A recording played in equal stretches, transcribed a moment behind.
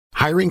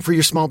Hiring for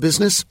your small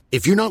business?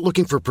 If you're not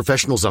looking for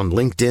professionals on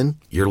LinkedIn,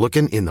 you're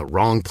looking in the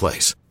wrong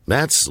place.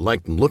 That's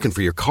like looking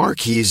for your car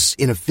keys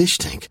in a fish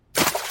tank.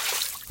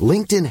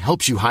 LinkedIn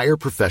helps you hire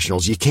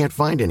professionals you can't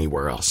find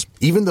anywhere else,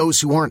 even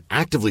those who aren't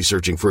actively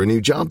searching for a new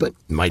job but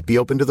might be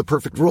open to the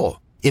perfect role.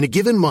 In a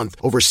given month,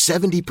 over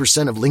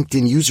 70% of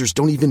LinkedIn users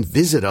don't even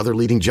visit other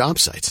leading job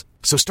sites.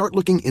 So start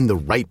looking in the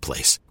right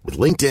place. With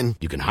LinkedIn,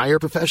 you can hire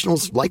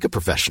professionals like a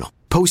professional.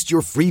 Post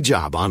your free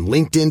job on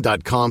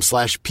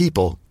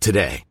linkedin.com/people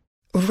today.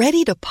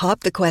 Ready to pop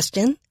the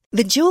question?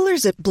 The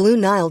jewelers at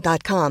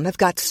BlueNile.com have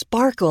got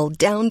sparkle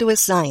down to a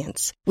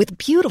science with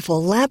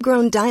beautiful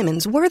lab-grown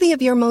diamonds worthy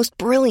of your most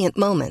brilliant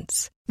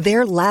moments.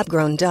 Their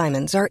lab-grown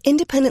diamonds are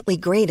independently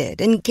graded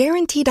and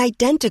guaranteed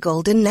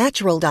identical to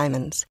natural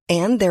diamonds,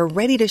 and they're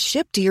ready to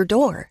ship to your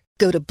door.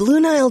 Go to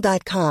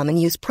BlueNile.com and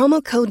use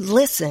promo code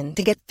LISTEN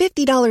to get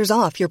 $50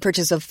 off your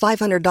purchase of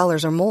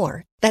 $500 or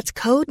more. That's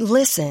code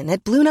LISTEN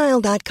at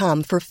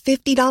BlueNile.com for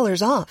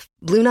 $50 off.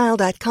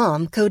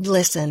 BlueNile.com, code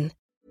LISTEN.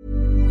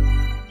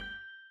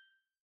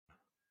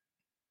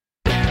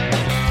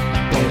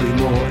 Bobby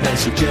Moore and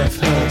Sir Geoff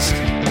Hurst,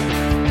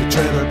 the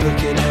Trevor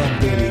Brooking and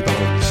Billy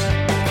Bonds,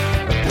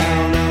 a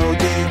Paolo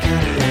Di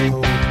Canio,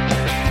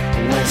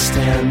 West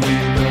Ham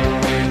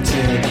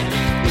United.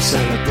 We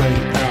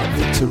celebrate our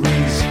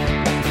victories,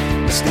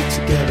 we stick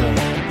together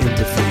in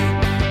defeat.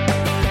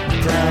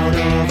 Proud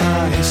of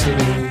our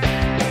history,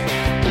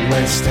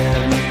 West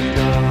Ham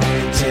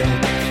United,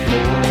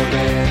 more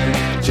than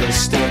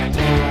just a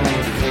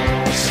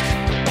podcast,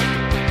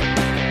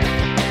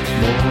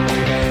 more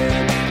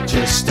than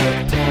just a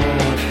podcast.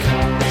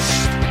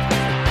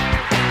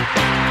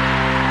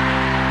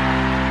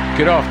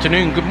 Good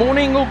afternoon, good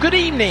morning, or good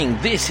evening.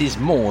 This is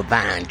More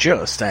Than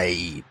Just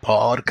a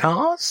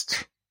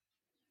Podcast.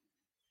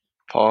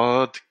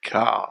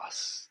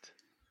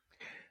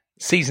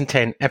 Season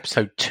 10,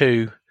 Episode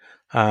 2.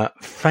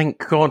 Thank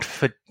God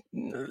for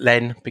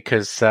Len,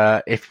 because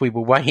if we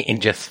were waiting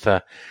just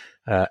for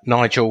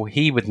Nigel,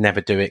 he would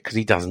never do it because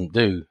he doesn't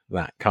do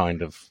that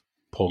kind of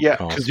podcast. Yeah,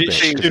 because it's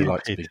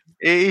stupid.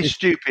 It is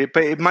stupid,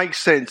 but it makes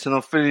sense, and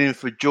I'm filling in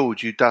for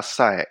George, who does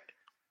say it.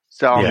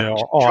 So I'm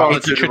trying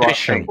it's to a do the right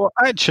tradition. thing. Well,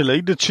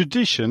 actually, the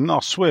tradition, I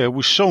swear,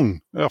 was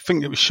Sean. I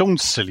think it was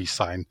Sean's silly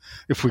saying.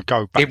 If we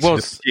go back, It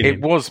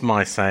was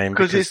my saying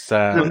Because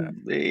because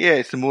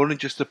it's more than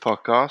just a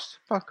podcast.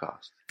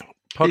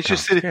 It's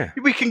just yeah.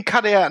 we can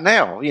cut it out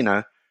now,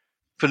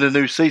 for the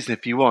new season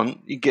if you want.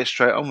 You can get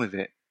straight on with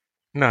it.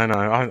 No,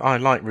 I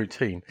like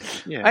routine.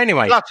 Yeah.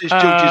 Anyway, Plus it's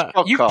George's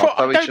podcast, you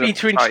so we don't should need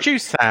to take-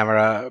 introduce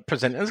our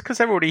presenters because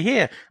they're already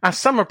here. Our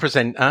summer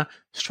presenter,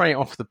 straight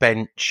off the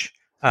bench,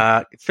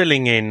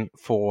 filling in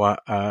for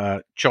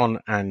John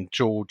and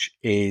George,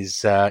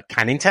 is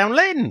Canning Town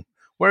Len.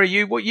 Where are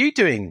you? What are you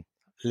doing,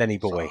 Lenny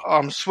boy?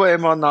 I'm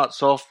sweating my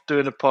nuts off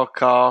doing a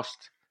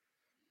podcast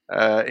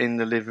in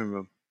the living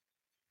room.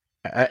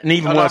 And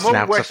even And worse I'm on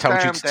now because West I've told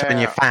you Ham to turn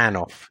your there. fan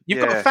off. You've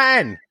got Yeah. a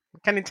fan.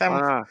 Canning I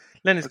Town know.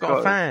 Len has I've got got a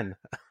it. fan.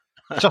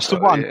 just the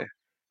one.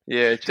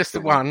 Yeah, Just the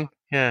one.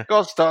 Yeah.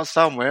 Got to start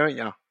somewhere, ain't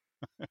you?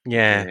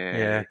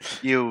 Yeah.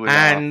 You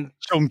And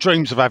Sean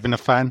dreams of having a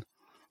fan.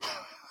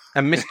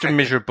 Mr.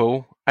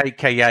 Miserable,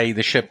 aka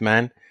the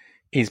Shipman,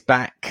 is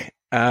back.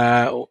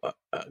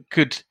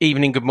 Good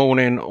evening, good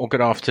morning, or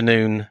good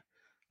afternoon,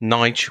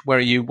 Nige. Where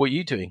are you? What are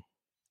you doing?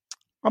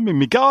 I'm in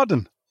my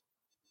garden.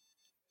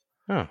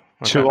 Oh,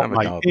 I Too don't hot, have a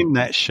mate. garden. In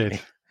that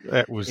shed.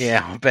 That was.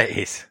 Yeah, I bet it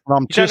is.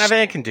 I'm You don't just have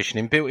air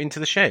conditioning built into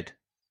the shed.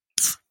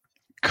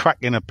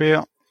 cracking a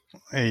beer.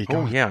 There you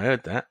go. Oh, yeah, I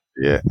heard that.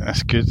 Yeah,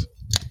 that's good.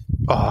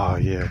 Oh,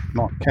 yeah.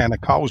 Nice can of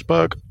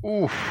Carlsberg.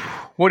 Oof.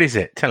 What is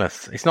it? Tell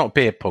us. It's not a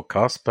beer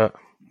podcast, but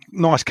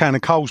Nice can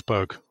of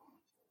Carlsberg.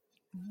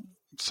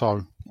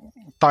 So,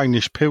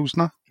 Danish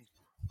Pilsner,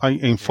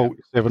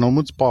 1847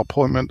 onwards, by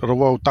appointment of the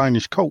Royal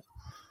Danish Court.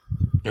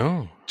 oh, Do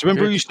you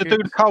remember who used to do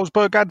the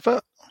Carlsberg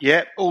advert?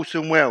 Yeah,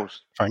 Orson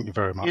Welles. Thank you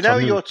very much. You know I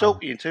who knew you're it.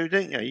 talking to,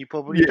 don't you? You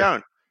probably Yeah.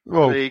 don't.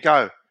 Well, There you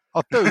go.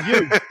 I do,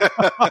 you.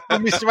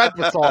 Mr.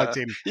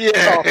 Advertising. Yeah.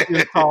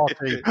 Asking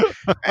party.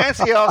 How's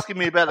he asking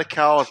me about the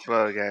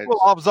Carlsberg ads?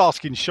 Well, I was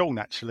asking Sean,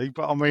 actually,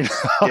 but I mean...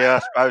 Yeah,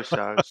 I suppose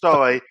so.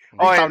 Sorry,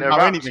 I don't know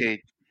interrupted. anything.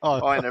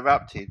 I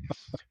interrupted.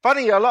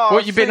 Funny, a lot.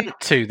 what you been up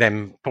to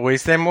then,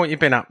 boys? Then what you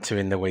been up to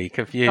in the week?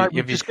 Have you? No, have we're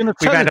you just gonna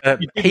we've tell had you, a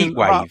you didn't heat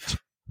wave.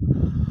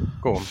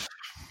 interrupt. Go on.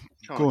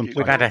 Go on,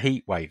 We've had a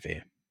heat wave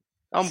here.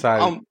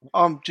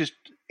 I'm just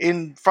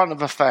in front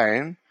of a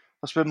fan.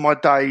 I spend my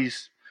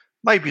days,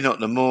 maybe not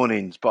in the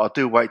mornings, but I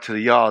do wait till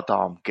the yard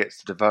arm gets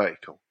to the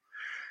vertical.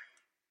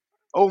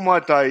 All my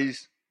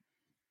days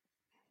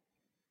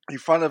in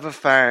front of a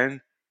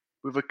fan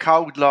with a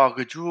cold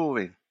lager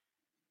drawing.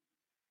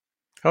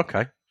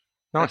 Okay.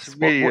 Nice. That's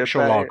really What's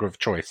your about lager of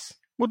choice?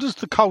 What does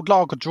the cold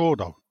lager draw,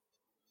 though?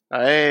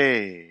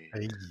 Hey.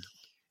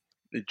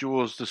 It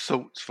draws the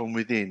salts from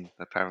within,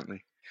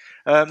 apparently.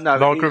 No,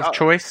 Lager of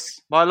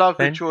choice? My lager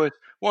then? of choice.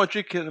 What I'm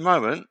drinking at the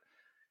moment,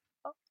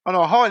 and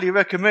I highly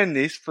recommend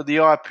this for the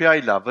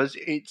IPA lovers,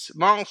 it's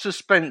Master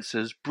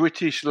Spencer's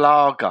British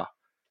Lager.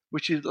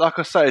 which is, like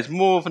I say, it's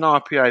more of an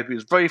IPA, but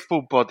it's very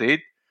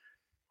full-bodied,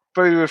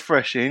 very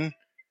refreshing,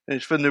 and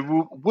it's from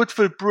the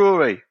Woodford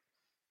Brewery.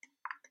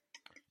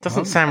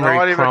 Doesn't sound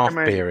very craft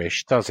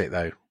beerish, does it,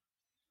 though?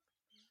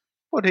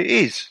 Well, it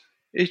is.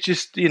 It's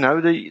just,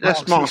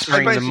 that's Marks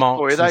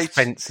and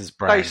Spencer's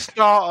brand. They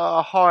start at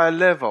a higher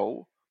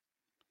level.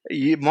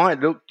 It might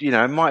look,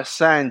 might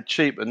sound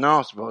cheap and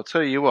nasty, but I'll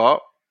tell you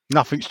what.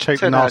 Nothing's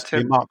cheap and nasty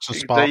in Marks and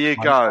Sparks. There you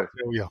go.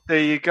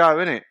 There you go,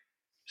 isn't it?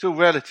 It's all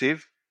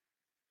relative.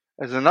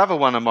 There's another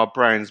one of my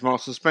brands,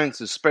 Marks and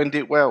Spencer's, Spend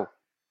It Well.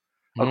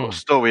 I've got a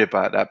story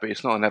about that, but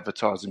it's not an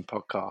advertising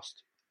podcast.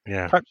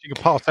 Yeah. Perhaps you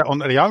could pass that on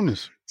to the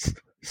owners.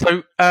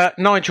 So,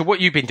 Nigel, what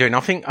you've been doing, I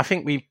think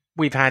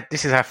we've had,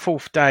 this is our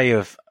 4th day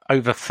of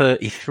over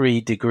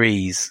 33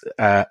 degrees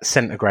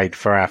centigrade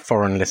for our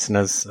foreign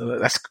listeners.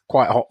 That's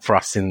quite hot for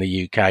us in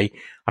the UK.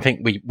 I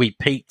think we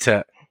peaked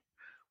at,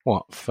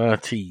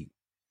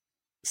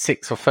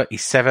 36 or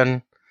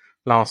 37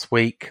 last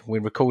week.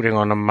 We're recording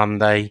on a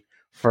Monday.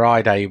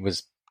 Friday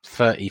was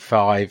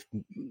 35.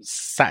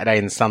 Saturday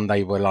and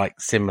Sunday were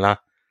like similar.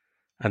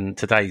 And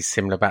today's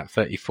similar, about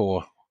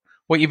 34.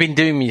 What you been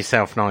doing with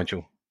yourself,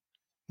 Nigel?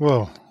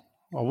 Well,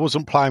 I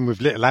wasn't playing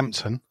with Little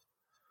Hampton.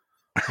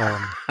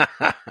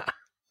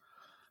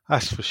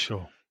 That's for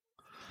sure.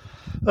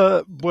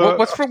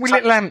 What's wrong with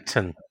Little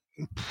Hampton?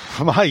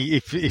 Mate,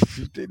 if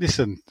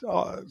listen,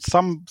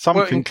 some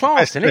in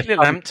class, isn't it,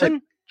 Little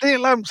Hampton?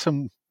 Little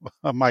Hampton,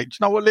 mate. Do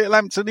you know what Little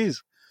Hampton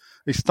is?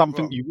 It's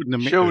something you wouldn't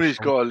admit. Shawnee's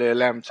got a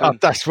Little Hampton.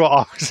 That's what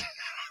I was.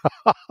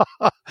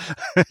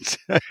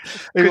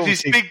 Because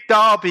his big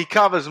derby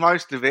covers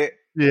most of it.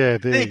 Yeah,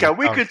 there you go.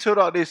 We could talk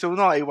like this all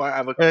night. He won't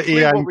have a clue. He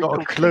ain't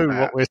got a clue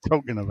what we're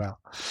talking about.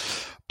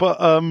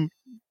 But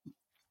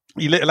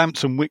you Little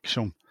Hampton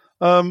Wixham.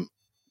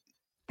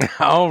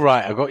 All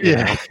right, I got you.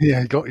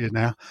 Yeah, I got you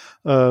now.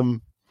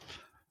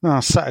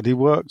 Saturday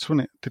worked,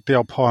 wasn't it? Did the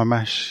old pie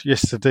mash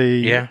yesterday.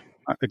 Yeah.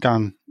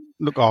 Again,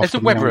 look after. Has the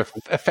weather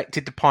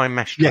affected the pie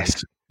mash trend?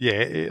 Yes.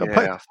 Yeah.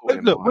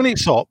 Look, when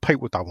it's hot,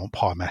 people don't want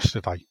pie mash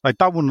today. They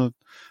don't want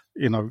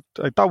to,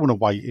 they don't want to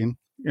wait in.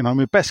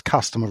 My best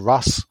customer,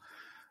 Russ,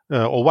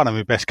 or one of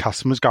my best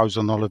customers, goes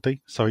on holiday,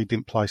 so he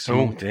didn't play.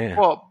 Oh dear.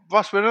 What?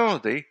 Russ went on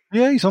holiday?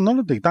 Yeah, he's on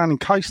holiday down in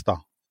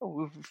Caister.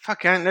 Oh,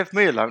 fuck, he ain't left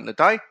me alone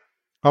today.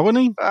 Oh, wasn't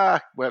he?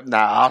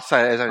 I'll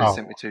say he's only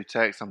sent me 2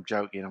 texts. I'm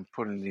joking. I'm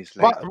pulling his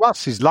leg.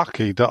 Russ is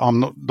lucky that I'm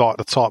not like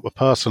the type of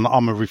person.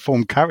 I'm a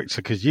reformed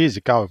character, because years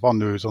ago, if I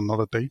knew he was on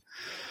holiday,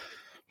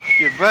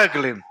 you'd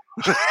burgle him.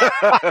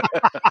 I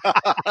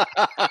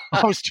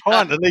was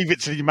trying to leave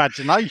it to the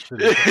imagination.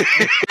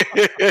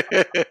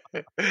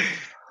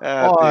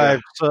 I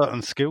have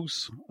certain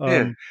skills.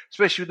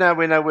 Especially now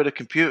we know where the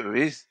computer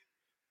is.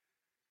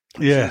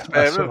 Yeah.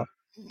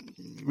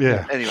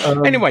 Yeah.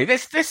 Anyway,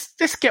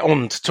 let's get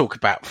on to talk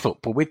about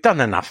football. We've done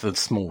enough of the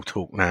small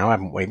talk now,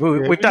 haven't we?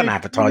 We've done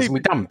advertising.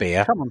 We've done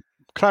beer. Come on,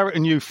 Claret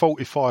and you,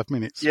 45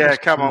 minutes. Yeah,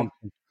 come on.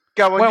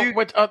 Go on.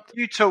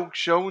 You talk,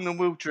 Sean, and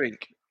we'll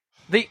drink.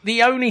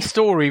 The only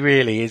story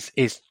really is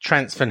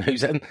transfer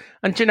news, and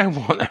do you know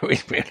what? There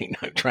is really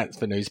no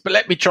transfer news. But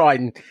let me try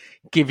and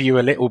give you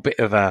a little bit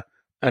of an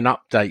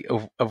update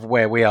of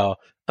where we are,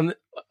 and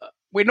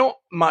we're not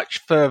much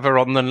further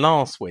on than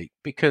last week,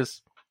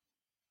 because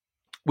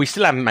we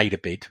still haven't made a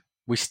bid.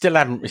 We still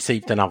haven't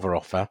received another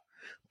offer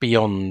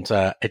beyond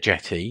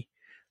Ajeti,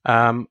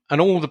 and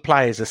all the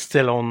players are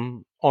still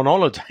on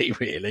holiday.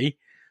 Really.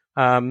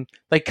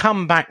 They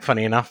come back,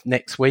 funny enough,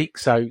 next week.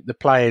 So the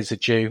players are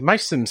due.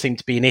 Most of them seem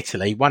to be in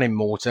Italy, one in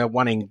Malta,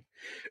 one in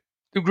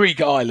the Greek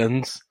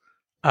islands.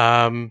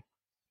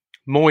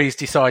 Moyes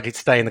decided to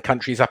stay in the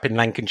country. He's up in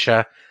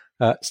Lancashire,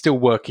 still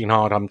working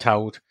hard, I'm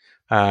told.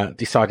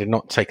 Decided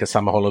not to take a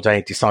summer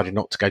holiday, decided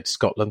not to go to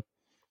Scotland.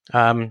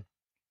 Nothing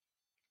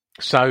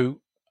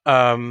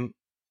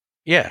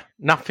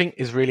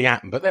has really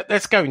happened. But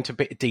let's go into a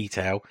bit of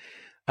detail.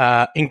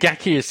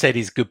 Ingaki has said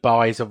his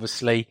goodbyes,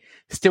 obviously.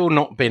 Still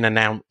not been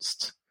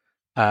announced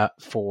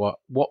for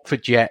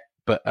Watford yet,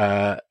 but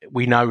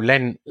we know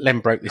Len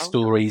broke the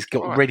story. He's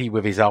got ready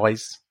with his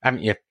eyes,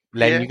 haven't you,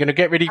 Len? Yeah. You're going to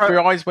get ready for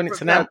your eyes when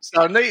it's announced?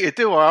 I need to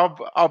do it.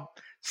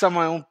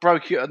 Someone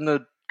broke it on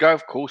the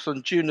golf course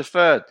on June the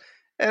 3rd.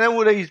 And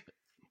all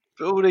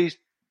these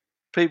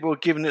people are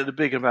giving it the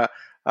big about,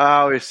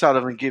 if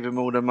Sullivan give him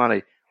all the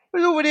money.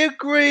 We already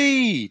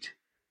agreed.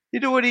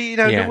 You'd already,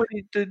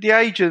 the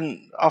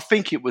agent, I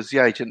think it was the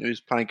agent who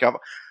was playing golf.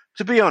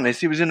 To be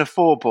honest, he was in a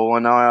 4-ball,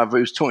 and I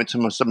was talking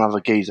to some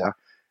other geezer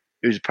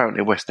who's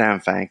apparently a West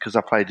Ham fan, because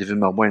I played with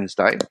him on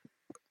Wednesday.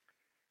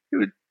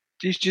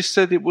 He just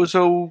said it was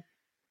all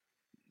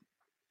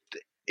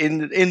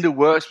in the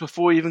works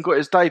before he even got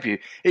his debut.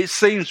 It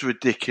seems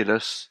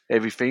ridiculous,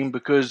 everything,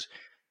 because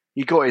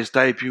he got his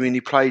debut and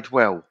he played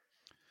well.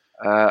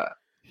 I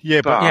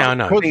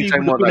know. Because he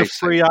would have been a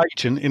free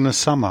agent in the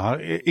summer,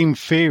 in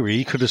theory,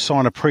 he could have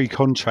signed a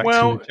pre-contract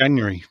in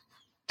January.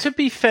 To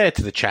be fair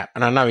to the chap,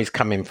 and I know he's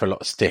come in for a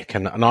lot of stick,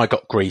 and I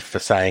got grief for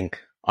saying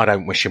I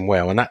don't wish him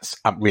well, and that's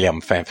really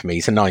unfair for me.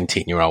 He's a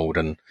 19-year-old,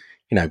 and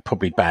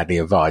probably badly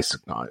advised.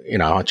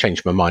 I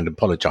changed my mind and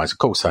apologised. Of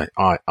course,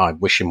 I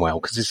wish him well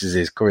because this is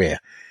his career.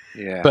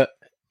 Yeah. But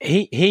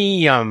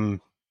he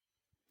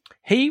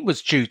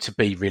was due to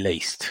be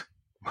released,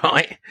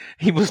 right?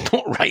 He was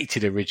not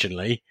rated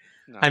originally,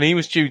 and he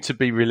was due to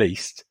be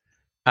released.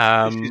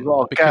 This is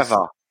what I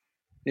gather.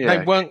 Yeah.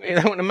 They weren't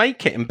going to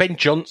make it, and Ben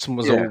Johnson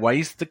was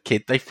always the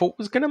kid they thought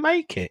was going to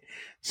make it.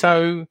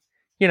 So,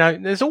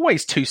 there's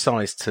always two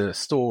sides to a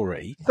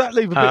story. Does that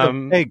leave a bit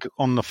of egg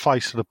on the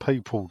face of the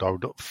people, though,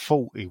 that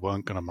thought he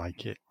weren't going to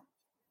make it?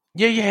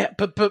 Yeah,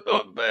 but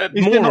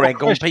more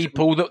egg on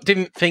people that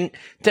didn't think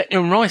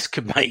Declan Rice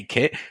could make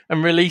it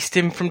and released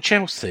him from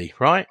Chelsea,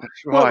 right?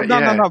 That's right.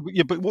 Well, no.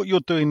 Yeah, but what you're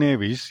doing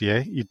there is,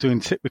 you're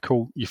doing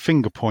typical, you're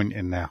finger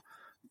pointing now.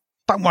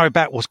 Don't worry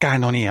about what's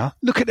going on here.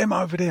 Look at them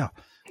over there.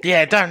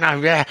 Yeah, don't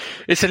know. Yeah,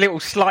 it's a little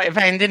sleight of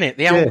hand, isn't it?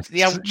 The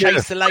old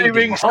chase the lady.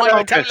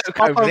 Don't look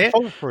over there.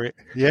 Fall for it.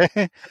 Yeah.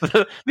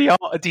 The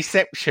art of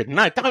deception.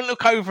 No, don't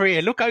look over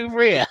here. Look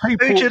over here.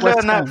 Who'd you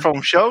learn that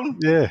from, Sean?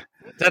 Yeah.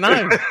 Don't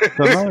know.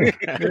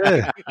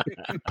 Yeah.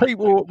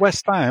 People at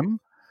West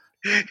Ham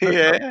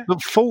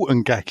that thought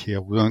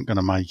Ngakia weren't going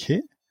to make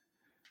it,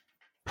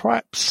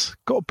 perhaps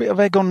got a bit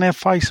of egg on their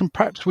face, and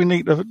perhaps they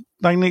need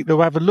to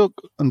have a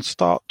look and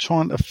start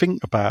trying to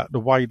think about the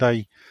way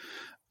they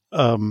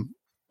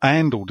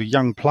handle the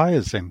young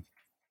players then.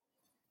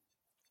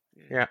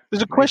 Yeah.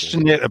 There's a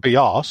question yet to be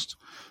asked.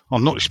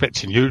 I'm not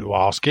expecting you to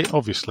ask it,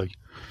 obviously.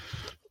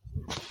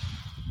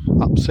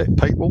 Upset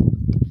people,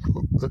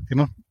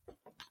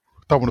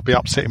 don't want to be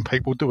upsetting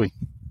people, do we?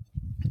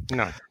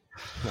 No.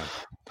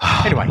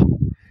 Anyway,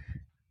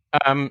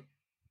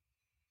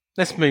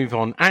 let's move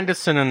on.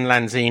 Anderson and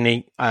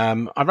Lanzini.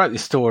 I wrote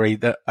this story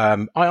that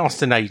I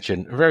asked an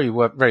agent, a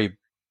very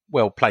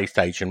well-placed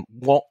agent,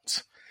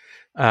 what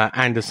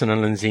Anderson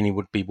and Lanzini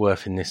would be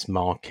worth in this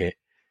market.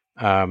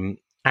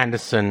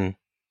 Anderson,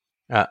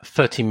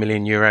 30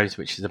 million euros,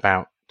 which is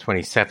about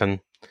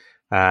 27.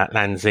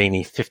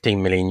 Lanzini,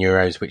 15 million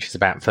euros, which is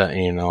about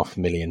 13.5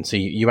 million. So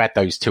you add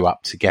those two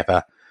up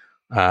together,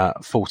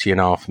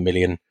 40.5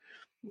 million.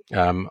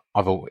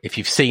 If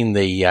you've seen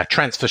the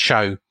transfer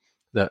show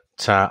that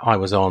I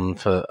was on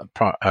for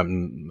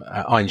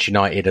Irons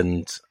United,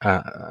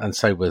 and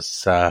so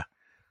was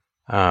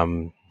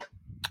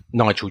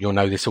Nigel, you'll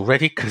know this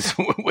already because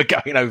we're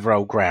going over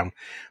old ground.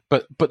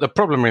 But the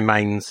problem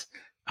remains,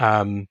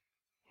 their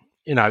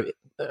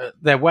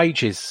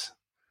wages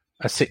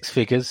are six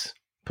figures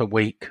per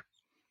week,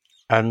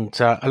 and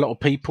a lot of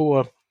people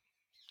are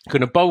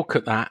going to balk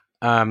at that.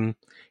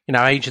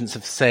 Agents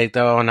have said,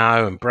 "Oh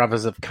no," and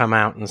brothers have come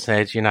out and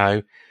said,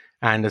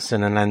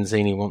 Anderson and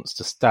Lanzini wants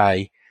to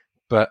stay.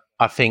 But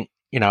I think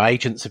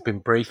agents have been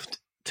briefed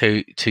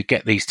to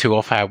get these two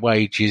off our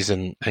wages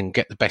and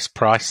get the best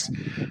price,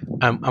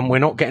 and we're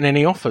not getting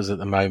any offers at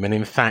the moment.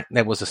 In fact,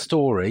 there was a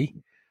story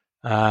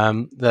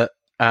that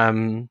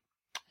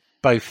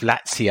both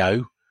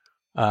Lazio,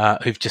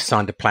 who've just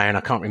signed a player, and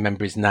I can't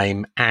remember his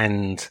name,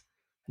 and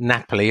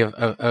Napoli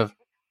have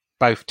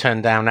both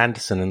turned down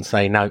Anderson and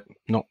say no,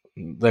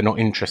 they're not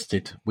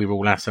interested. We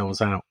rule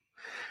ourselves out.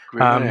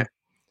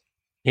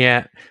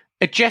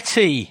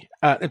 Ajeti,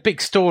 a big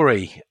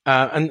story,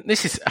 and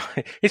this is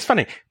it's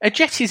funny.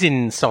 Ajeti's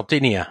in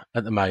Sardinia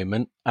at the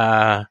moment,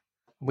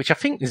 which I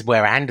think is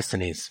where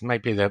Anderson is.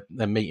 Maybe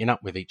they're meeting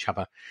up with each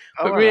other,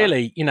 but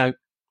really,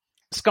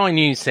 Sky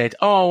News said,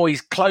 "Oh,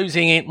 he's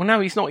closing it." Well, no,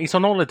 he's not. He's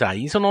on holiday.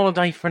 He's on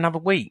holiday for another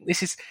week.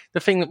 This is the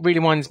thing that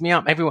really winds me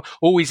up. Everyone,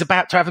 he's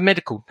about to have a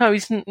medical. No,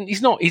 he's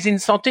not. He's in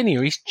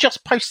Sardinia. He's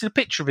just posted a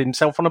picture of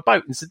himself on a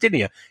boat in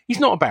Sardinia. He's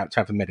not about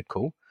to have a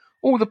medical.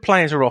 All the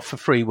players are off for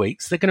 3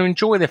 weeks. They're going to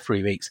enjoy their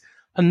 3 weeks,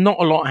 and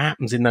not a lot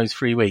happens in those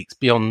 3 weeks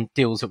beyond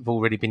deals that have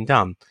already been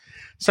done.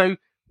 So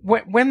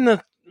when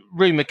the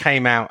rumour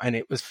came out, and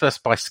it was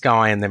first by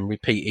Sky and then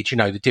repeated,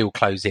 the deal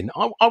closing,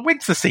 I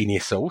went to the senior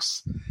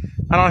source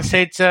and I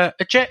said,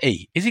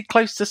 Ajeti, is he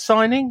close to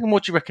signing? And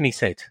what do you reckon he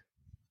said?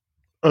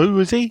 Who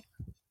was he?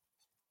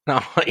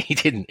 No, he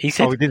didn't. He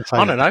said, he didn't say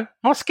I don't know,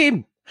 ask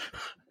him.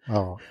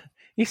 Oh.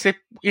 He said,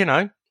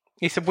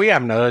 he said, we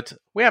haven't heard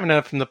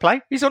from the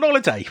player. He's on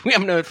holiday. We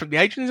haven't heard from the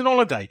agent. He's on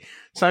holiday.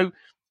 So,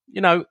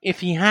 if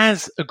he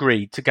has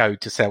agreed to go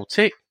to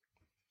Celtic,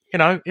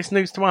 it's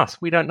news to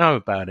us. We don't know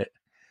about it.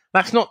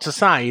 That's not to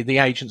say the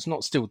agent's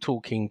not still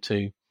talking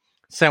to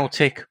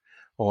Celtic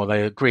or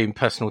they agree in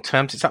personal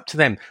terms. It's up to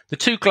them. The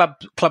two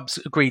clubs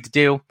agreed to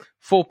deal,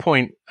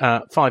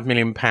 £4.5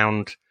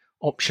 million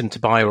option to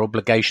buy or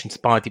obligation to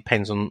buy,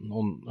 depends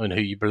on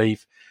who you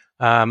believe,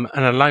 and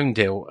a loan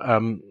deal.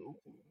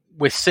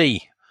 We'll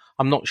see.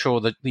 I'm not sure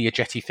that the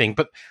Ajeti thing,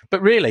 but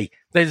really,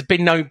 there's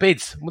been no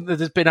bids.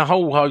 There's been a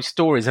whole host of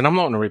stories, and I'm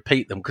not going to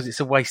repeat them because it's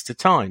a waste of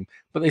time,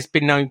 but there's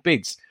been no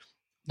bids.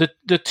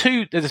 There's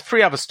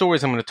 3 other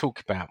stories I'm going to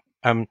talk about.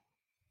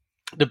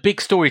 The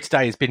big story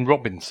today has been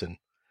Robinson.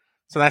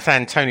 So that's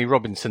Antonee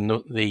Robinson,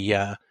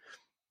 the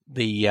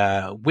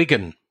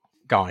Wigan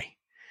guy.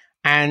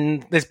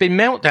 And there's been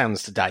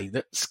meltdowns today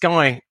that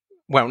Sky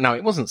well, no,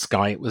 it wasn't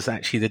Sky. It was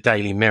actually the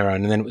Daily Mirror,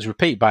 and then it was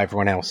repeated by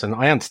everyone else. And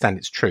I understand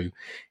it's true.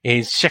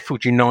 Is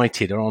Sheffield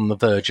United are on the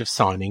verge of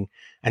signing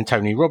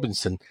Antonee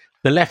Robinson,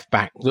 the left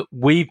back that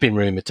we've been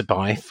rumoured to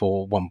buy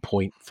for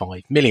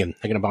 1.5 million.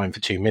 They're going to buy him for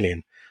 2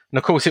 million. And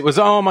of course, it was,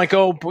 oh my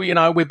God,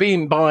 we're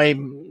being by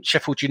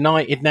Sheffield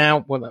United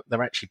now. Well,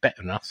 they're actually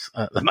better than us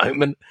at the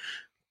moment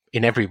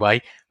in every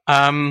way.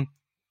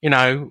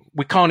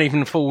 We can't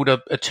even afford a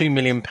 £2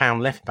 million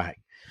left back.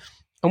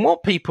 And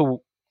what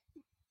people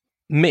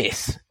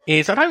miss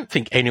is I don't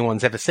think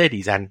anyone's ever said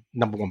he's our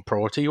number one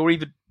priority or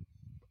even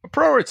a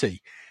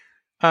priority.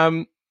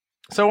 So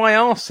I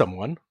asked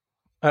someone,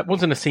 it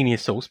wasn't a senior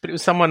source, but it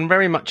was someone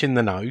very much in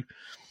the know,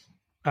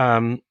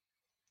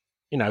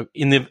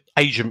 in the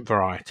agent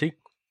variety.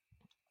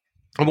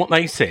 And what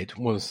they said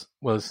was,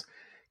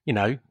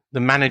 the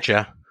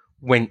manager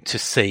went to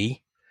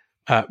see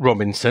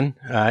Robinson.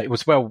 It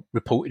was well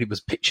reported. It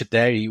was pictured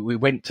there. We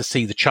went to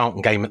see the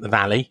Charlton game at the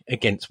Valley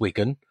against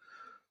Wigan.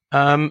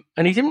 And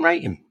he didn't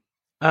rate him.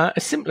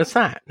 As simple as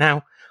that.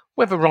 Now,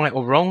 whether right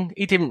or wrong,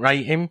 he didn't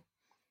rate him.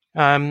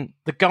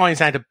 The guy's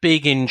had a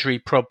big injury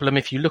problem.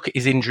 If you look at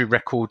his injury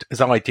record, as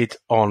I did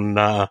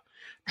on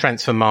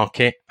Transfer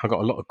Market, I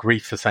got a lot of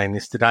grief for saying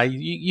this today.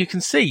 You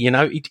can see,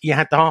 he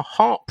had the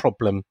heart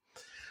problem,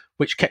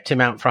 which kept him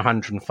out for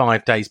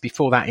 105 days.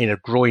 Before that, he had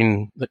a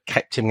groin that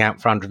kept him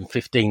out for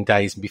 115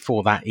 days. And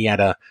before that, he had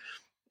a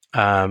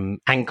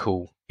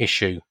ankle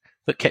issue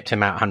that kept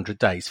him out 100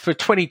 days. For a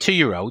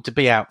 22-year-old to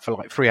be out for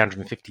like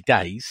 350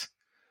 days,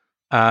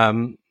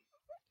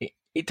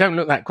 it don't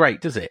look that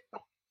great, does it?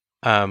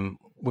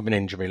 With an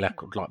injury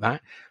record like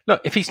that.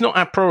 Look, if he's not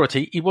our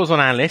priority, he was on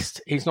our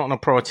list. He's not on a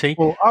priority.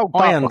 Well,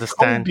 I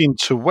understand. According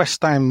to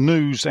West Ham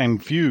News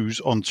and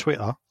Views on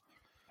Twitter.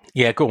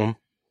 Yeah, go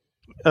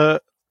on.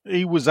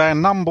 He was our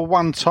number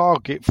one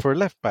target for a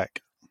left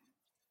back.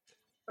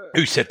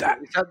 Who said that?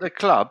 Is that the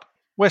club?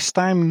 West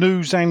Ham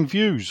News and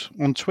Views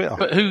on Twitter.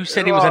 But who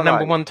said he was our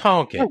number one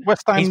target?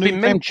 West Ham He's News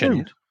been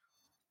mentioned.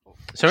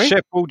 Sorry?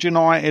 Sheffield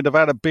United have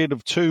had a bid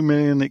of 2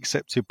 million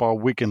accepted by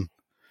Wigan.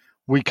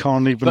 We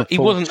can't even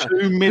afford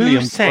 2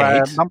 million. Who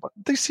said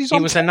this is he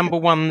was our number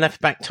one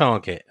left back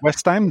target?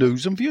 West Ham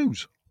News and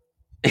Views.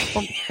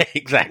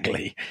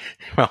 Exactly.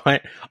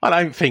 Right. I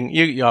don't think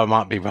I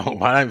might be wrong,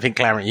 but I don't think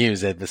Clarence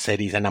Hughes ever said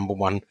he's a number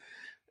one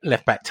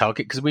left back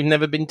target because we've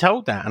never been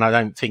told that. And I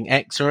don't think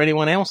X or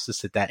anyone else has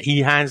said that. He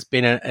has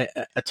been a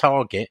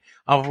target.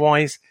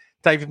 Otherwise,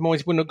 David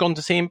Moyes wouldn't have gone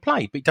to see him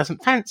play, but he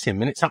doesn't fancy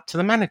him and it's up to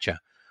the manager.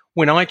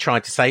 When I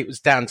tried to say it was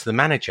down to the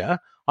manager,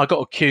 I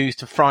got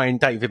accused of throwing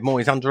David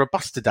Moyes under a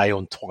bus today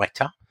on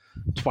Twitter,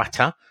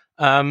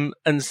 and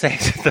said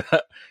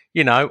that,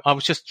 I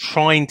was just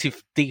trying to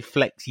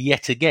deflect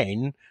yet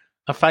again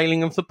a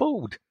failing of the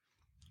board.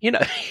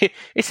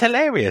 It's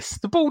hilarious.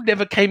 The board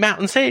never came out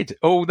and said,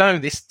 oh, no,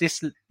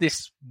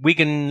 this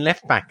Wigan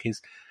left back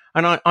is...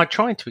 And I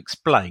tried to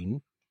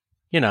explain,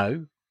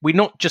 we're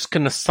not just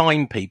going to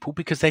sign people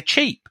because they're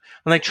cheap.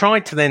 And they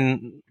tried to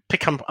then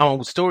pick up our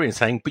old story and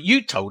saying, but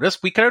you told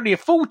us we can only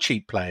afford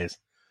cheap players.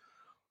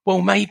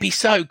 Well, maybe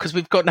so, because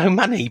we've got no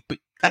money. But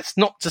that's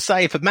not to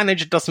say if a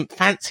manager doesn't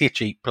fancy a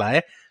cheap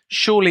player,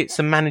 surely it's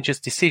a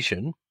manager's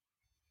decision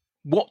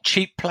what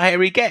cheap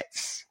player he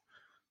gets.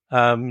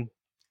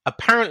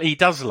 Apparently he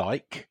does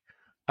like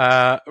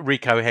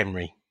Rico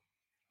Henry,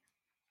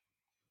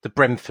 the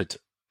Brentford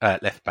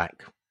left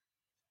back.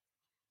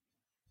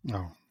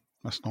 Oh,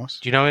 that's nice.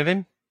 Do you know of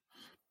him?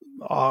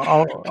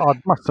 I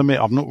must admit,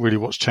 I've not really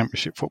watched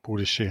Championship football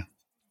this year.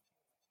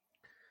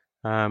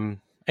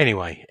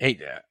 Anyway,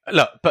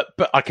 look, but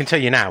I can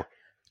tell you now,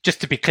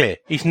 just to be clear,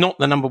 he's not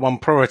the number one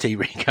priority,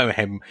 Rico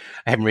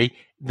Henry.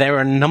 There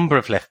are a number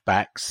of left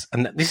backs,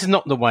 and this is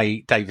not the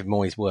way David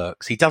Moyes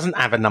works. He doesn't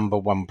have a number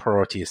one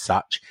priority as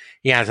such.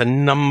 He has a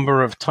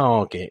number of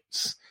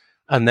targets,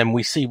 and then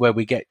we see where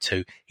we get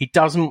to.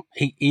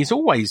 He's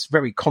always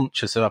very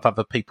conscious of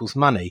other people's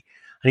money,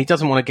 and he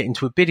doesn't want to get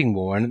into a bidding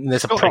war, and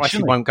there's a price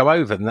he won't go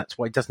over, and that's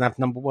why he doesn't have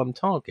number one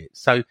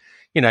targets. So,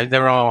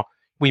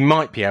 we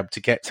might be able to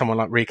get someone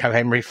like Rico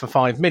Henry for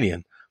 5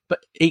 million.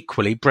 But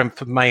equally,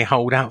 Brentford may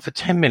hold out for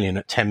 10 million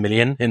at 10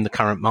 million in the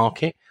current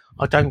market.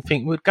 I don't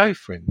think we'd go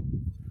for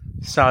him.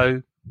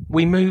 So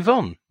we move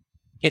on.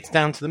 It's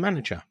down to the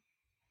manager.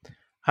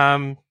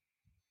 The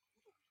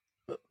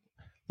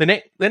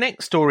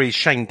next story is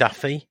Shane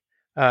Duffy.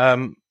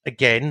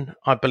 Again,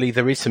 I believe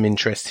there is some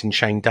interest in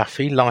Shane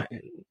Duffy,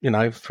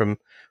 from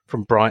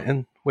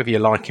Brighton, whether you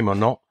like him or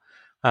not.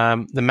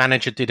 The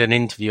manager did an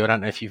interview. I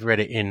don't know if you've read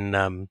it in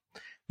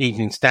the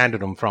Evening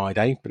Standard on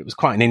Friday, but it was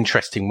quite an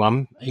interesting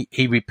one.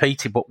 He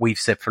repeated what we've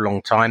said for a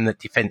long time, that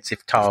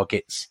defensive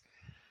targets,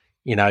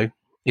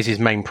 is his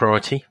main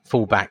priority,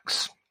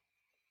 fullbacks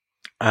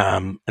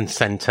and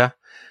centre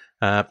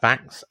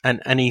backs.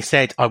 And he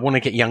said, I want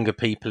to get younger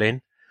people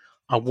in.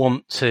 I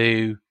want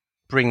to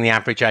bring the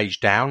average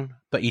age down.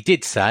 But he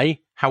did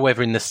say,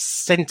 however, in the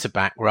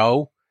centre-back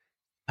role,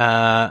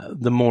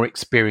 the more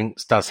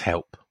experience does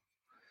help,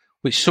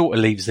 which sort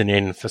of leaves an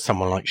in for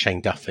someone like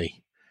Shane Duffy.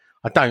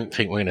 I don't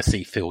think we're going to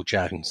see Phil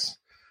Jones.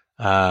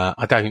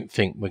 I don't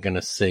think we're going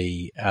to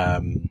see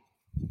who's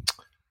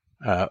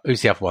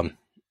the other one?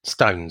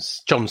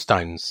 John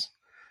Stones.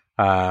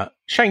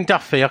 Shane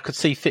Duffy, I could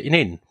see fitting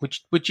in.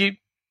 Would you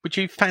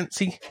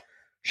fancy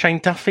Shane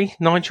Duffy,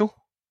 Nigel?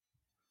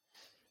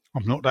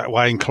 I'm not that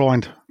way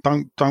inclined.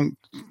 Don't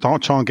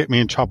try and get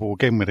me in trouble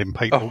again with him,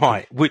 people. Oh,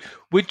 right.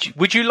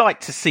 Would you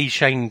like to see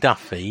Shane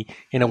Duffy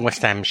in a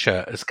West Ham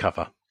shirt as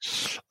cover?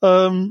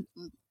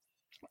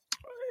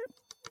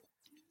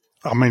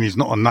 I mean, he's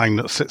not a name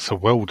that sets the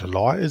world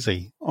alight, is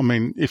he? I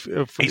mean, if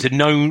he's a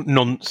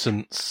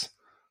no-nonsense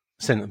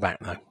centre-back,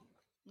 though.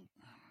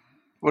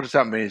 What does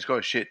that mean? He's got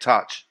a shit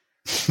touch.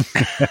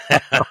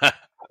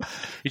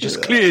 He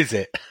just clears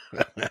it.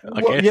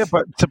 I guess. Yeah,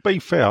 but to be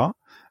fair,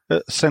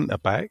 at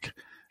centre-back,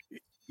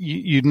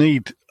 you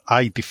need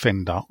a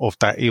defender of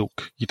that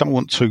ilk. You don't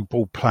want two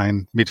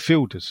ball-playing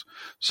midfielders.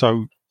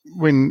 So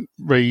when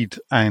Reid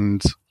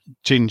and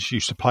Ginge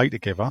used to play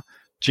together,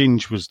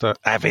 Ginge was the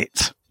avid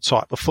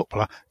type of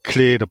footballer,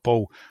 clear the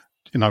ball,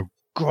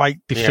 great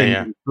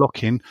defending,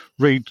 blocking.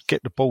 Reid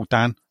get the ball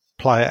down,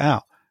 play it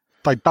out.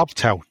 They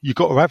dovetail. You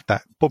got to have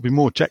that. Bobby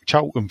Moore, Jack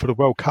Charlton for the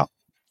World Cup.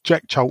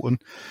 Jack Charlton,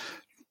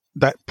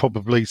 that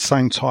probably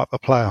same type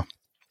of player.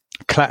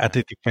 Clatter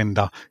the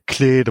defender,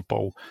 clear the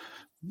ball,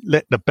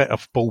 let the better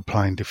ball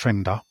playing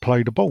defender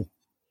play the ball.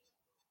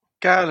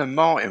 Gale and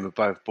Martin were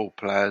both ball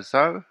players,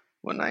 though,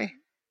 weren't they?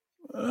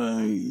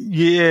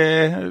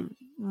 Yeah.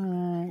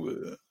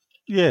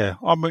 Yeah,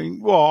 I mean,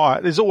 well,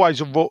 there's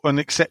always an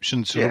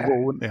exception to the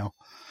rule, isn't there?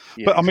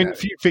 Yeah, but I mean,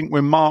 if you think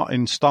when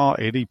Martin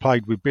started, he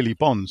played with Billy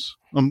Bonds,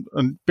 and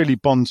Billy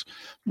Bonds,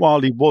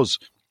 while he was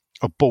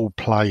a ball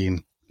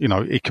playing,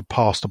 he could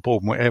pass the ball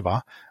and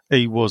whatever,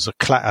 he was a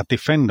clatter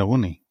defender,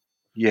 wasn't he?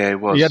 Yeah, he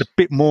was. He had a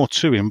bit more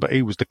to him, but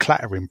he was the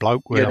clattering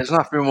bloke. Yeah, there's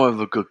nothing wrong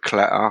with a good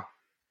clatter.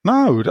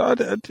 No,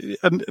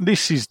 and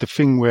this is the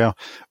thing where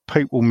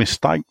people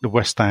mistake the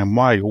West Ham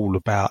way all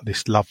about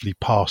this lovely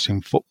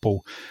passing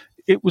football.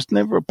 It was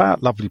never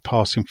about lovely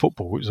passing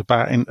football. It was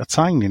about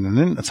entertaining, and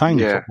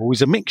entertaining football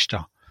is a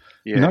mixture.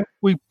 Yeah.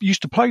 We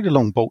used to play the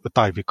long ball to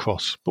David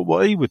Cross, but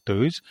what he would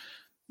do is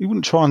he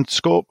wouldn't try and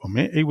score from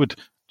it. He would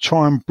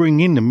try and bring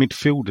in the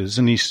midfielders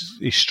and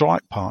his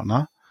strike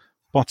partner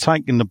by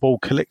taking the ball,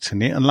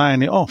 collecting it, and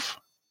laying it off.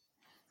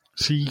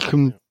 So you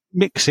can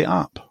mix it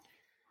up.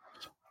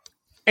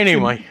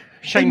 Anyway,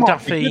 Shane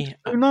Duffy.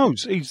 Who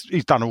knows?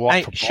 He's done all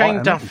right for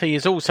Shane Duffy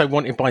is also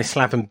wanted by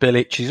Slaven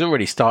Bilic. He's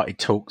already started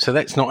talk, so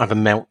let's not have a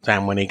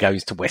meltdown when he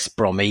goes to West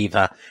Brom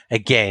either.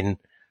 Again,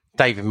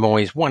 David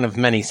Moyes, one of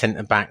many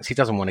centre-backs. He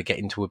doesn't want to get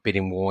into a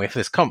bidding war. If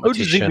there's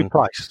competition... Who does he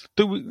replace?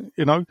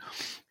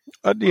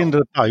 At the end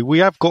of the day, we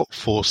have got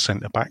 4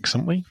 centre-backs,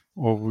 haven't we?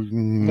 Well,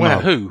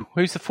 who?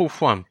 Who's the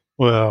 4th one?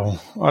 Well,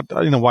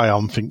 in a way,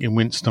 I'm thinking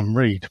Winston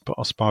Reid, but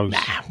I suppose...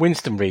 Nah,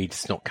 Winston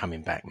Reid's not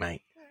coming back,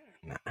 mate.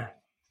 Nah.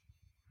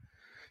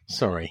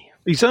 Sorry.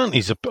 He's earned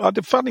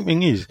the funny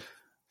thing is,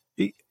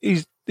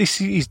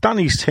 he's done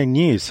his 10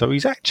 years, so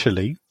he's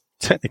actually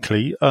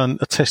technically earned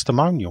a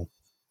testimonial.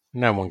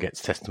 No one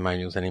gets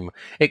testimonials anymore.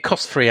 It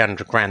costs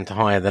 $300,000 to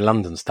hire the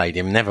London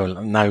Stadium.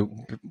 I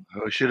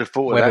should have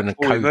thought of that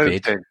before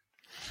COVID.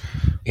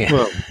 Yeah.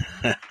 Well,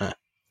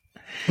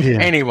 yeah.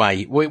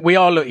 Anyway, we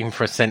are looking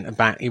for a centre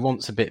back. He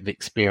wants a bit of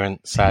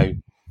experience, so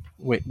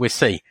we'll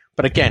see.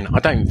 But again, I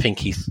don't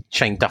think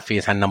Shane Duffy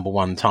is our number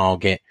one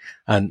target,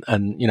 and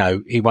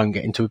he won't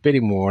get into a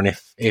bidding war. And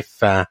if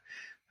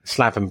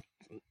Slaven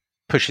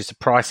pushes the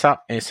price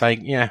up, he'll say,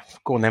 "Yeah,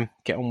 go on then,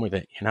 get on with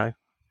it."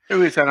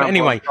 Who is our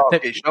number one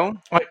target,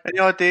 Sean? Any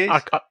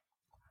ideas?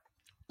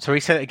 Sorry,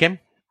 say that again.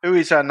 Who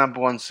is our number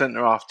one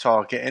centre half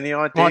target? Any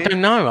idea? Well, I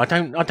don't know.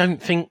 I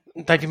don't think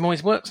David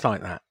Moyes works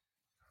like that.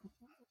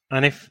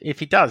 And if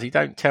he does, he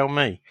don't tell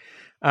me.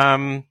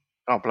 I'll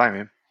blame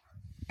him.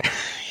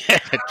 Yeah,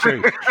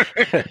 true.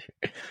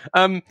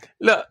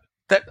 Look,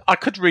 I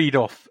could read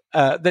off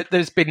that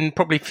there's been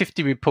probably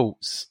 50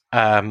 reports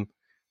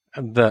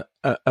that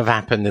have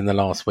happened in the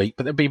last week,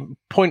 but they'll be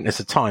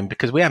pointless of time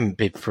because we haven't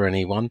bid for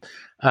anyone,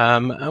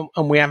 and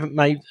we haven't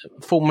made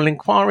formal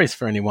inquiries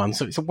for anyone,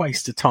 so it's a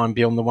waste of time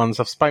beyond the ones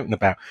I've spoken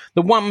about.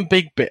 The one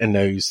big bit of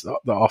news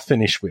that I'll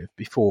finish with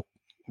before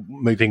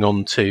moving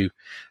on to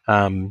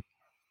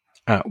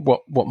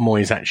what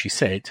Moyes actually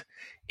said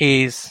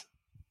is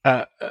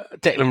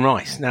Declan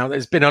Rice. Now,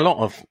 there's been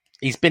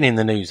he's been in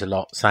the news a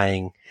lot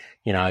saying,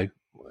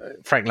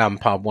 Frank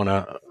Lampard want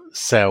to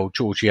sell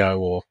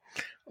Giorgio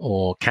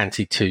or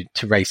Kanté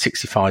to raise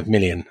 65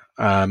 million.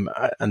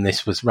 And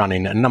this was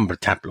running a number of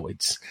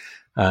tabloids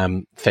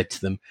fed to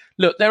them.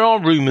 Look, there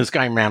are rumours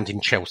going around in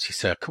Chelsea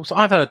circles.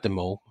 I've heard them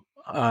all.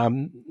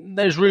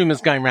 There's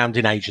rumours going around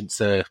in agent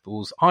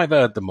circles. I've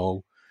heard them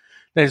all.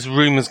 There's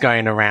rumours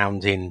going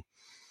around in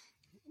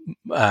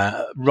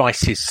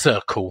Rice's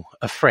circle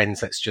of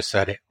friends that's just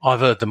heard it. I've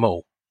heard them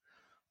all.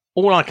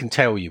 All I can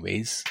tell you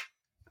is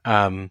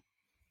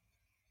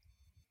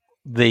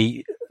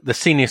the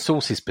senior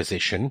sources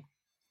position,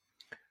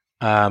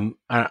 and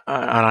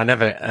I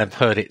never have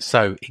heard it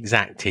so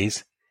exact,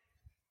 is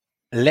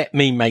let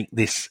me make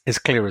this as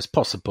clear as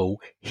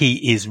possible.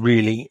 He is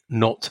really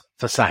not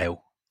for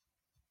sale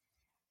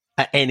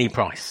at any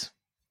price.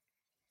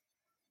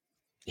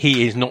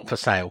 He is not for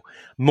sale.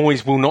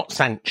 Moyes will not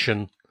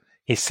sanction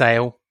his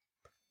sale.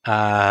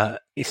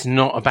 It's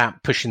not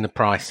about pushing the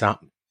price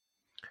up.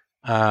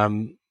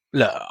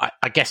 Look,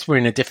 I guess we're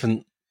in a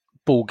different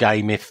ball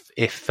game if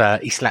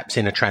he slaps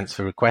in a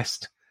transfer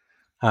request.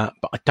 But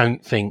I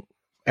don't think,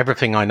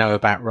 everything I know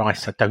about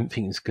Rice, I don't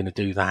think he's going to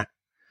do that.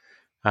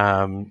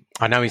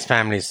 I know his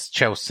family's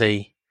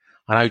Chelsea.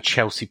 I know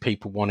Chelsea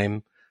people want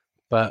him,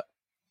 but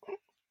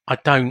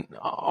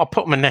I'll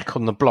put my neck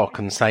on the block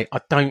and say,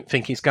 I don't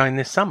think he's going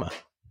this summer.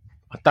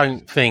 I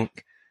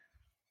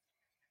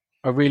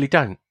really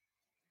don't.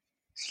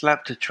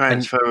 Slapped a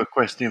transfer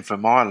request in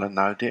from Ireland,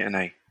 though,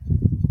 didn't he?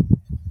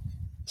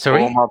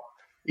 Sorry?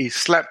 He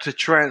slapped a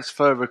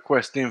transfer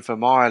request in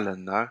from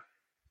Ireland, though.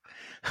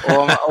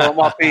 Or am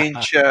I being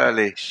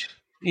churlish?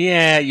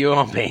 Yeah, you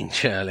are being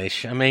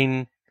churlish. I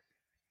mean...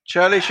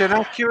 Churlish and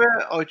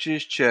accurate, or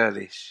just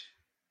churlish?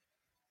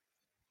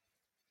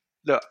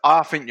 Look,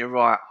 I think you're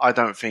right. I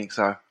don't think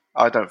so.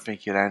 I don't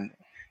think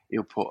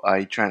he'll put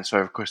a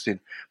transfer request in.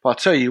 But I'll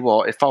tell you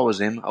what, if I was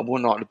him, I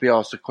wouldn't like to be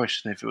asked a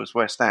question if it was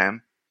West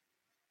Ham.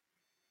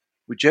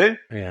 Would you?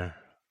 Yeah.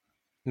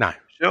 No.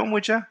 Sean,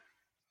 would you?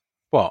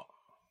 What?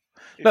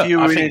 If you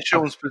were in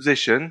Sean's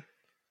position,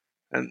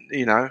 and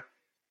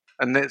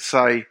and let's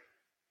say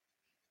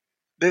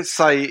it's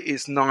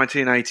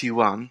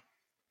 1981,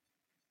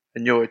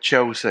 and you're at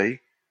Chelsea,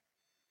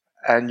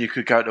 and you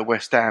could go to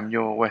West Ham.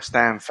 You're a West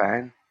Ham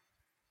fan.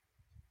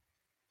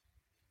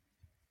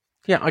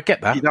 Yeah, I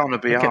get that. You don't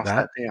want to be asked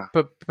that, do you?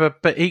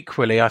 But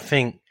equally, I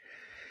think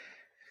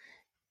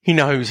he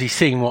knows. He's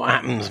seen what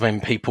happens when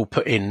people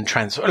put in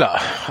transfer. Look,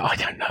 I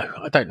don't know.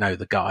 I don't know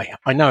the guy.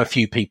 I know a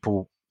few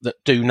people that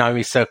do know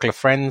his circle of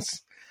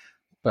friends,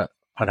 but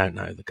I don't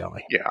know the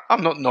guy. Yeah,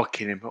 I'm not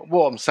knocking him. But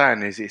what I'm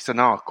saying is, it's an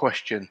hard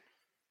question.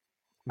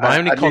 My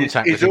only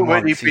contact with him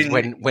once is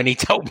when he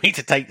told me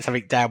to take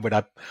something down when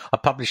I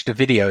published a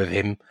video of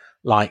him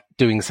like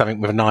doing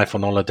something with a knife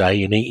on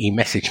holiday, and he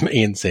messaged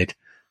me and said,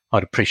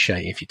 I'd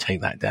appreciate it if you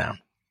take that down.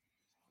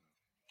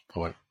 I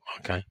went,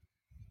 okay,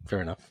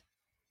 fair enough.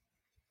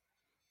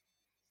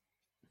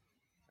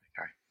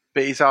 Okay.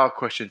 But it's our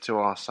question to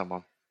ask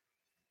someone.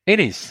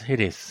 It is.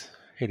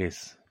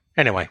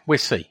 Anyway, we'll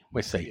see.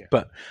 Yeah.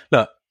 But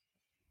look,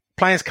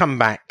 players come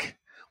back.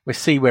 We'll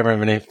see where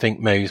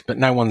everything moves, but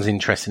no one's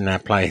interested in our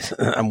players,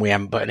 and we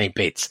haven't put any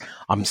bids.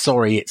 I'm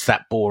sorry it's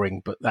that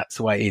boring, but that's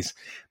the way it is.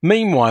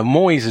 Meanwhile,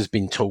 Moyes has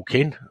been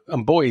talking,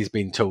 and Boy's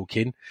been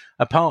talking.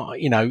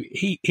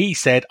 He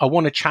said, I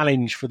want a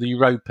challenge for the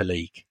Europa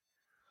League.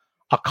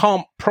 I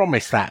can't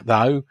promise that,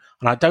 though,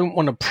 and I don't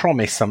want to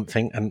promise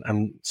something,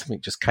 and something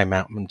just came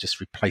out and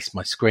just replaced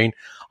my screen.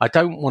 I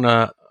don't want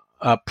to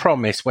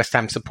promise West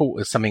Ham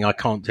supporters something I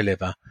can't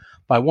deliver,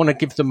 but I want to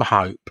give them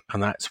hope,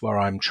 and that's where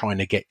I'm trying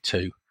to get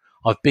to.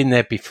 I've been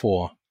there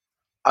before,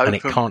 and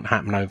it can't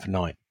happen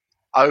overnight.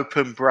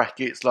 Open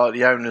brackets like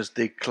the owners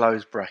did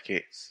close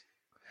brackets.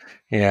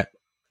 Yeah.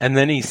 And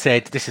then he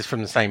said, this is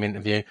from the same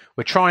interview,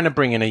 we're trying to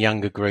bring in a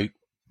younger group.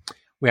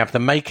 We have the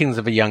makings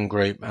of a young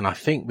group, and I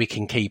think we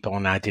can keep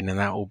on adding, and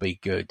that will be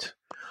good.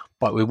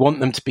 But we want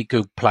them to be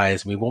good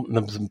players. We want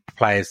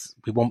players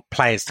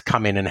to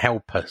come in and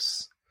help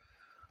us.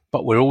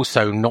 But we're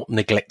also not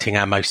neglecting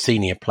our most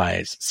senior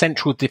players.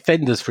 Central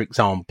defenders, for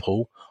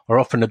example, are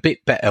often a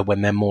bit better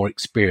when they're more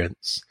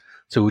experienced.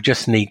 So we'll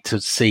just need to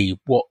see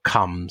what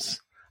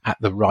comes at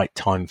the right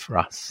time for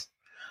us.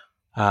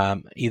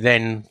 He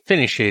then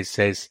finishes,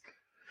 says,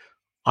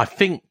 I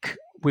think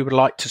we would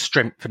like to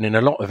strengthen in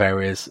a lot of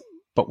areas,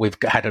 but we've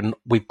got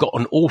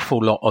an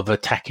awful lot of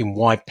attacking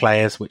wide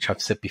players, which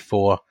I've said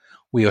before.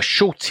 We are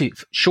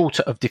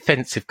shorter of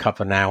defensive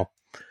cover now.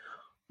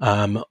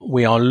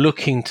 We are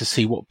looking to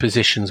see what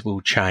positions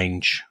will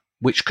change,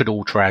 which could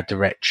alter our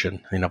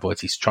direction. In other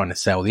words, he's trying to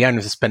sell. The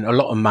owners have spent a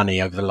lot of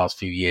money over the last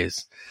few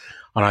years,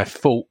 and I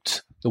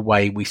thought the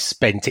way we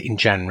spent it in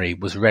January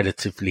was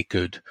relatively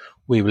good.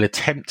 We will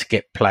attempt to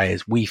get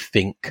players we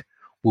think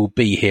will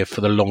be here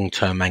for the long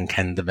term and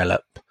can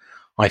develop.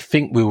 I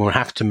think we will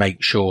have to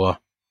make sure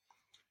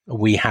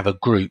we have a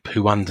group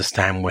who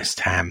understand West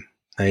Ham.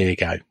 There you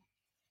go.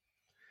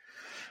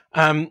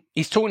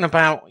 He's talking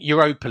about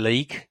Europa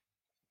League.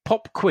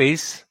 Pop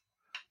quiz.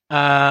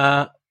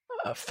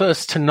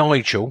 First to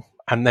Nigel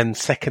and then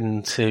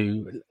second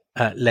to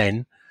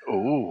Len.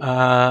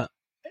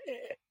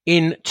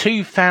 In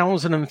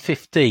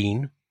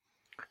 2015,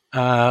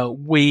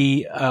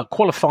 we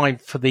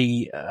qualified for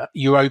the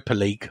Europa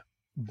League.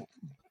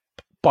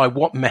 By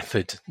what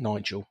method,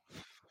 Nigel?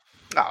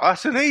 Oh,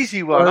 that's an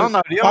easy one. I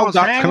know the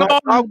answer.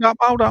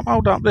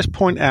 Hold up. Let's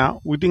point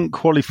out we didn't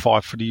qualify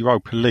for the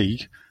Europa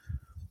League.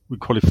 We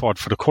qualified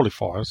for the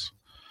qualifiers.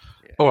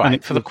 All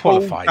right, for the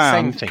qualifiers,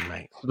 same thing,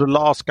 mate. The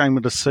last game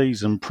of the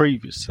season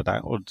previous to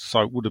that,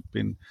 so it would have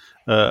been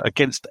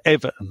against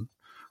Everton,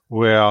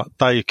 where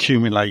they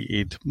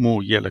accumulated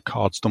more yellow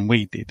cards than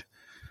we did.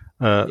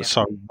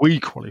 So we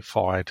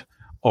qualified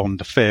on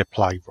the fair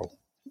play rule.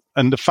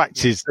 And the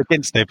fact is,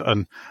 against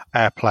Everton,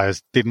 our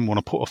players didn't want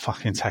to put a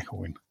fucking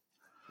tackle in.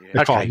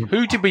 Yeah. Okay,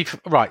 who did we...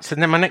 Right, so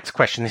then my next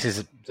question, this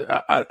is...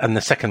 and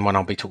the second one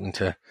I'll be talking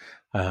to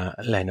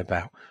Len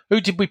about.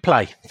 Who did we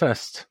play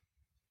first?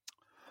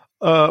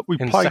 We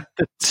played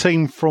the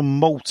team from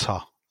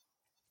Malta.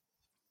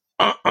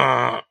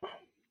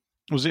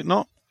 Was it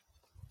not?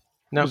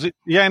 No. Was it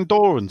the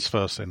Andorrans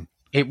first then?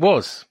 It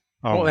was.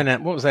 Oh.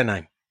 What was their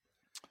name?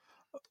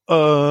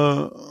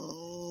 Do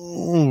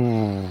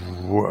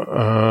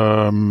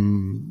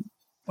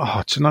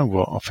you know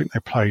what? I think they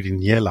played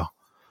in yellow.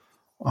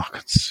 I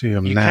can see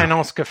them You now. can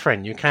ask a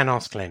friend. You can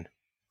ask Len.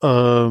 I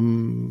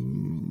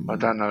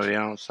don't know the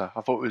answer.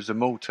 I thought it was the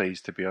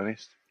Maltese, to be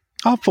honest.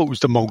 I thought it was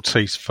the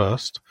Maltese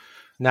first.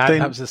 No, Then-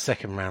 that was the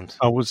second round.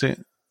 Oh, was it?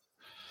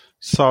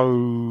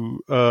 So,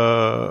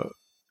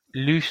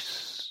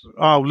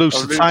 Lusitania.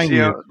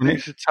 isn't it?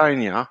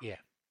 Lusitania. Yeah.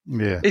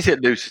 Is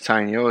it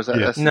Lusitania or is that?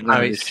 Yeah. That's the No, name of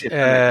the it's ship,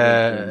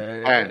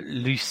 isn't it?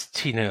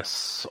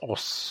 Lustinus or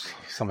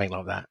something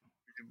like that.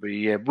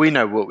 Yeah, we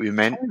know what we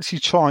meant. Once you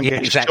try and Yeah,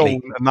 get exactly.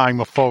 Sean to name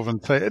a foreign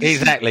team.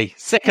 Exactly.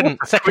 Second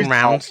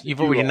round, quiz you've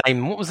you already are.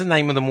 named. What was the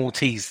name of the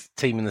Maltese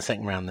team in the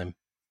second round then?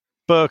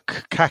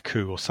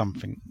 Burkaku or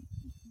something.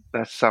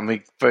 That's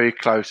something very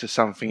close to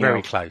something Very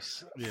else.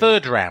 close.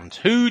 Third round.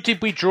 Who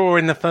did we draw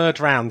in the third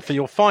round for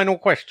your final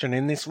question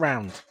in this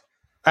round?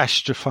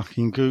 Astra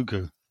fucking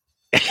Gugu.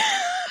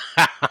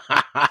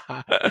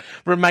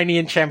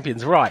 Romanian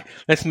champions. Right.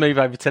 Let's move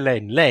over to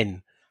Len.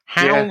 Len,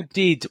 how Yeah.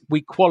 did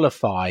we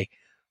qualify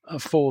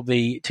for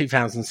the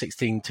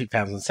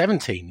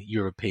 2016-2017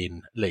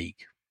 European League?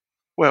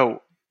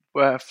 Well,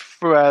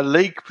 through our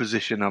league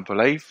position, I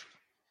believe.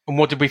 And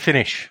what did we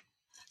finish?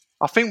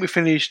 I think we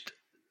finished.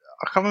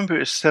 I can't remember if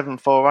it was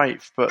 7th or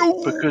 8th, but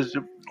because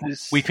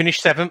We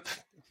finished 7th.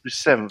 it was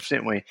 7th,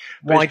 didn't we?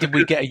 But Why it's did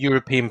we get a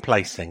European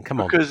place then?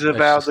 Come on. Because of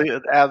Let's how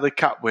just- the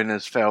cup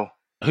winners fell.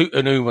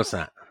 Who was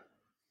that?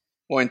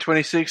 What, in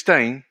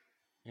 2016?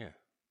 Yeah.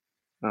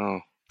 Oh,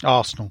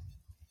 Arsenal.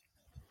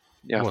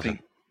 yeah, I Wasn't.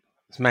 think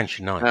It's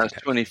Manchester United. that was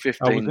actually.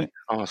 2015 Oh, was it?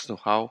 Arsenal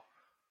Hull.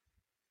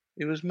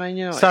 It was Man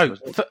United. So,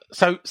 wasn't it?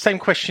 so same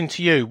question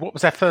to you. What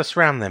was our first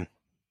round then?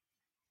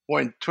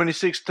 What, in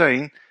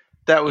 2016?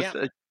 That was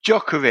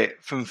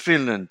Djokovic from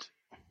Finland.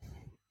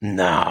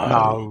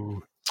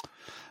 No.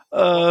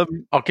 I'll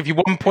give you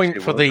 1 point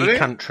It for was, the wasn't it?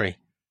 country.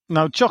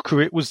 No,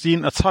 Djokovic was the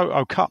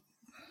Intertoto Cup.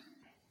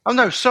 Oh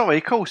no, sorry.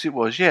 Of course it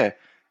was. Yeah,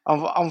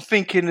 I'm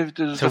thinking of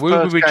the. So the who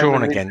were first we game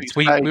drawn of the against?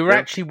 Olympics We were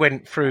actually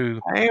went through.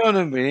 Hang on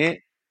a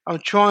minute. I'm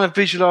trying to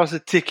visualise the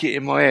ticket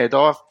in my head.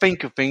 I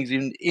think of things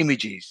in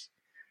images,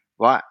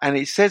 right? And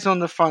it says on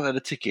the front of the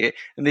ticket,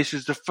 and this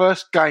is the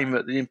first game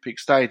at the Olympic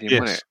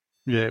Stadium, wasn't Yes. it?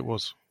 Yeah, it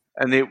was.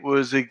 And it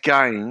was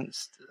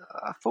against.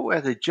 I thought it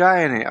had a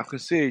J in it. I can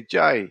see a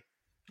J,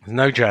 There's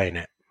no J in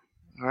it.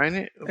 ain't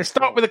it? Let's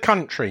start with a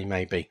country,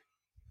 maybe.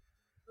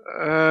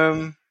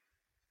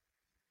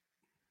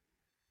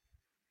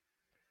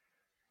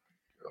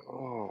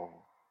 Oh.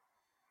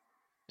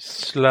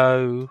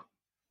 Slow.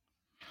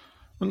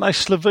 Weren't they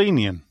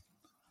Slovenian?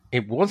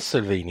 It was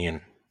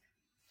Slovenian.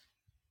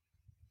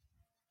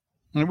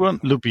 It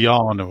weren't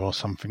Ljubljana or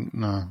something,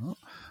 no.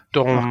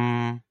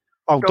 Dom.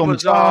 Oh,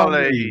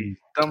 Domazali.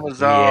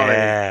 Domazali.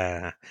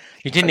 Yeah.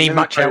 You didn't I need never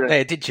much played out it.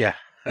 there, did you?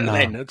 No.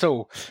 Then at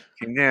all.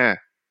 Yeah.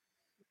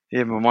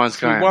 Yeah, my mind's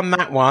So we going. won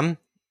that one.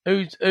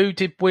 Who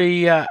did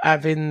we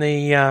have in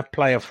the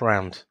playoff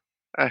round?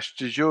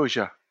 Astra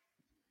Georgia.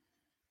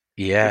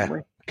 Yeah.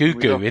 didn't we?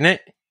 Gugu, We in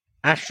it?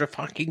 Astra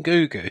fucking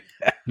Gugu.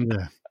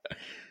 Yeah.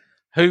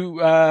 Who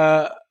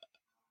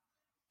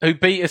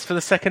beat us for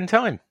the second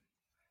time?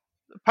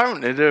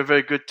 Apparently, they're a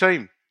very good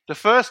team. The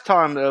first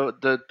time,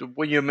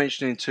 when you're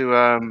mentioning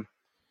to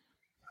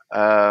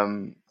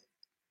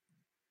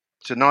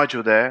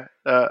Nigel there,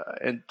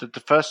 and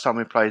the first time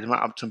we played them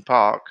at Upton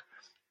Park,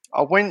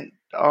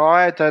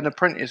 I had an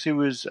apprentice who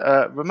was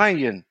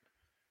Romanian.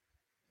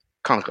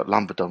 Kind of got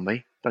lumbered on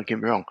me, don't get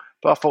me wrong.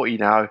 But I thought,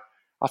 I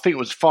think it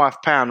was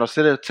 £5. I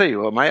said, I'll tell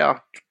you what, mate,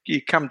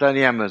 you come down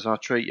the Hammers and I'll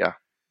treat you.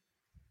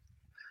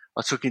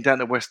 I took him down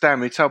to West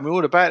Ham. He told me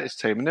all about this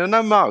team, and there were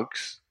no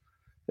mugs.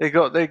 They ain't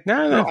got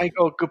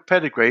a good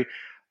pedigree.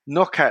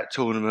 Knockout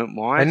tournament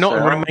wise. They're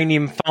not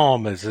Romanian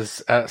farmers,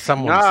 as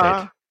someone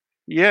said.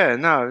 Yeah,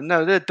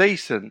 no, they're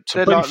decent. To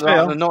They're be like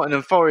fair- the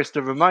Nottingham Forest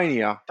of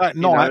Romania. That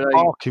You know, night, they-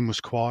 Barking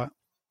was quiet.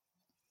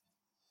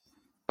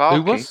 Who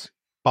Barking. was?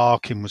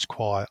 Barking was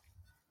quiet.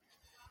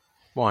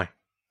 Why?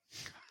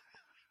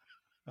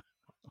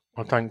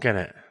 I don't get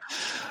it.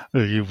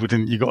 You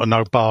got to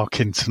know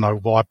Barking to know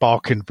why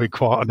Barking would be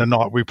quiet on the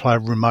night we play a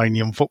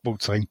Romanian football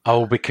team.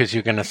 Oh, because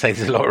you're going to say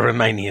there's a lot of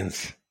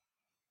Romanians.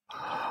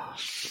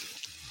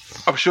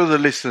 I'm sure the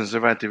listeners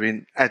are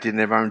adding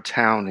their own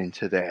town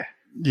into there,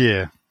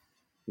 Yeah.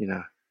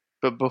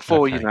 But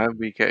before, Okay.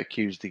 we get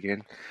accused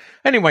again.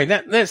 Anyway,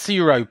 that's the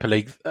Europa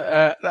League.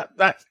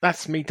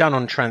 That's me done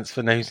on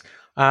transfer news.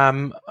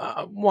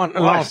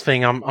 Last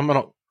thing, I'm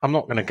not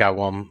going to go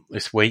on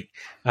this week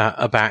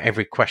about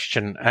every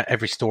question,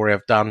 every story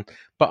I've done,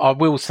 but I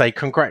will say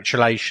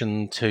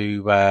congratulations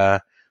to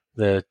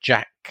the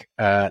Jack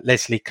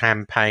Leslie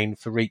campaign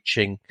for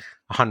reaching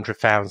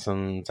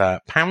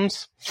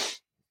 £100,000,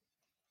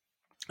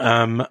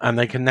 and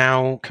they can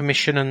now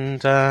commission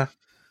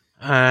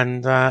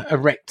and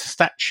erect a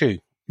statue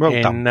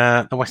in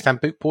the West Ham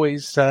Boot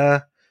Boys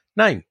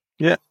name.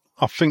 Yeah,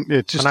 I think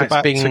they're just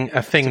about being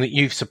a thing that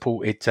you've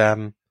supported.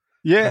 It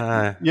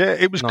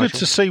was Nigel. good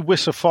to see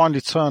Wissa finally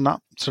turn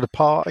up to the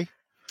party.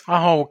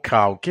 Oh,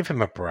 Carl, give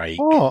him a break.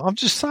 Oh, I'm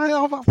just saying.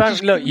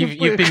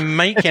 You've been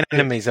making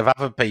enemies of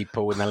other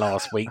people in the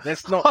last week.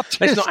 Let's not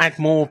add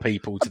more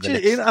people to the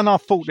list. And I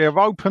thought their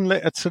open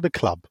letter to the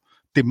club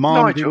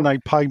demanding Nigel. they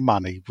pay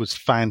money was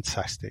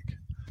fantastic.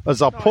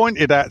 As I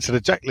pointed out to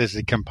the Jack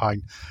Leslie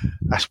campaign,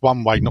 that's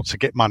one way not to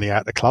get money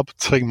out of the club.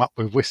 Team up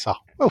with Wissa.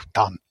 Well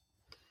done.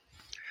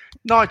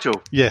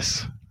 Nigel,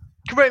 Yes.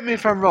 correct me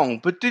if I'm wrong,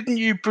 but didn't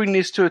you bring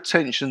this to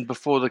attention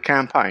before the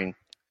campaign?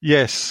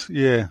 Yes.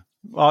 Yeah.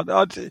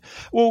 I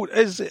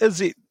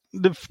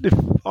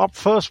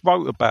first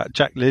wrote about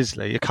Jack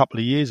Leslie a couple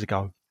of years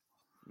ago,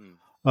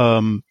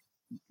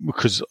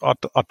 because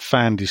I'd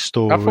found his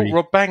story. I thought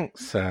Rob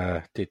Banks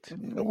did.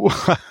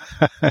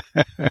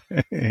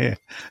 Yeah.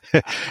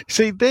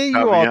 See, there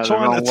you are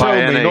trying to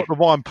tell me not to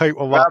wind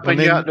people up, and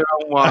then the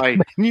wrong way.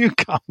 you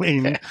come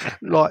in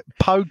like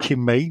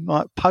poking me,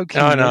 I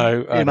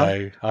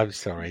know. I'm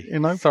sorry.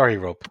 Sorry,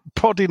 Rob.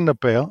 Prodding the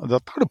bear. I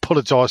don't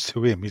apologise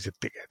to him. He's a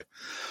dickhead.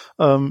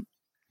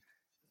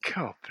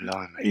 God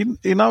blimey.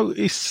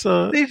 It's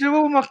These are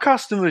all my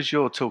customers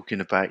you're talking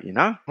about, you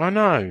know? I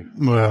know.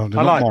 well.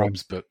 I like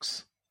Rob's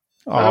books.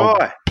 Oh,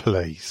 Right.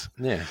 please.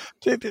 Yeah.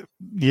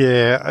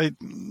 Yeah.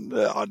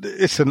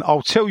 Listen,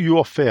 I'll tell you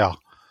off air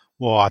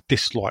why I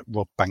dislike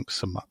Rob Banks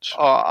so much,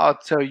 I'll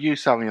tell you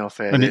something off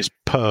air. and it's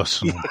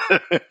personal.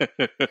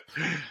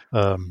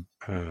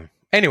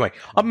 Anyway,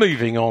 I'm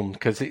moving on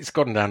because it's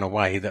gotten down a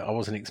way that I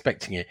wasn't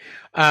expecting it.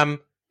 The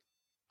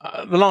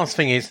last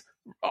thing is,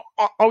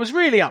 I was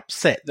really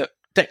upset that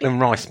Declan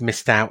Rice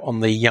missed out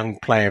on the Young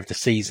Player of the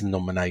Season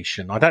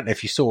nomination. I don't know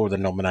if you saw the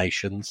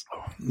nominations.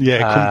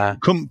 Yeah,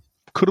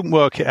 couldn't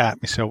work it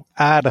out myself.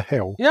 How the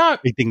hell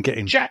he didn't get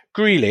in? Jack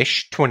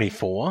Grealish,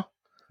 24.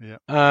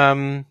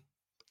 Yeah.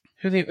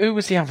 Who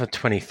was the other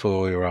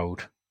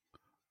 24-year-old?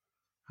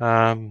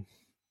 But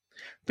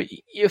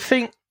you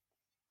think,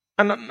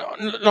 and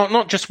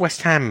not just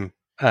West Ham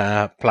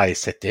players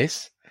said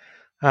this.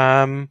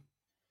 To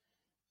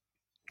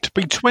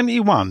be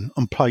 21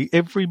 and play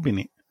every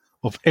minute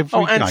of every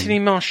game. Anthony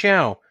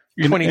Martial,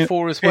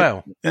 24 as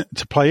well.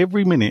 To play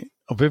every minute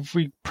of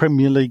every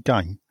Premier League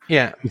game.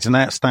 Yeah. It's an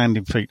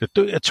outstanding feat. To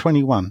do it at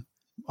 21,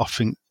 I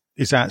think,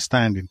 is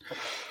outstanding.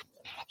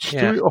 Do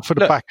it off of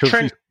the back of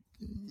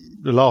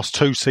the last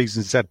two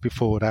seasons he's had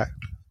before that.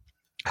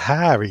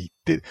 Harry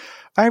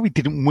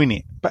didn't win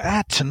it, but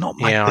had to not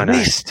make the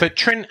list. But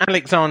Trent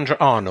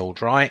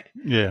Alexander-Arnold, right?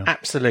 Yeah.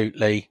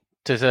 Absolutely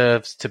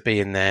deserves to be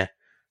in there.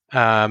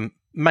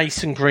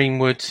 Mason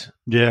Greenwood,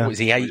 Yeah. was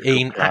he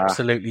 18?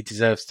 Absolutely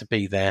deserves to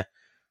be there.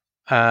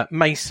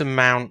 Mason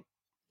Mount,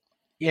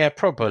 yeah,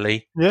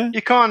 probably. Yeah.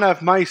 You can't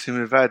have Mason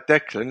without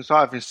Declan. It's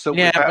like having Silver.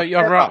 Yeah, but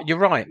you're right. You're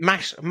right.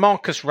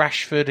 Marcus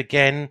Rashford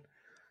again.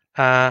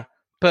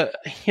 But,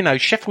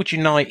 Sheffield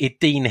United,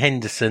 Dean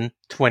Henderson,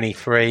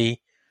 23.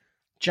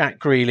 Jack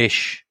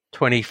Grealish,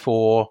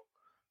 24.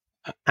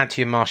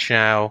 Anthony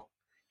Martial.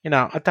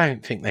 I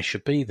don't think they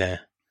should be there.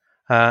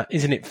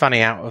 Isn't it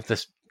funny, out of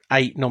the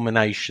 8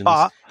 nominations,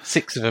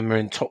 6 of them are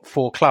in top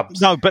 4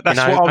 clubs? No, but that's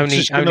what I was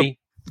just going to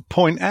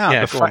point out.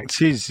 The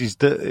fact is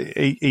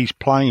that he's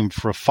playing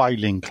for a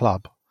failing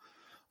club.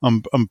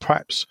 And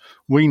perhaps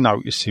we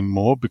notice him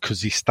more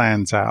because he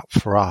stands out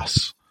for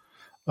us.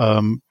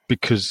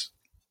 Because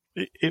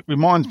it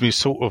reminds me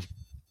sort of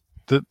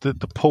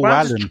the Paul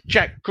Allen.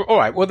 All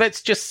right, well,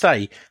 let's just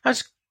say,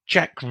 how's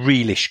Jack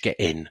Grealish get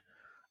in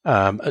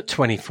at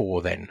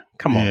 24 then?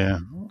 Come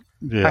on.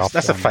 Yeah,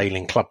 that's a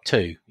failing club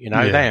too. They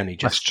only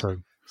just... That's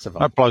true.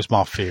 Survive. That blows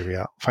my theory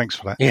out. Thanks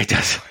for that. Yeah, it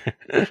does.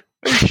 Who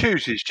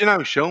chooses? Do you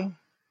know, Sean?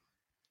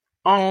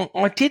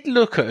 I did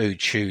look at who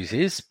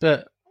chooses,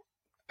 but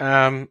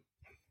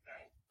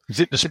is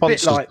it the it's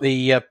sponsors? a bit like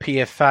the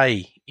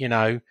PFA,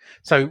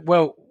 So,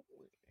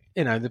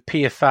 the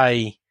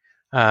PFA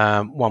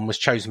one was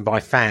chosen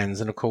by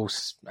fans, and of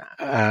course,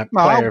 Player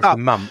of the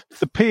Month.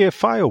 The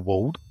PFA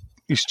award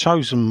is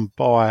chosen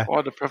by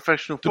the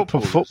professional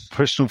footballers.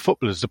 Professional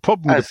footballers. The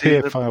problem with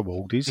the PFA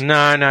award is...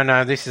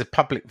 No. This is a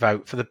public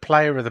vote. For the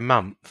Player of the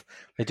Month,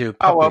 they do a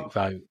public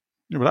vote.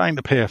 Yeah, but it ain't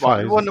the PFA.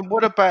 Right,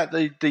 what about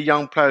the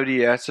Young Player of the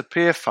Year? It's a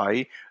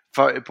PFA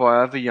voted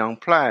by other young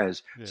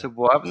players. Yeah. So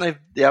why haven't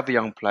the other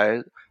young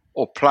players,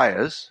 or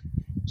players,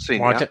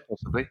 senior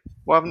possibly,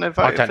 why haven't they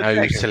voted? I don't know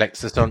who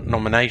selects the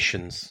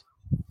nominations.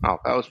 Oh,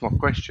 that was my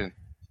question.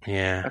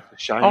 Yeah. That's a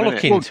shame, I'll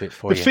look into it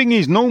for you. The thing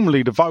is,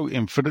 normally the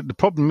voting for the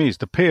problem is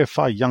the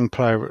PFA Young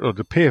Player or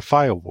the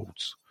PFA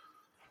awards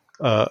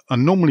are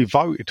normally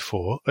voted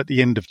for at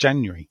the end of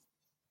January.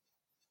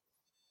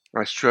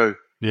 That's true.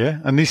 Yeah,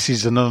 and this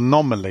is an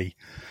anomaly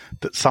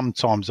that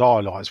sometimes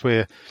highlights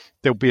where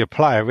there'll be a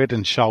player head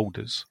and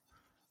shoulders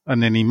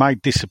and then he may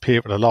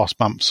disappear for the last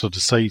months of the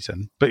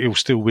season, but he'll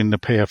still win the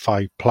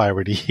PFA Player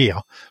of the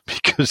Year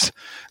because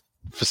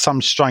for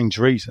some strange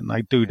reason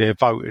they do their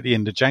vote at the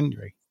end of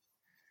January.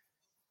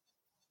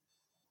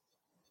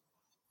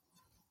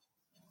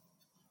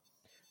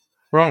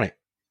 Right.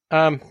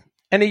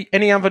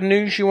 Any other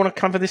news you want to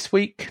cover this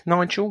week,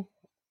 Nigel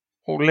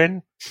or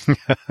Len?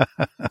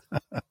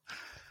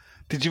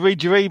 Did you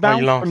read your email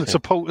from the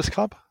Supporters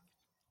Club?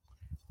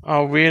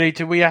 Oh, really?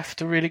 Do we have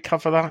to really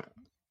cover that?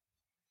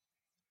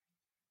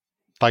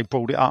 They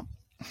brought it up.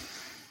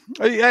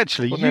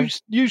 Actually,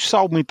 you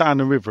sold me down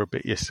the river a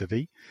bit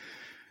yesterday,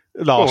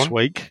 last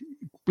week,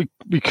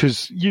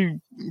 because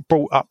you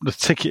brought up the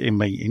ticketing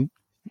meeting,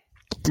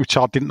 which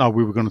I didn't know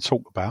we were going to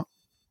talk about.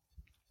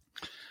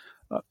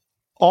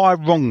 I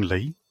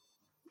wrongly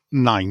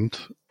named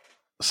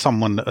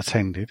someone that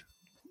attended.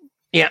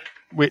 Yeah.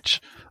 Which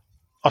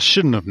I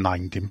shouldn't have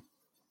named him.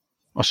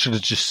 I should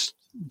have just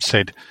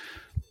said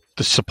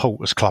the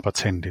Supporters Club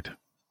attended.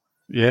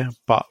 Yeah,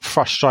 but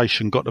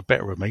frustration got the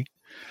better of me.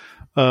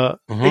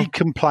 He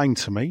complained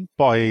to me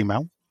by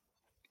email.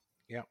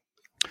 Yeah.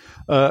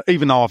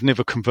 Even though I've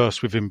never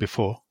conversed with him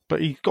before,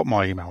 but he got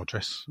my email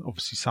address,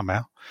 obviously,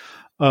 somehow.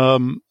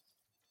 And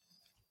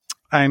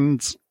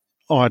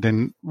I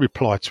then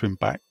replied to him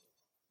back.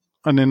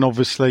 And then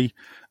obviously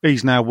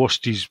he's now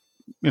washed his,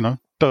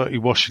 dirty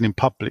washing in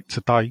public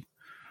today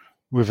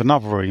with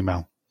another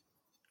email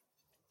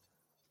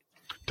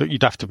that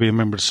you'd have to be a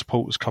member of the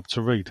Supporters Club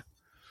to read.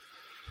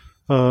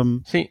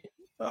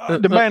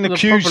 The man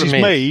accuses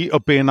me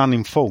of being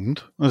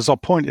uninformed. As I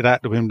pointed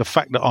out to him, the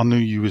fact that I knew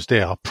you was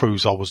there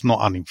proves I was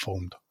not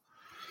uninformed.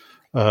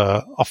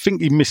 I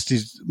think he missed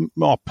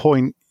my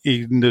point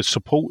in the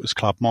Supporters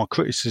Club. My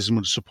criticism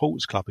of the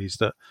Supporters Club is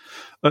that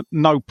at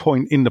no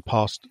point in the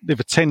past, they've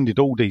attended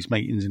all these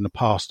meetings in the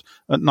past,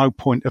 at no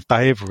point have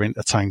they ever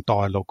entertained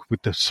dialogue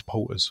with the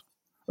supporters,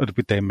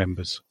 with their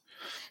members.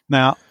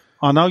 Now,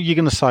 I know you're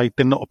going to say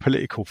they're not a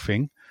political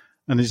thing,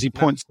 and as he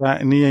points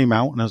out in the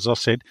email, and as I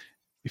said,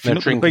 if you're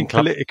not going to be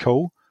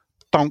political,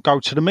 don't go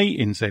to the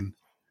meetings then.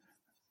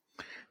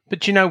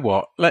 But you know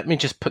what? Let me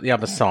just put the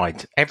other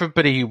side.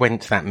 Everybody who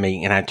went to that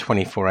meeting had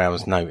 24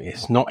 hours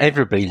notice. Not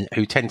everybody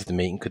who attended the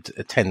meeting could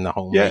attend the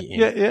whole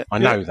meeting. I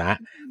know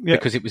that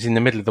because it was in the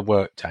middle of the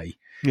workday.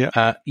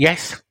 Yeah.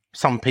 Yes,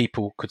 some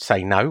people could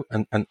say no,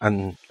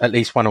 and at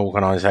least one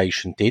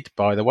organisation did,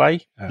 by the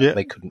way.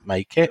 They couldn't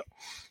make it.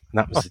 And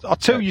that was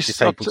the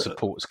Disabled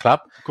Supporters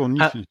Club. Go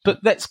on, but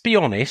let's be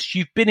honest,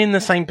 you've been in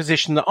the same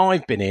position that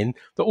I've been in,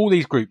 that all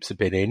these groups have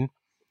been in.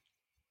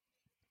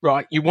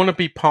 Right, you want to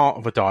be part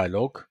of a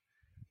dialogue,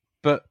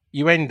 but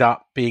you end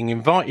up being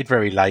invited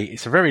very late.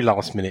 It's a very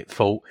last-minute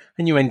fault,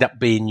 and you end up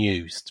being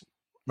used.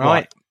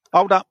 Right?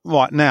 Hold up.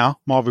 Right,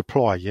 now, my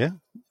reply,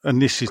 and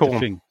this is the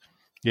thing.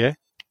 Yeah?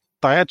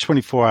 They had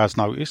 24 hours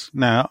notice.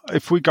 Now,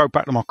 if we go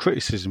back to my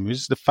criticism,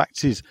 the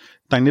fact is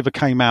they never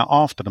came out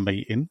after the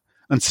meeting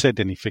and said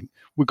anything.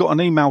 We got an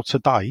email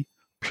today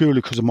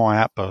purely because of my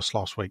outburst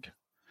last week.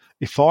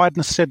 If I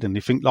hadn't said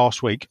anything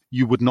last week,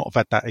 you would not have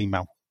had that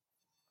email.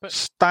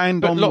 But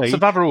lots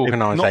of other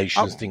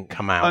organisations didn't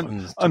come out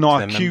and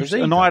I accused,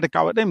 and I had a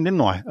go at them,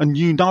 didn't I? And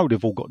you know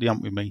they've all got the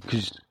ump with me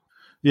because,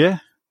 in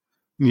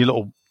your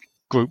little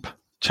group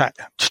chat,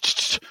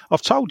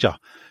 I've told you,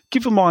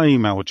 give them my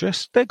email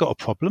address. They've got a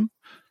problem.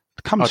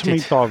 Come to me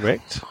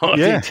direct.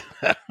 And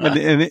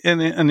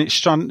it's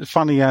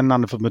funny how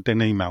none of them had then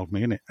emailed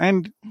me, innit?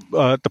 And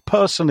the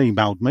person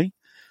emailed me,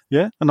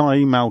 and I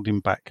emailed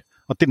him back.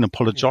 I didn't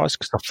apologise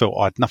because I felt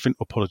I had nothing to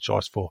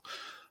apologise for.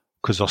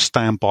 Because I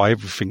stand by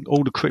everything,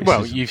 all the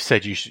criticism. Well, you've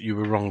said you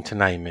were wrong to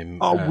name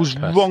him. I was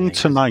wrong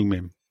to name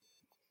him.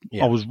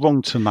 I was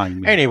wrong to name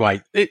him.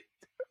 Anyway,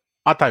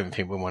 I don't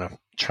think we want to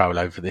troll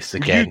over this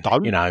again.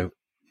 You don't.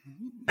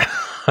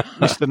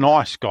 Mr.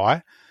 Nice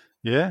Guy.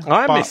 Yeah.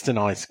 I'm Mr.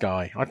 Nice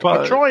Guy. I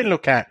try and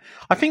look at...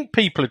 I think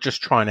people are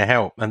just trying to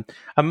help. And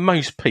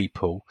most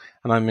people,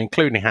 and I'm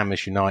including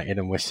Hammers United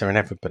and Worcester and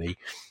everybody,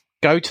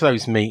 go to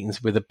those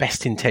meetings with the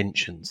best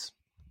intentions.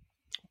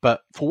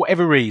 But for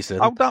whatever reason,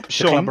 the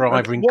club are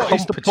either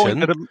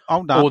incompetent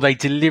or they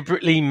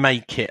deliberately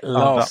make it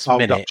last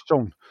minute.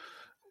 Sean.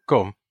 Go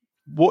on.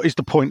 What is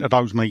the point of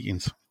those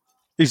meetings?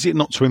 Is it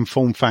not to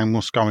inform fans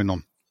what's going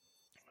on?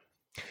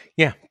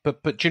 Yeah,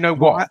 but do you know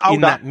what?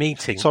 In that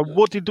meeting... So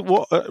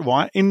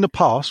in the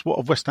past, what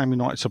have West Ham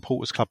United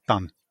Supporters Club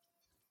done?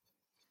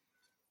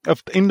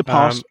 In the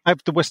past,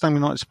 have the West Ham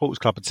United Supporters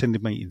Club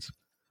attended meetings?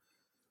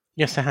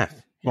 Yes, they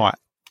have. Right.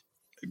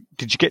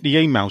 Did you get the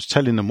emails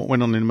telling them what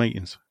went on in the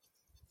meetings?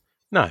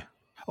 No.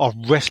 I'll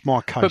rest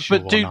my case.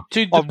 But do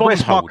the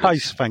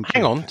bondholders...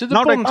 Hang on. Do the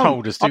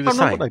bondholders do the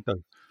same? I don't know what they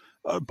do.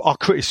 I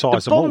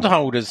criticise them all. The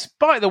bondholders...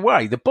 By the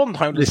way, the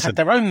bondholders had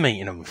their own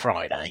meeting on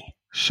Friday.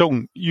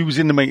 Sean, you was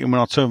in the meeting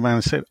when I turned around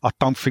and said, I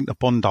don't think the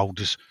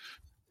bondholders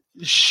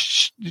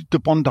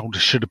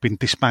should have been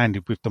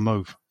disbanded with the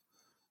move.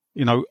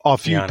 I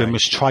viewed them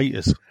as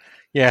traitors.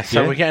 Yeah,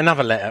 so we get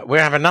another letter. We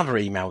have another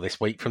email this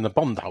week from the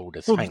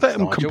bondholders. Well, Thanks, let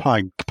them Nigel.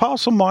 complain.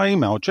 Pass on my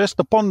email address.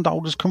 The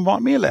bondholders can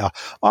write me a letter.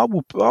 I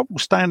will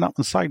stand up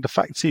and say the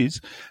fact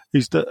is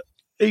that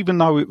even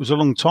though it was a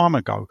long time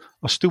ago,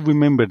 I still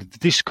remember the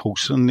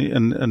discourse and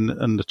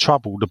the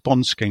trouble, the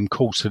bond scheme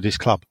caused to this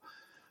club.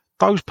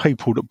 Those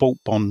people that bought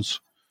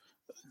bonds.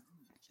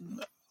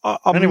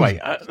 Anyway,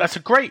 that's a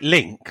great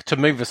link to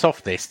move us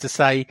off this to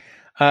say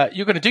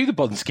you're going to do the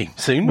bond scheme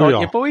soon, aren't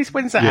you, boys?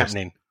 When's that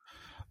happening?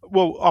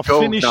 Well,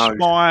 obviously,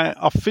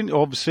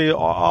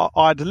 I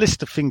had a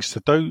list of things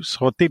to do,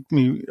 so I did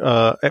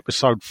my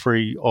episode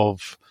 3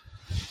 of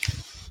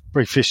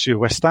Brief History of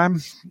West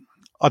Ham.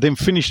 I then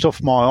finished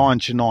off my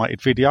Irons United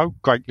video,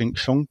 great link,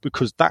 Sean,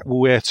 because that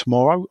will air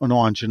tomorrow on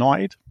Irons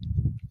United.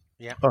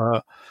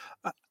 Yeah.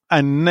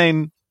 And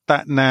then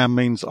that now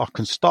means I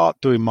can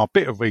start doing my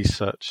bit of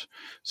research.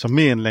 So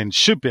me and Len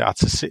should be able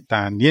to sit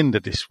down the end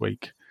of this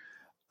week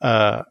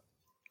and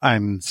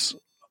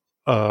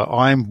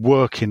I am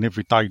working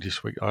every day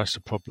this week. That's the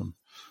problem.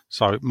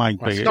 So it may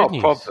be. It's not a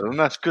problem.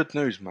 That's good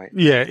news, mate.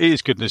 Yeah, it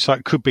is good news. So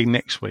it could be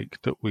next week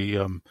that we,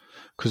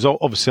 because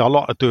obviously I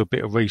like to do a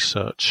bit of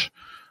research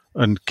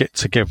and get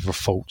together the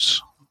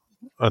thoughts.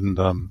 And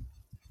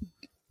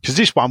because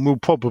this one will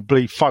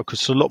probably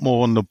focus a lot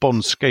more on the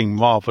bond scheme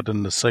rather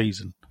than the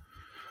season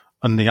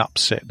and the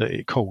upset that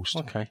it caused.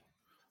 Okay.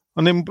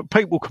 And then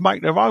people can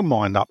make their own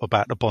mind up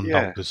about the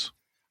bondholders.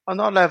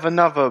 And I'll have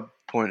another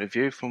point of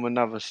view from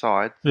another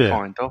side,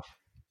 kind of.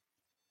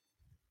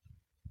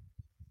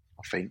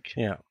 I think.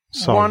 Yeah.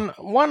 So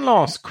one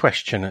last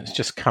question that's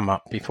just come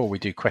up before we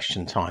do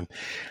question time.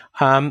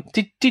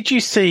 Did you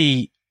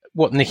see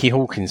what Nicky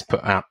Hawkins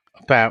put out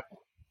about?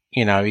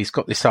 He's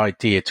got this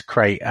idea to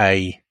create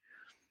a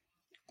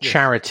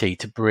charity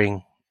to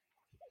bring.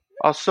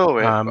 I saw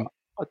it. But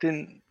I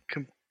didn't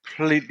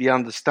completely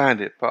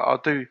understand it,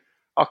 but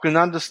I can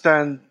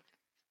understand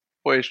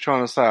what he's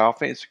trying to say. I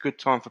think it's a good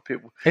time for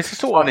people. It's a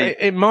sort of,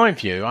 in my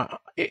view,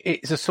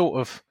 it's a sort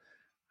of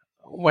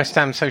West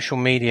Ham social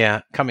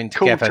media coming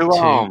together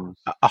to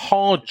a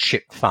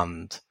hardship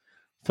fund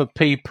for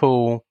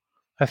people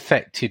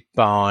affected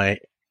by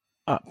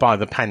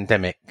the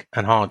pandemic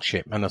and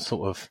hardship, and a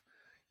sort of,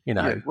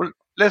 well,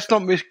 let's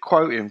not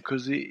misquote him,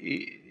 because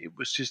it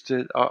was just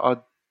I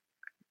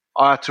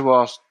had to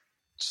ask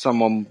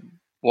someone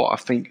what I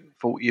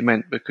thought you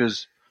meant,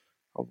 because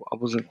I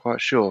wasn't quite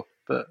sure.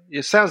 But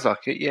it sounds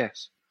like it,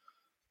 yes.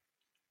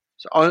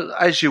 So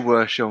as you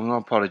were, Sean, I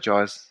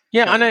apologise.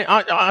 Yeah, I know.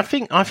 I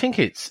think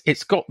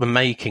it's got the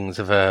makings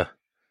of a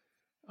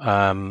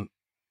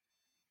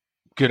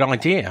good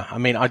idea. I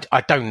mean,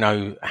 I don't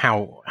know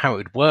how it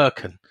would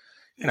work, and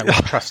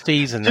with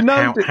trustees, and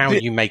how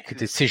you make a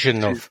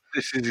decision of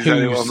this is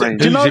exactly who's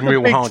in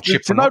real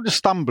hardship. You know the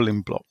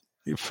stumbling block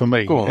for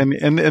me,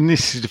 and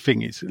this is the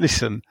thing is,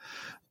 listen,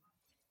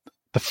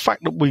 the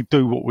fact that we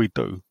do what we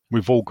do,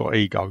 we've all got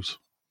egos.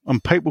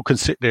 And people can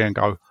sit there and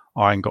go,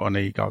 I ain't got an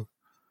ego.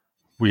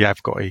 We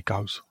have got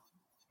egos.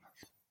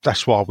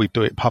 That's why we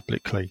do it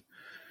publicly.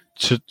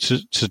 To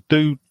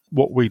do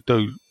what we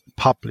do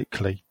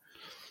publicly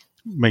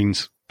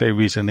means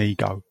there is an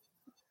ego.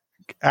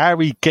 How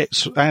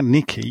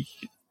Nicky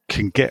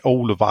can get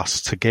all of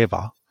us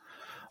together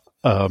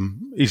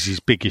is his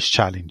biggest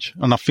challenge.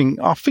 And I think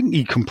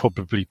he can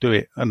probably do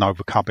it and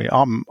overcome it.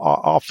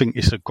 I think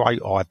it's a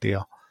great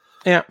idea.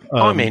 Yeah,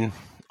 I'm in.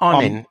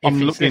 I'm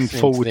looking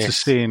forward to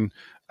seeing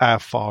how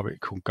far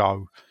it can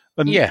go.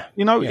 And,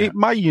 it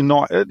may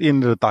unite. At the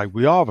end of the day,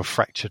 we are a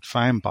fractured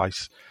fan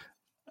base.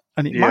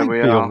 And it may be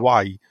a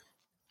way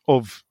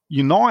of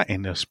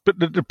uniting us. But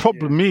the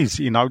problem is,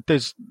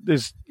 there's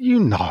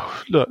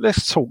look,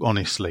 let's talk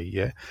honestly,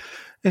 yeah?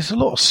 There's a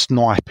lot of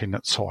sniping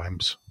at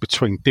times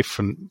between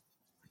different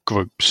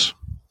groups.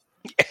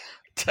 Yeah,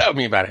 tell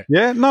me about it.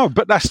 Yeah, no,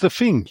 but that's the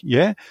thing,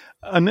 yeah?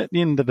 And at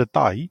the end of the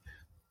day,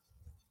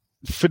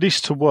 for this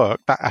to work,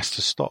 that has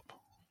to stop.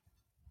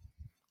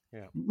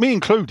 Yeah. Me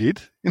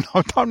included.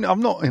 I'm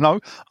not.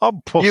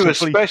 I'm possibly. You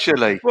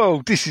especially.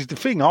 Well, this is the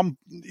thing.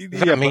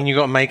 Does that mean you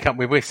got to make up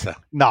with Wissa?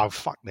 No,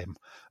 fuck them.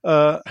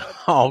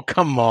 Oh,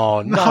 come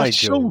on,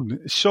 Nigel.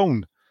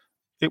 Sean,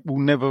 it will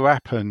never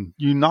happen.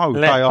 They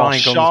Let are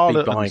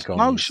charlatans. Bygones.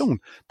 No, Sean,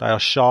 they are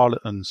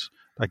charlatans.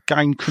 They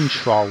gain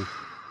control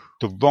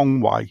the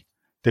wrong way.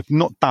 They've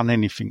not done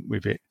anything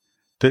with it.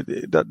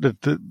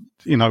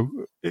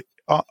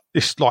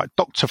 It's like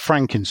Dr.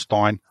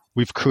 Frankenstein.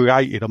 We've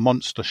created a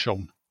monster,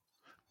 Sean.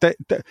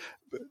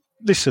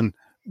 Listen,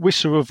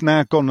 Wissa have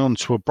now gone on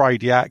to a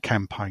Brady Out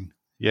campaign.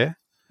 Yeah?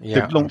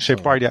 They've launched their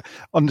Brady Out.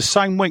 On the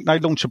same week they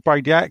launch a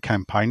Brady Out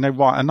campaign, they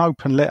write an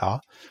open letter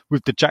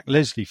with the Jack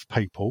Leslie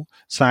people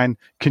saying,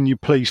 can you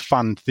please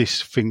fund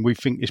this thing? We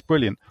think it's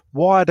brilliant.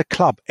 Why are the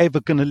club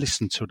ever going to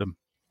listen to them?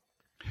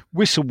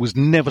 Wissa was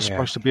never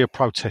supposed to be a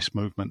protest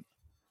movement.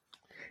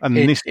 And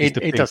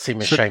it does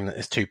seem a shame that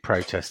there's two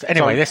protests.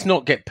 Anyway, let's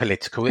not get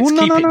political. Let's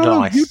keep it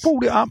nice. You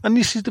brought it up, and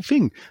this is the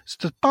thing.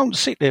 So don't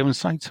sit there and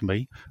say to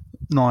me,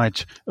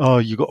 Nige,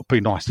 you got to be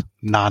nice.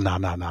 No.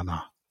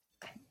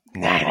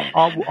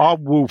 I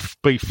will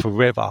be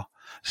forever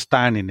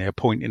standing there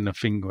pointing the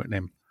finger at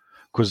them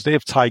because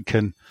they've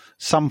taken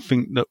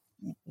something that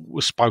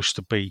was supposed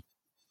to be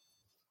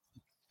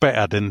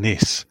better than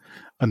this,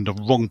 and the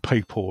wrong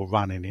people are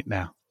running it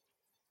now.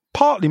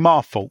 Partly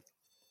my fault.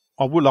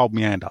 I will hold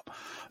my hand up.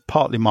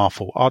 Partly my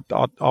fault.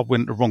 I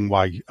went the wrong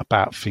way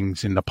about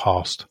things in the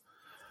past,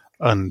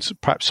 and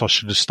perhaps I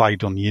should have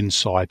stayed on the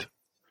inside.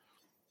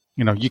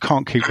 You know, you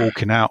can't keep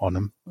walking out on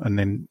them and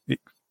then,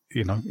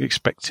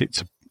 expect it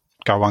to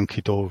go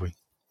hunky-dory.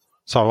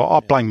 So I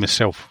blame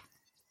myself.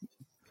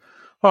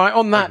 All right,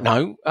 on that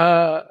note,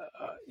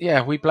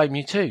 we blame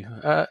you too.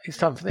 It's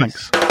time for this.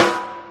 Thanks.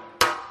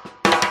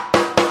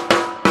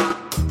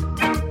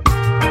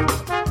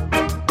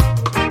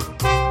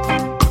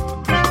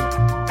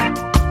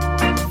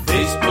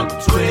 Facebook,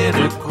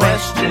 Twitter,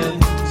 question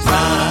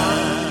time.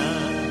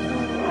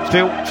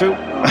 Phil.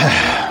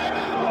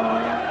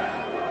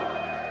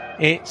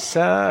 It's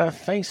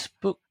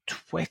Facebook,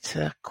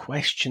 Twitter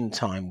question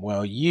time.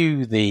 Well,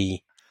 you,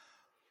 the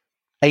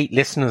 8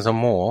 listeners or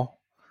more,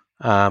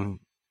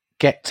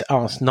 get to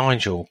ask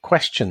Nigel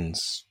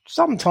questions,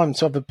 sometimes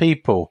to other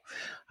people.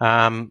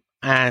 And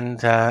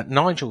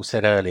Nigel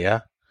said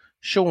earlier,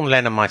 Sean,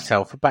 Len and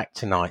myself are back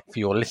tonight for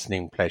your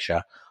listening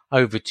pleasure.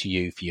 Over to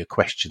you for your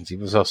questions. He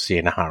was obviously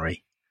in a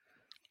hurry.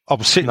 I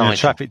was sitting in a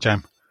traffic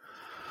jam.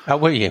 Oh,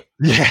 were you?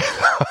 Yeah.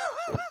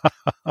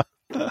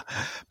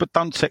 But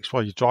don't text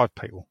while you drive,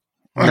 people.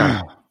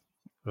 No.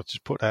 I'll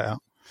just put that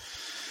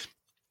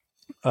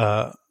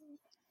out.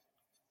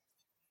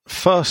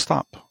 First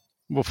up,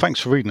 well, thanks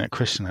for reading that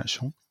question,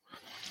 actually.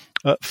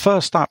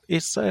 First up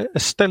is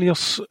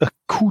Stelios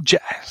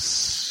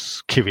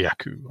Koujas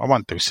Kyriakou. I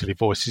won't do silly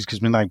voices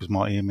because my neighbours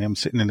might hear me. I'm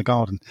sitting in the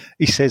garden.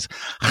 He says,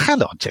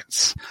 "Hello,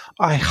 gents.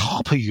 I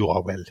hope you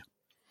are well.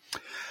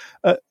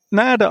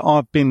 Now that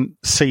I've been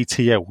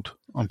CTL'd,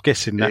 I'm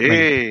guessing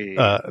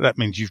that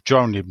means you've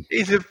joined him."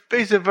 He's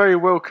a very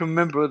welcome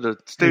member of the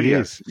studio.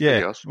 He is,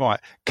 yeah, right.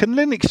 Can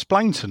Len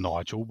explain to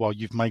Nigel why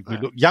you've made me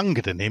look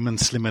younger than him and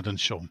slimmer than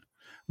Sean?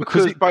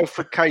 Because both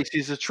the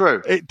cases are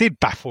true. It did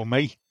baffle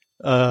me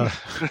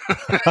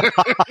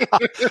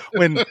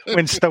when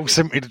Stell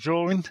sent me the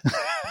drawing.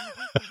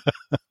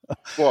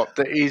 What,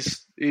 that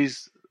he's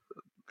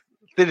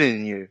thinner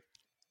than you?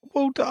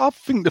 Well, I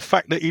think the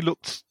fact that he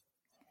looked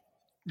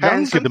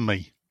younger than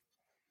me.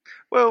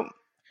 Well,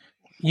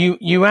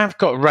 you have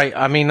got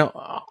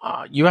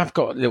you have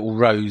got little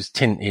rose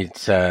tinted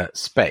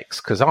specs,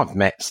 because I've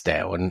met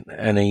Stell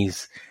and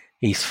he's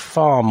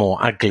far more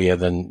uglier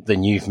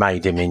than you've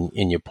made him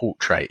in your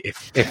portrait.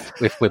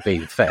 If we're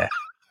being fair,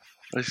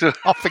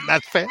 I think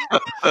that's fair.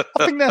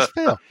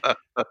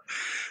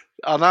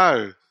 I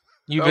know.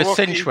 You've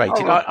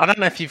accentuated. I don't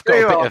know if you've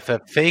got a bit of a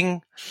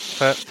thing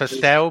for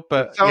Stell,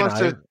 but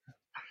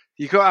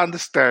you got to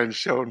understand,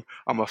 Sean,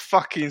 I'm a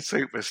fucking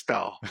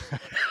superstar.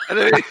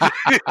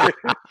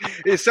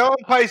 If someone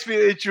pays me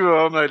to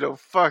draw, I'm a little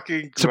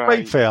fucking great. To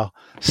be fair,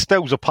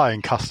 Stell's a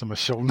paying customer,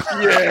 Sean.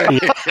 Yeah.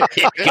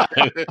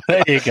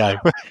 There you go.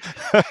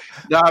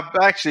 No,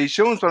 but actually,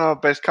 Sean's one of our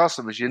best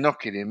customers. You're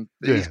knocking him.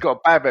 Yeah. He's got a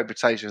bad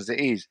reputation as it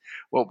is,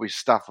 what with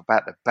stuff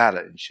about the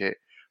ballot and shit.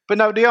 But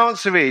no, the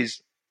answer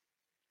is,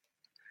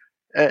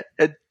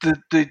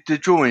 the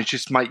drawings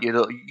just make you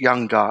look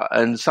younger,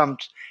 and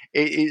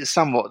it's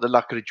somewhat the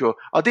luck of the draw.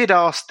 I did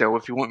ask Stell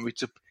if he wanted me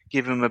to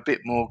give him a bit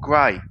more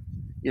grey.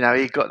 You know,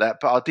 he got that,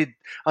 but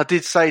I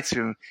did say to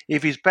him,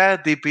 if he's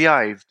badly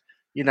behaved,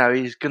 you know,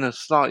 he's going to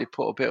slightly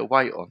put a bit of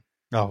weight on.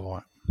 Oh,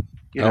 right.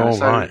 You know,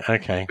 right,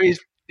 okay. But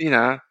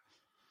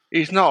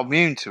he's not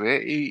immune to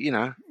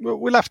it. Well,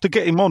 we'll have to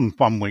get him on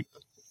one week.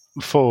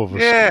 The 4 of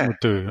us, yeah.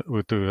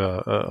 We'll do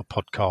a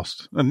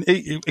podcast, and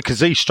because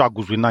he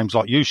struggles with names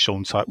like you,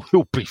 Sean, so it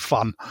will be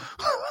fun.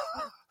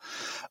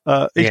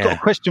 He's got a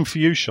question for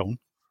you, Sean.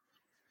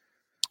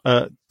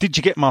 Did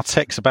you get my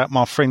text about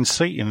my friend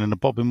seating in the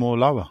Bobby Moore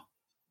lower?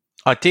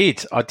 I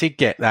did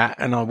get that,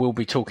 and I will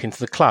be talking to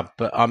the club.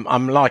 But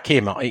I'm like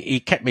him. He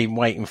kept me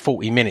waiting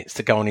 40 minutes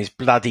to go on his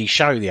bloody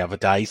show the other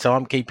day, so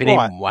I'm keeping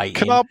him waiting.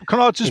 Can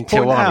I just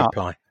until point I out?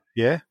 Reply?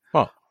 Yeah.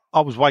 What?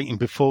 I was waiting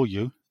before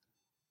you.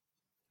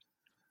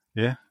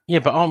 Yeah. Yeah,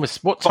 but I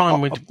was. What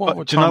time?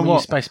 What time were you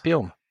supposed to be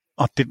on?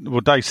 I didn't. Well,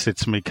 they said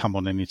to me, "Come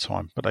on any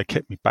time," but they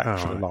kept me back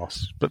for the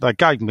last. But they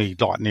gave me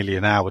like nearly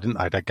an hour, didn't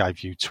they? They gave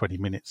you 20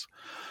 minutes.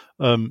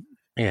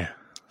 Yeah.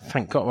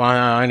 Thank God.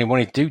 I only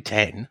wanted to do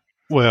 10.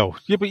 Well,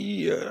 yeah, but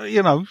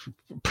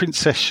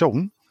Princess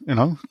Sean,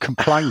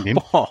 complaining.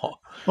 What?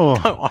 Oh.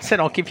 No, I said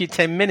I'll give you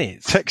 10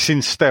 minutes.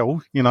 Texting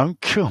Stell,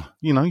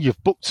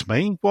 you've booked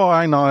me.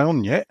 Why ain't I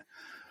on yet?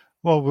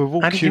 Well, we're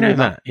walking. How did you know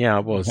that? Yeah, I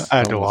was.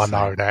 How do I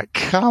know that?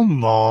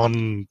 Come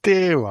on,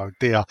 dear, oh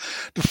dear.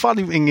 The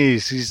funny thing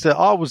is that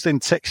I was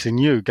then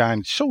texting you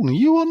going, Sean, are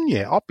you on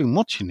yet? I've been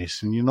watching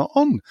this and you're not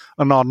on.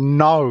 And I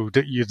know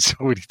that you'd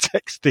already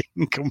texting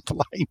and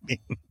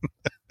complaining.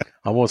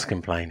 I was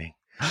complaining.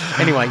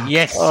 Anyway,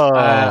 yes,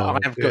 I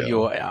have got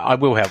I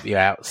will help you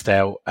out,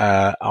 Stell.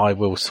 I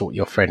will sort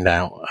your friend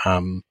out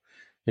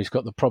who's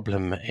got the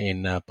problem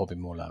in Bobby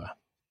Moore Lower.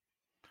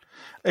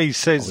 He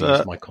says,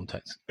 my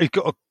contacts.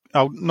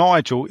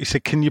 Nigel, he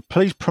said, can you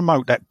please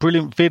promote that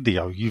brilliant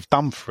video you've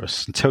done for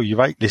us and tell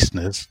your 8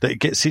 listeners that it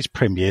gets its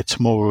premiere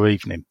tomorrow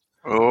evening?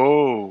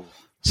 Oh.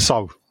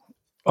 So,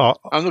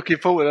 I'm looking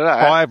forward to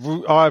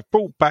that. I've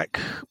brought back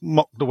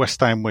Mock the West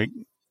Ham Week.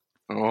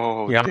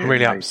 Oh, yeah, I'm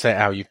really upset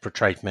how you've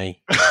portrayed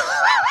me.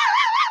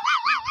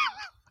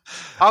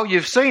 Oh,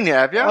 you've seen it,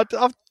 have you?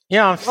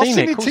 I've seen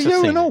it. To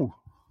you and all.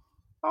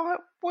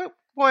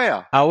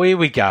 Where? Oh, here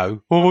we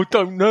go. Oh, I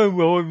don't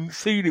know. I haven't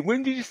seen it.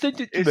 When did you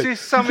send it to me? Is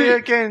this something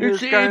again?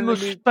 Is it in the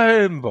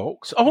spam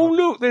box? Oh,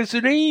 look, there's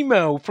an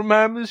email from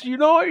Hammers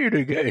United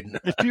again.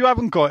 If you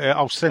haven't got it,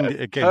 I'll send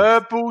it again.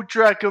 Herbal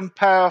Dragon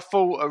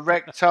Powerful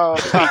Erectile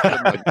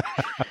Supplement.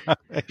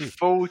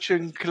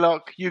 Fortune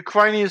Clock.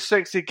 Ukrainian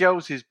Sexy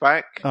Girls is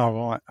back. All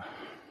right.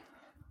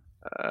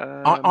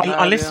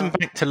 I listened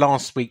back to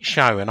last week's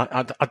show, and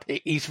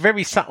it's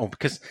very subtle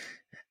because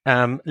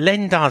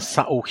Len does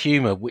subtle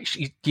humour, which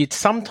you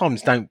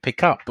sometimes don't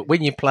pick up, but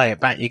when you play it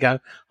back, you go,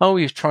 "Oh,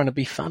 he was trying to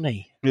be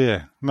funny."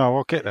 Yeah, no,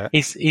 I get that.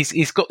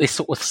 He's got this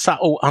sort of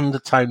subtle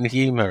undertone of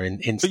humour in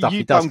but stuff you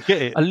he does. Don't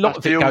get it. A lot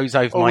of it goes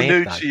over my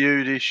head. All new to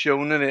you, this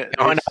Sean, isn't it?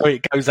 I know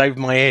it goes over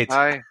my head.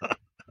 Hey.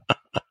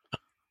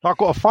 I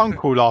got a phone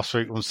call last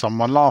week from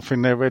someone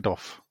laughing their head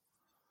off.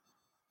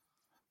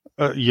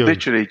 At you,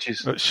 literally,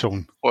 just at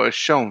Sean. What is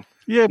Sean?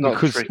 Yeah,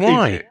 because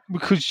why?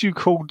 Because you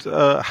called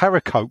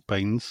haricot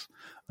beans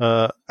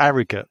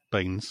arrogate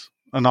beans,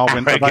 and I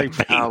went,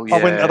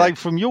 are they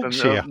from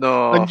Yorkshire?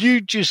 No. And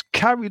you just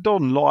carried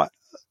on like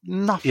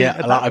nothing.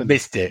 Yeah, like I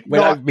missed it.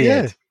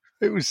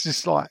 It was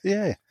just like,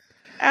 yeah.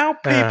 How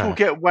people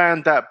get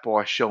wound up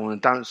by Sean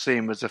and don't see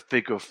him as a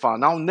figure of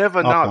fun, I'll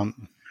never know. No,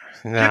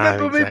 do you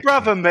remember my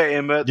brother met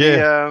him at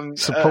the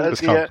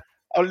supporters club?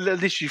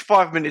 Literally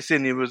 5 minutes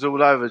in, he was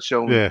all over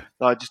Sean. Yeah,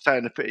 like just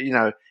taking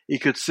a he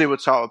could see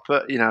what type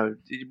of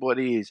what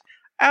he is.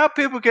 How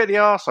people get the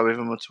arsehole with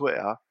him on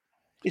Twitter?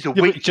 It's a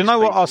weak. Do you know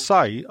what I'll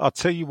say? I'll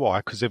tell you why,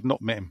 because they've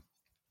not met him.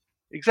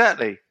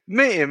 Exactly,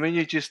 meet him and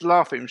you just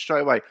laugh at him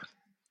straight away.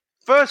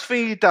 First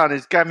thing he done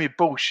is gave me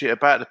bullshit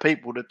about the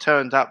people that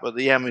turned up at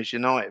the Hammers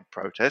United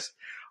protest,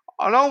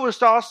 and I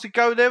was asked to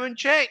go there and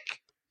check.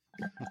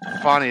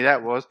 Funny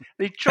that was.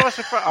 He tries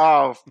to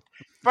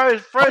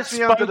throws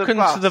me under the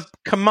bus.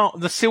 To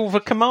the Silver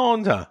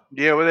Commander.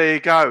 Yeah, well there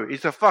you go.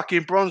 He's a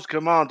fucking Bronze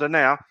Commander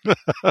now.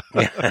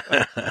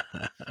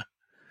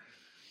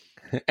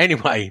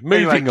 Anyway,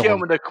 moving on. Get on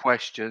with the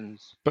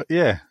questions. But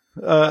yeah,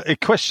 a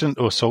question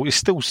or so is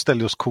still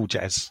Stelios Cool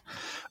Jazz.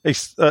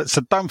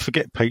 So don't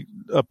forget,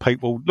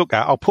 people, look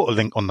out. I'll put a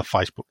link on the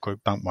Facebook group,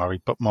 don't worry.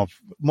 But my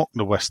Mock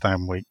the West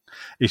Ham Week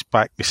is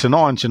back. It's an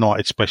Irons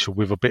United special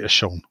with a bit of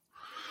Sean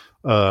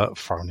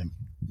thrown in.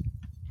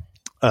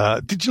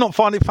 Did you not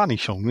find it funny,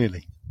 Sean,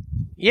 really?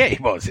 Yeah,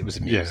 it was. It was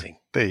amusing. Yeah,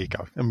 there you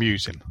go.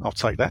 Amusing. I'll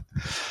take that.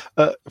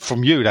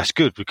 From you, that's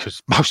good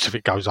because most of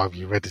it goes over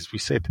your head, as we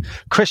said.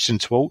 Question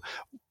to all.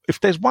 If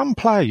there's one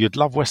player you'd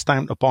love West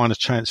Ham to buy in a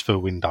transfer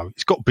window,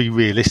 it's got to be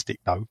realistic,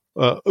 though.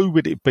 Who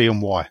would it be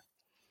and why?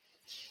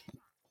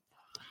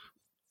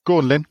 Go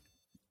on, Len.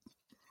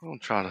 I'm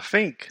trying to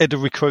think. Head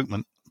of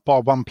recruitment. Buy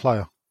one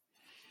player.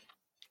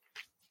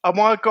 Have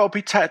I got to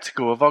be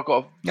tactical? Have I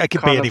got to... It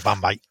could be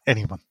anyone, mate.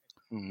 Anyone.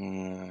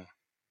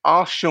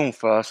 Ask Sean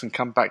first and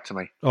come back to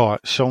me. All right,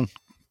 Sean.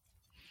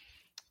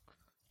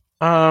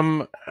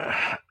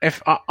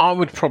 If I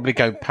would probably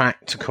go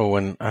practical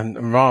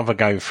and rather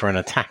go for an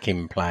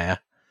attacking player.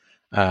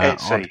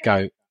 I'd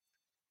go.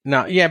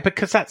 No, yeah,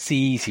 because that's the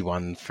easy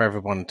one for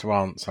everyone to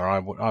answer. I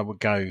would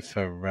go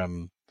for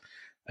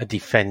a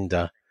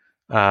defender.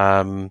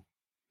 And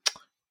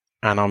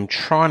I'm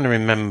trying to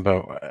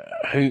remember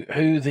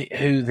who's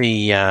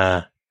the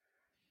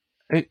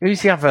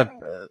other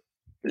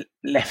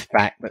left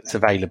back that's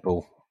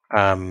available.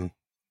 No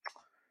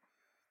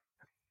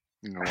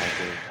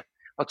idea.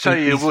 I'll tell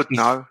you who would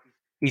know.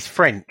 He's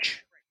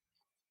French.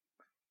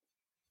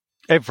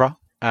 Evra.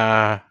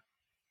 And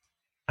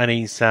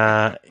he's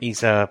a.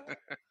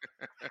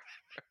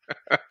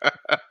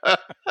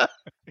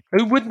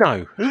 Who would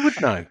know? Who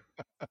would know?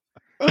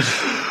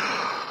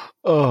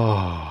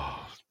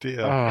 Oh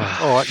dear!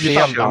 All right, you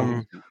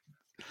done.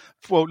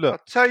 Well, look. I'll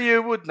tell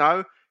you who would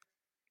know.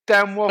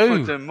 Dan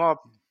Woffenden.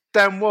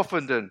 Dan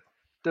Woffenden.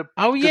 The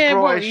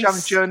British young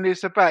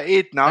journalist about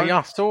he'd know.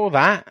 I saw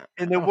that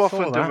in the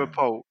Woffenden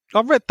report. I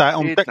read that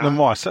on Declan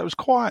Rice. That was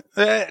quite.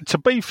 To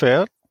be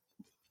fair,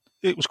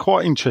 it was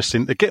quite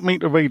interesting. To get me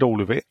to read all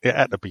of it, it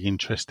had to be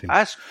interesting.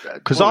 That's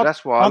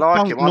why I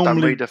like him. I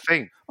don't read a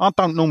thing. I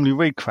don't normally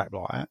read crap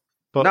like that.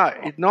 But no,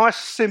 it's nice,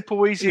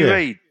 simple, easy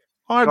read.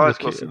 Guy's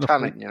got some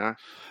talent, you know.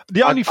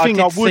 The only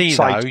thing I would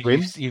say to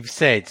him, you've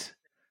said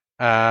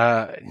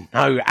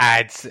no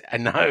ads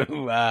and no.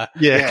 I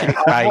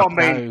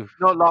mean,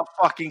 not like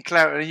fucking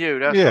clouting you.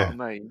 That's what I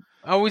mean.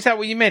 Oh, is that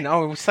what you meant?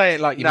 Oh, say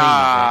it like you mean it.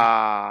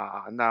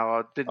 No,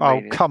 I didn't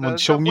mean it. Oh, come on,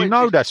 Sean. You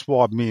know that's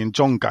why me and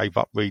John gave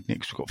up reading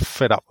it because we got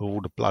fed up with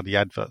all the bloody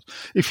adverts.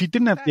 If you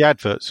didn't have the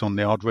adverts on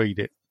there, I'd read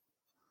it.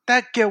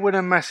 That girl with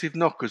the massive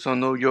knockers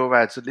on all your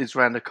ads that lives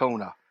round the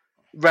corner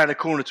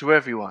to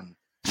everyone.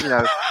 You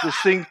know,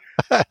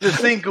 the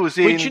singles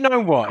in. Well, do you know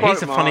what?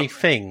 Here's a funny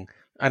thing,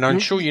 and I'm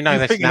sure you know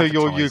this.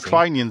 You're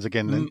Ukrainians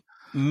again, then.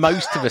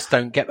 Most of us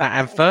don't get that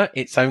advert.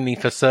 It's only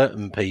for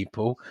certain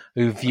people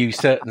who view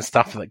certain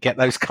stuff that get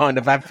those kind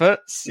of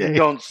adverts. Yeah.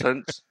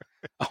 Nonsense.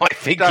 I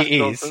think that's it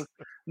nonsense.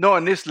 Is. Not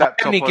in this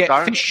laptop. I only get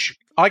don't. fish.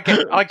 I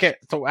get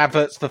sort of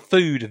adverts for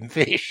food and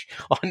fish.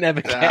 I never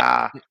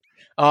get.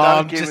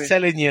 I'm just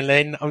telling you,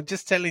 Len. I'm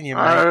just telling you,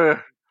 mate.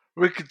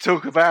 We could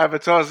talk about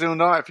advertising all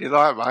night if you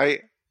like,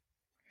 mate.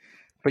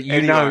 But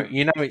you know,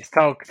 it's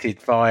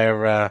targeted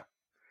via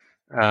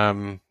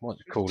what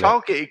do you call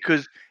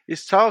it?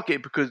 It's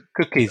targeted because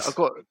cookies.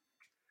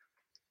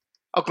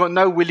 I've got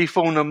no Willie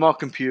Fawn on my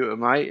computer,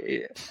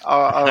 mate.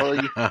 Not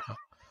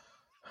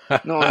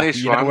on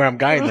this you one. Know where I'm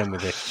going then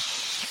with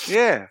this?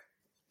 Yeah.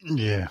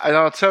 Yeah. And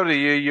I'll tell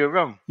you, you're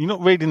wrong. You're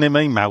not reading them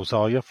emails,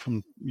 are you,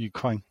 from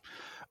Ukraine?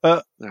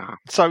 No.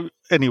 So,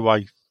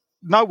 anyway,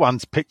 no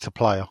one's picked a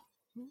player.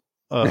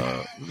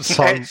 So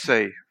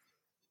Etsy.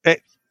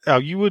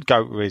 You would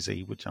go with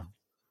Etsy, would you?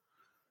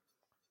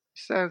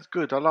 Sounds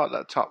good. I like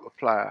that type of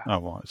player.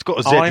 Oh, right. It's got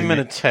a Z. I'm going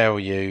to tell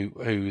you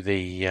who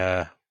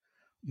the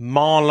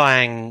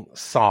Marlang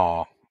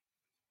Sarr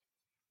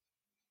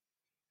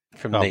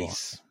from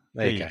Nice.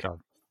 Right. There you go.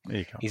 There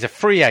you go. He's a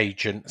free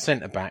agent,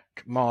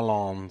 centre-back,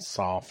 Marlang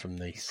Sarr from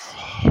Nice.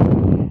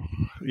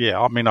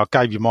 Yeah, I mean, I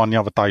gave you mine the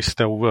other day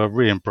still,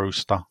 Ryan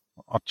Brewster.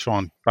 I'd try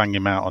and bang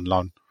him out on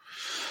loan.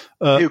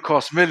 You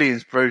cost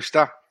millions,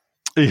 Brewster.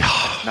 Yeah.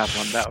 Another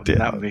one,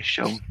 that would be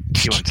Sean.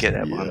 You won't get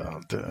that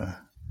one.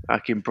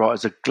 Fucking bright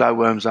as a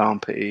glowworm's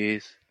armpit he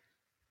is.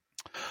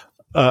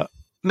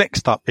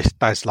 Next up is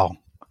Dazlar.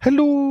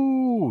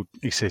 Hello,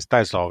 he says,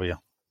 Dazlar here.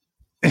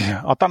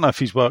 I don't know if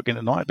he's working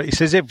tonight, but he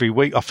says every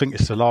week, I think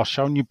it's the last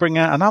show, and you bring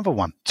out another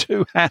one.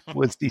 2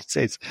 hours, he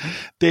says.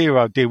 Dear,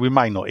 oh dear, we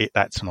may not hit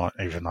that tonight,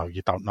 even though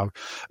you don't know.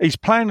 He's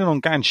planning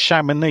on going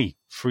Chamonix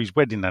for his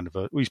wedding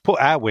anniversary. Well, he's put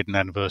our wedding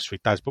anniversary,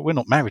 Daz, but we're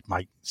not married,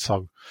 mate.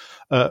 So,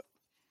 I'm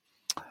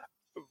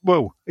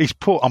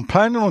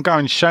planning on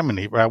going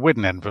Chamonix for our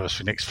wedding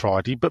anniversary next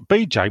Friday, but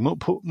BJ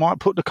might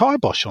put the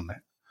kibosh on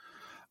it.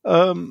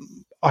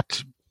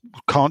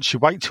 Can't you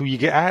wait till you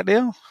get out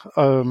there?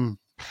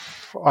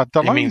 I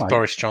don't know. He means mate.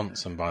 Boris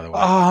Johnson, by the way.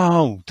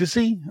 Oh, does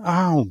he?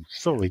 Oh,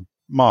 sorry.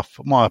 My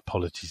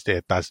apologies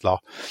there, Dazlar.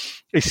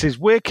 He says,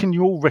 where can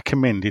you all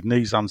recommend in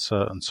these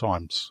uncertain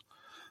times?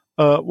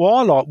 Well,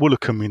 I like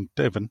Woolacombe in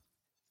Devon.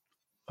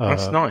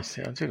 That's nice.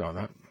 Yeah, I do like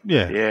that.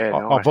 Yeah. Nice.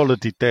 I've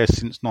holidayed there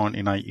since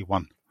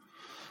 1981.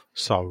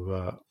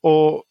 So,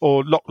 or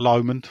Loch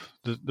Lomond,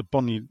 the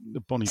Bonnie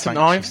St Banks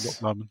Ives. of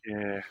Loch Lomond.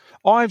 Yeah.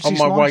 Ives on is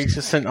my nice. way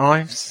to St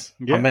Ives,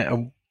 Yeah. I met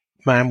a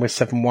man with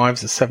 7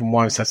 wives. The 7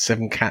 wives had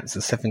 7 cats.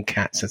 The 7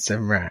 cats had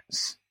 7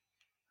 rats.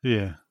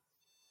 Yeah.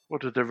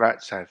 What do the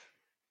rats have?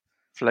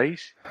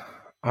 Fleas?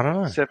 I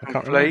don't know. 7 I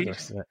can't remember the fleas?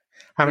 rest of it.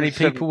 How many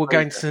 7 people were fleas.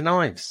 going to St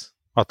Ives?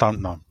 I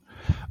don't know.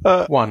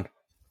 1.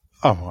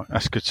 Oh, right,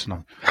 that's good to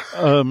know.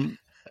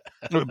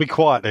 It'll be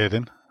quiet there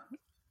then.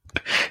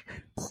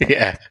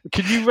 Yeah.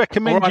 Can you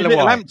recommend Or Isle of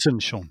Little Wight. Hampton,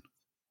 Sean?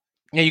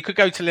 Yeah, you could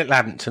go to Little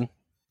Hampton.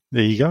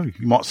 There you go.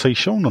 You might see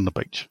Sean on the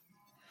beach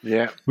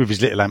Yeah. with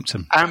his Little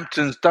Hampton.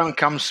 Hamptons don't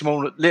come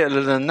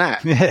littler than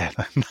that. Yeah,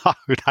 no,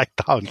 they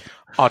don't.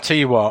 I'll tell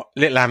you what,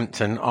 Little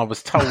Hampton, I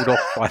was told off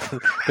by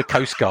the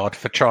Coast Guard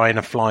for trying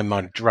to fly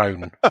my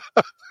drone.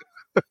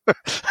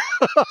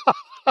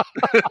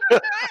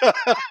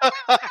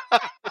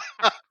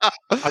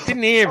 I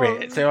didn't hear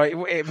it, so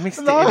it missed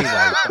it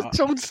anyway. But...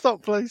 Sean,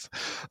 stop, please.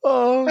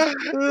 Oh,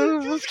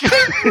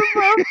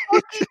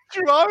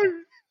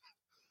 drone.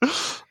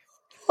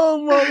 Oh,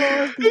 my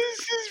life. This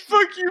is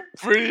fucking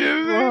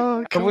brilliant.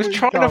 Oh, I was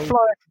trying to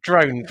fly a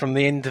drone from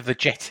the end of the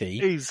jetty.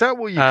 Is that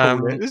what you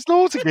call it? There's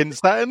laws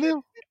against that, isn't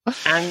there?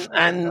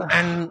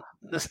 And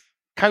the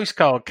Coast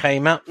Guard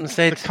came up and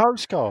said... The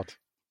Coast Guard?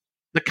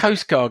 The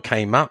Coast Guard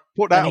came up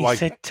Put that and he away.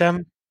 said...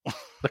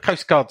 the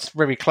Coast Guard's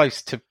very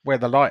close to where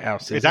the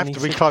lighthouse is. It'd have to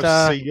be close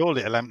to see your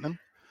Little Hampton.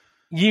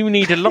 You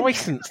need a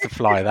licence to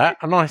fly that.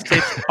 And I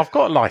said, I've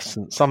got a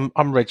licence. I'm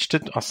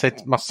registered. I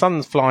said, my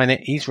son's flying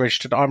it. He's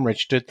registered. I'm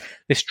registered.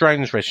 This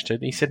drone's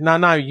registered. He said,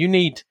 no, you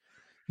need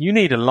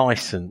a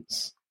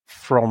licence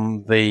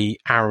from the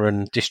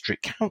Arran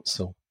District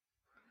Council.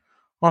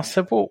 I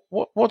said, well,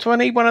 what do I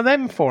need one of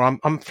them for?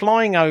 I'm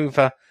flying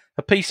over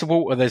a piece of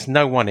water there's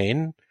no one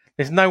in.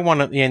 There's no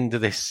one at the end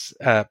of this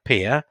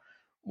pier.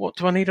 What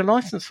do I need a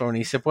licence for? And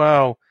he said,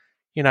 well,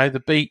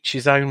 the beach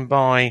is owned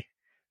by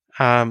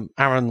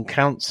Arran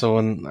Council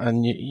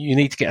and you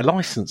need to get a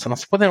licence. And I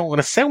said, well, they're not going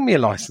to sell me a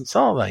licence,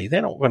 are they?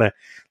 They're not going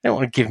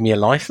to give me a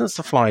licence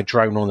to fly a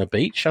drone on the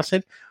beach. I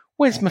said,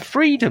 where's my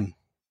freedom?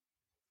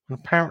 And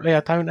apparently I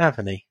don't have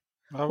any.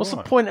 Oh, What's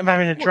right. the point of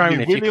having a drone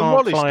if you William can't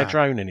Wallace fly a now?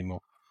 drone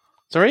anymore?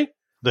 Sorry?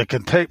 They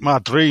can take my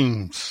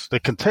dreams. They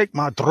can take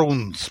my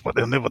drones, but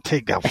they'll never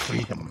take our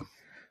freedom.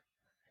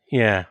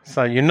 Yeah,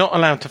 so you're not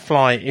allowed to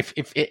fly if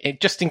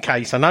just in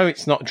case. I know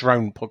it's not a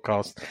drone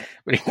podcast,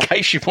 but in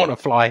case you want to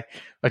fly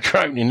a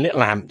drone in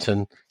Little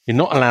Hampton, you're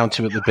not allowed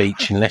to at the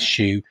beach unless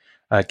you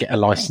get a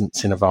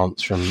licence in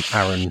advance from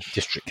Arran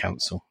District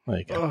Council. There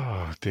you go.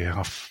 Oh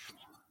dear.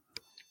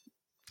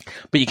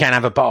 But you can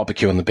have a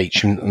barbecue on the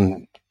beach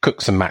and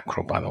cook some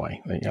mackerel, by the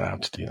way. You're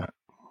allowed to do that.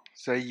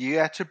 So you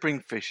had to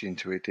bring fish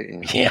into it,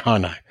 didn't you? Yeah, I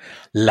know.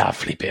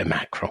 Lovely bit of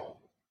mackerel.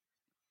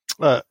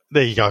 There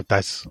you go,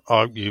 Daz.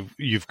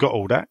 You've got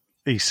all that.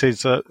 He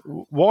says,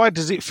 why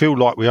does it feel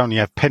like we only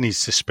have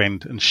pennies to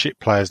spend and shit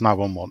players no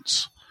one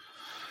wants?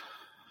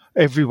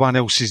 Everyone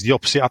else is the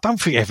opposite. I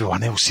don't think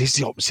everyone else is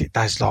the opposite,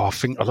 Daz. I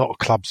think a lot of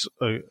clubs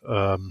are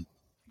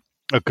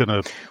going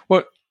to...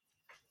 Well,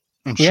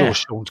 I'm sure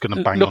Sean's going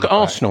to bang Look on at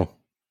Arsenal.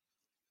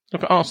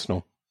 Look at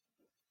Arsenal.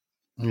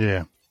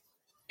 Yeah.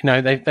 You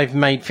know, they've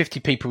made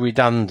 50 people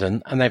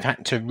redundant and they've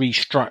had to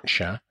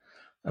restructure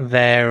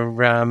their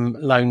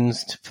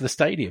loans for the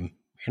stadium,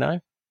 you know?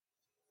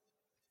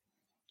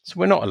 So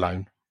we're not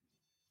alone.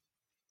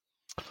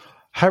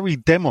 Harry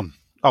Demon.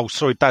 Oh,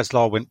 sorry,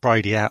 Dazlar went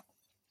Brady out.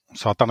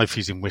 So I don't know if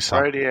he's in Whistle.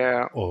 Brady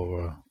out.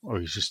 Or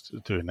he's just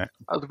doing that.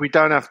 We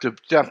don't have to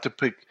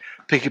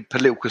pick a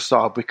political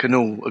side. We can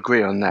all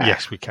agree on that.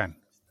 Yes, we can.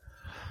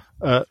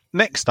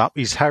 Next up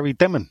is Harry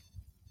Demon.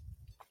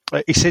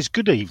 He says,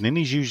 good evening.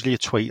 He's usually a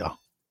tweeter.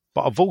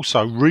 But I've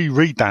also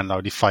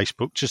re-downloaded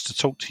Facebook just to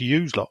talk to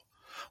you lot.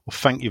 Well,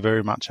 thank you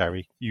very much,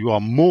 Harry. You are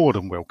more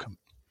than welcome.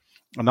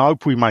 And I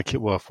hope we make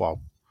it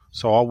worthwhile.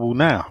 So I will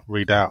now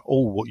read out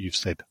all what you've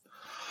said.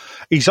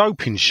 He's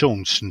hoping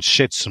Sean can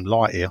shed some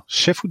light here.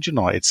 Sheffield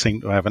United seem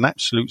to have an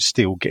absolute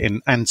steal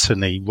getting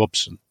Anthony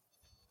Robson,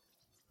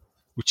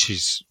 which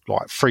is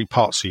like 3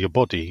 parts of your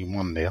body in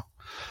one there,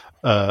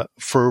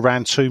 for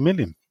around 2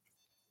 million.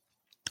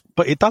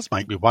 But it does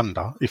make me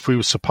wonder if we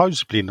were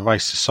supposedly in the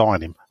race to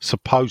sign him,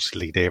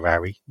 supposedly there,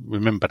 Harry,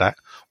 remember that,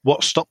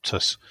 what stopped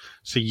us?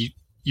 So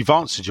you've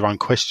answered your own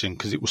question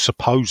because it was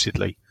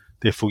supposedly,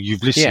 therefore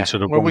you've listened to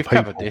the wrong we've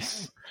people. Covered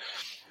this.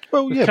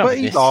 Well, yeah, but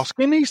he's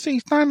asking. He's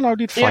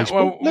downloaded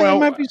Facebook. Let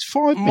him have his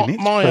 5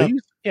 minutes,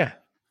 please. Yeah.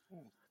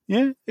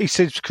 Yeah, he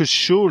says, because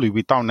surely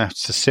we don't have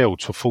to sell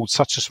to afford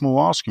such a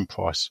small asking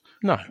price.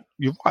 No.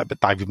 You're right, but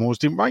David Moores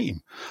didn't rate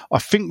him. I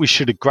think we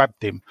should have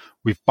grabbed him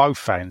with both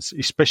fans,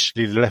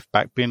 especially the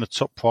left-back being a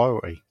top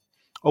priority.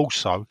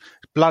 Also,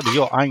 it's bloody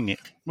hot, ain't it?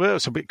 Well,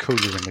 it's a bit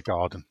cooler in the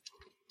garden.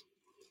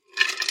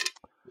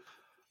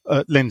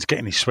 Len's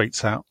getting his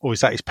sweets out, or is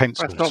that his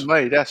pencils? That's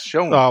not me, that's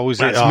Sean. Oh, is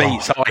it? That's me,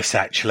 it's ice,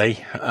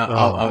 actually.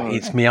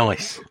 It's me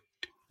ice.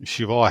 It's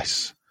your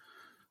ice.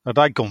 Are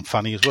they gone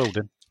funny as well,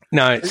 then?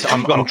 No,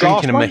 I'm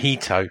drinking a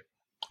mojito.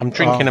 I'm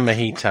drinking a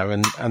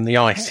mojito, and the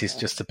ice is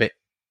just a bit,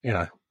 you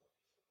know.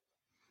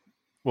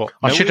 What?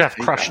 I should have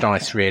crushed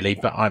ice, really,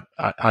 but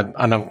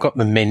I've got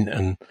the mint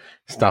and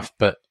stuff,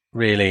 but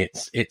really,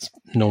 it's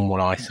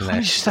normal ice in there.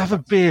 You just have a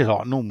beer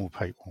like normal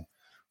people.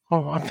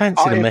 Oh, I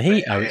fancy the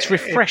mojito. It's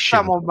refreshing.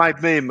 If someone made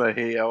me a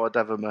mojito, I'd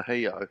have a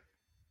mojito.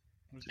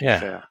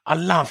 Yeah, I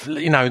love,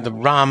 the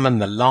rum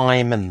and the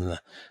lime and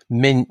the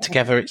mint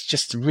together. It's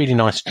just a really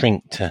nice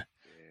drink to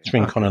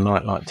drink on a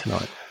night like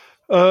tonight.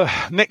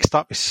 Next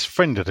up is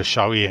friend of the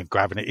show, Ian,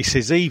 grabbing it. He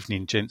says,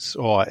 evening, gents.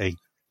 All right, Ian.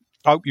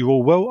 Hope you're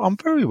all well. I'm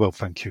very well,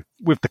 thank you.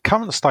 With the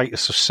current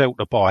status of sell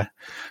to buy,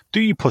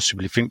 do you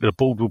possibly think that the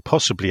board will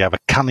possibly have a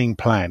cunning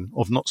plan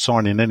of not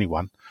signing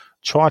anyone,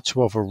 try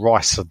to offer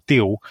Rice a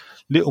deal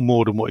little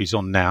more than what he's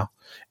on now,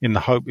 in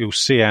the hope he'll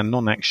see our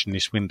non-action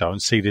this window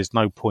and see there's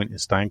no point in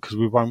staying because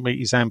we won't meet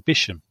his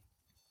ambition?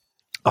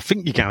 I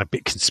think you're going a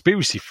bit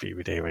conspiracy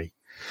theory there, Ian.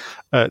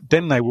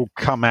 Then they will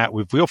come out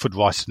with, we offered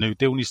Rice a new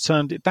deal and he's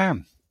turned it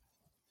down.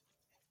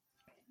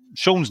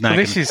 Sean's now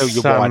going to tell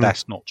you why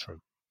that's not true.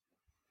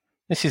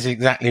 This is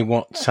exactly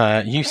what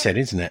you said,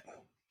 isn't it?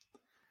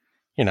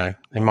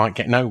 They might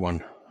get no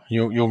one.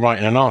 You're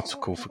writing an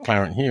article for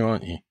Clarence Hugh,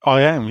 aren't you?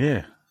 I am,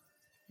 yeah.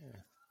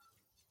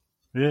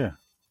 Yeah.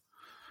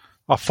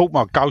 I thought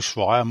my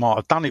ghostwriter might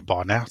have done it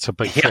by now, to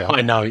be fair.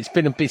 I know. It's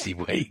been a busy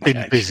week.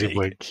 Busy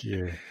week,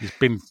 yeah.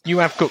 You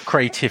have got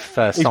creative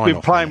sign-off. He's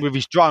been playing with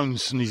his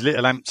drones and his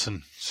little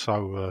Hampton,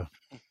 so...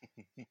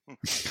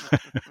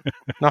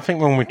 Nothing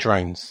wrong with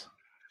drones.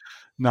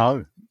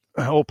 No,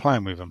 or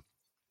playing with them.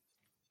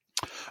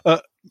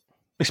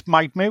 It's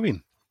Maid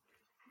Marian,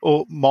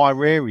 or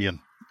Myrarian,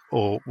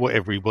 or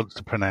whatever he wants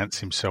to pronounce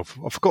himself.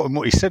 I've forgotten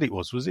what he said it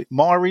was. Was it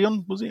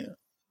Myrion? Was it?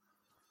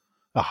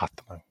 Oh, I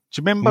don't know.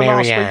 Do you remember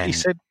last week he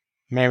said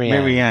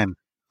Marianne?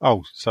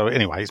 Oh, so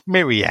anyway, it's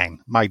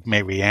Marianne, Maid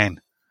Marianne.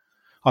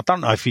 I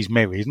don't know if he's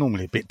merry. He's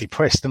normally a bit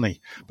depressed, isn't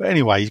he? But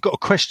anyway, he's got a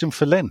question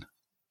for Len.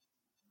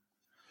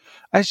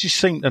 As you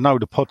seem to know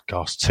the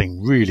podcast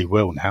team really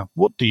well now,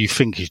 what do you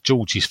think is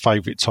George's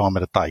favourite time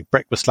of the day?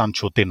 Breakfast,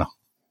 lunch or dinner?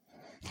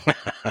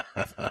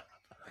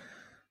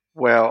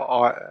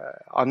 Well,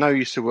 I know he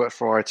used to work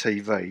for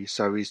ITV,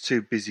 so he's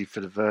too busy for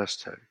the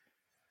first two.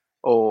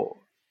 Or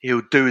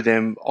he'll do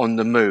them on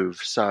the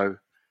move, so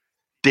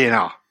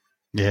dinner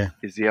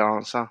is the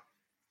answer.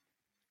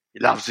 He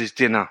loves his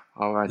dinner,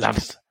 I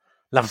imagine.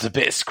 Loves a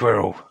bit of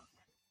squirrel.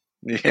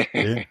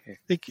 Yeah.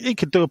 He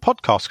could do a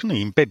podcast, couldn't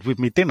he, in bed with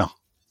me dinner?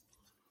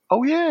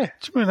 Oh, yeah.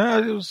 Do you mean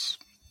it was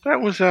That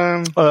was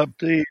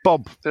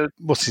Bob.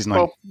 What's his name?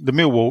 Bob. The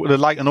Millwall, the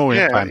Leighton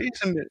Orient fan.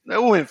 He's an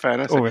Orient fan.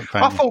 I Fan,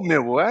 thought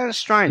Millwall. That's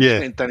strange.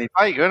 Yeah. Danny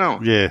Baker, no?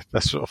 Yeah,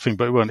 that sort of thing.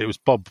 But it weren't. It was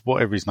Bob,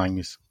 whatever his name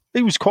is.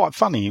 He was quite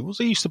funny.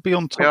 He used to be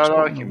on top. Yeah,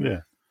 I like him.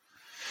 Yeah.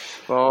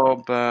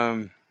 Bob.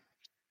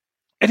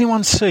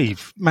 Anyone see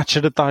Match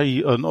of the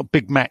Day? Not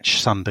Big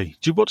Match Sunday.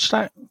 Do you watch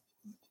that?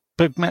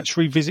 Big Match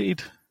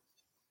Revisited.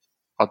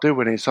 I do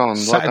when it's on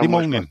Saturday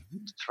morning.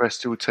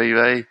 Terrestrial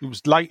TV. It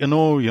was Leighton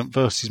Orient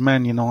versus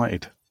Man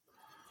United.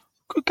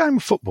 Good game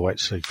of football,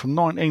 actually, from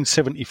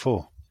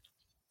 1974.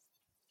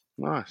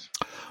 Nice.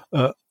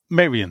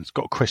 Merion's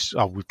got a question.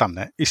 Oh, we've done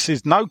that. It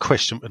says, no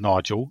question for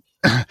Nigel,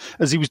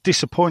 as he was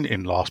disappointed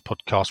in last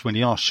podcast when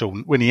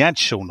he had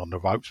Sean on the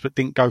ropes, but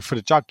didn't go for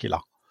the jugular.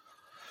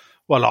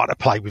 Well, I like to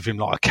play with him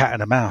like a cat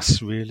and a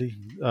mouse, really.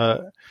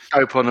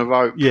 Dope on a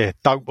rope. Yeah,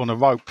 dope on a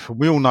rope.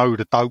 We all know who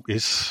the dope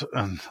is,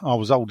 and I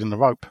was holding the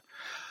rope.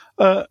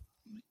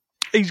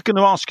 He's going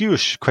to ask you a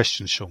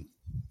question, Sean,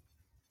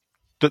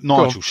 that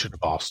Nigel should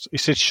have asked. He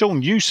said,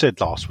 Sean, you said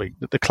last week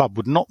that the club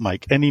would not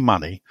make any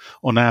money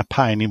on our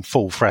paying in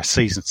full for our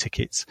season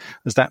tickets,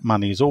 as that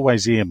money is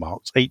always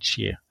earmarked each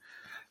year.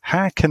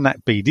 How can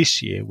that be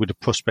this year with the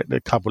prospect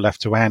that the club will have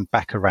to hand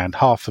back around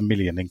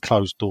 $500,000 in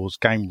closed doors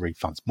game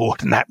refunds? More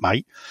than that,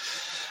 mate.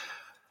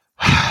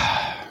 Do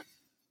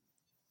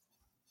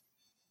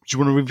you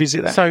want to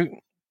revisit that?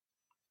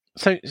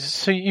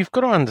 So you've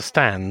got to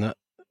understand that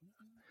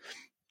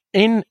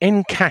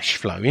in cash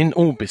flow, in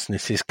all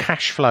businesses,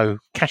 cash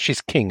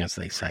is king, as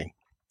they say.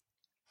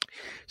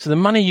 So the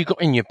money you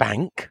got in your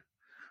bank,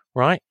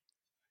 right?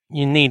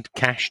 You need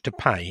cash to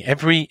pay.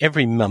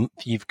 Every month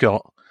you've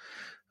got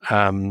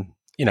a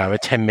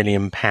 £10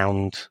 million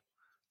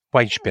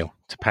wage bill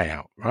to pay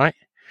out, right?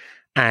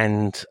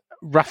 And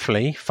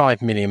roughly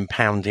 £5 million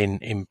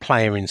in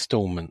player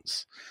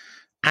instalments.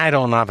 Add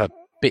on other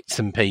bits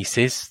and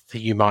pieces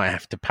that you might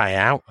have to pay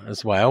out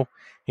as well,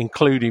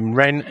 including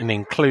rent and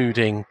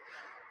including,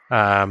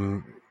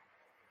 the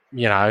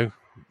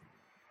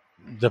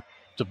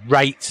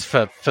rates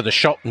for the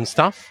shop and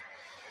stuff.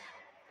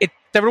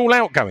 They're all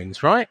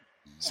outgoings, right?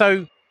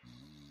 So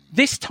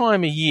this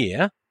time of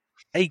year,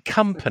 a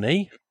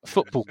company,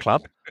 football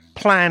club,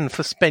 plan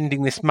for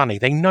spending this money.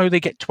 They know they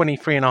get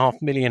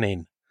 $23.5 million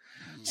in.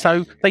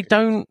 So they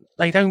don't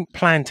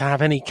plan to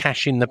have any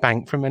cash in the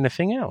bank from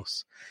anything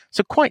else.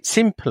 So quite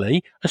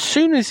simply, as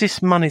soon as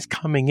this money's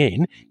coming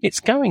in, it's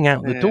going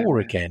out the door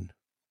again.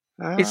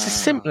 It's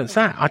as simple as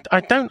that. I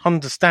don't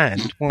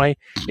understand why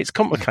it's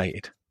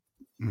complicated.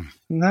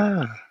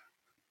 No,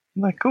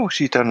 of course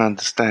you don't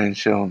understand,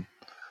 Sean.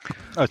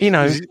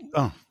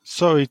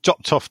 Sorry,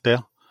 dropped off there.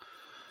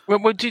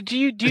 Well, do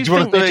you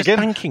think they're just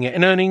banking it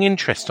and earning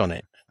interest on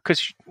it?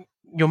 Because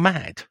you're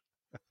mad.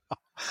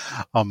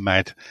 I'm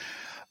mad.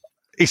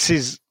 It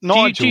says,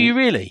 Nigel. Do you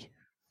really?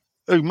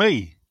 Who,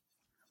 me?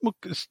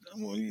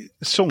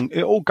 Song,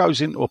 it all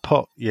goes into a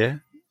pot, yeah?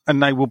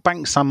 And they will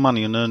bank some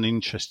money and earn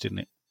interest in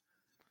it.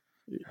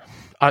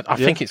 I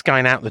think it's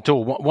going out the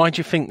door. Why do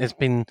you think there's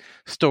been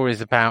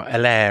stories about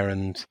Allaire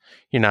and,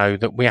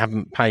 that we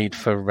haven't paid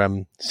for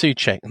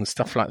Souček and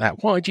stuff like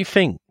that? Why do you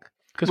think?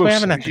 Because we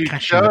haven't had the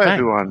cash in the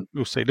bank.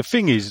 We'll see. The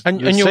thing is, and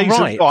you're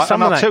right.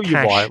 I'll tell you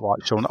why, right,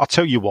 Sean. I'll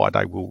tell you why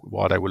they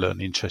will earn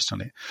interest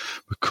on it,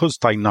 because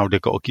they know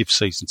they've got to give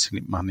season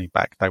ticket money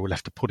back. They will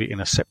have to put it in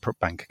a separate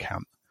bank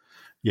account.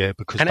 Yeah,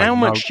 because how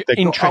much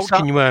interest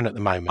can you earn at the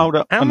moment? Hold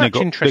up. How much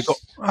interest?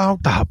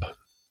 Hold up.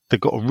 They've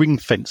got to ring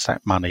fence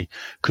that money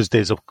because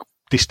there's a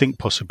distinct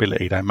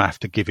possibility they may have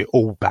to give it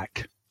all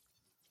back.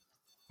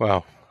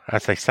 Well,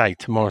 as they say,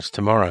 tomorrow's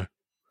tomorrow.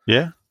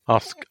 Yeah.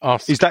 Ask.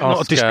 Is that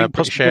not a distinct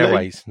possibility?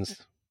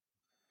 Airways.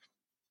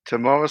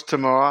 Tomorrow's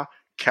tomorrow.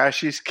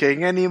 Cash is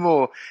king. Any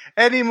more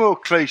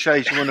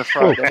cliches you want to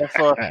throw there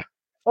for?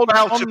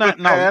 Prepare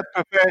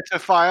to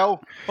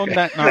fail. On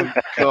that note,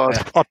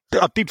 God.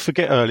 I did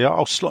forget earlier.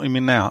 I'll slot him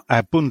in now.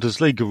 Our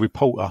Bundesliga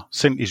reporter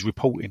sent his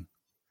reporting.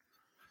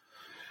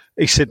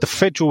 He said the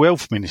Federal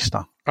Health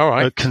Minister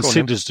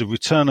considers the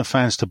return of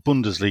fans to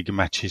Bundesliga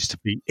matches to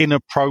be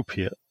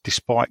inappropriate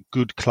despite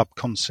good club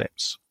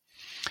concepts.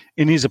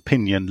 In his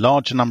opinion,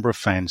 larger number of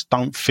fans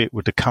don't fit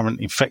with the current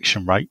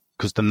infection rate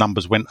because the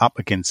numbers went up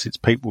again since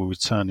people were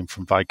returning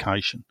from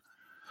vacation.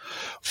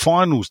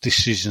 Finals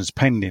decisions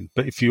pending,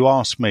 but if you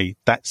ask me,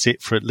 that's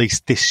it for at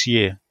least this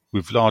year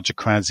with larger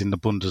crowds in the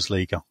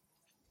Bundesliga.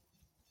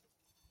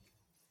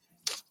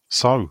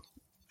 So,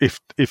 if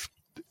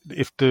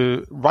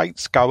the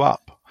rates go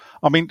up,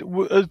 I mean,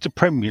 the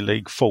Premier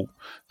League thought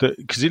that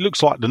because it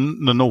looks like the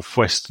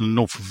Northwest and the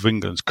North of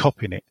England's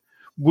copying it.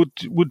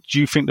 Would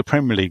you think the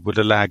Premier League would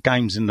allow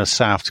games in the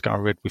South to go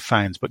ahead with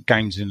fans, but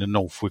games in the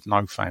North with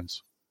no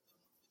fans?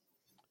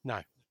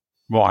 No.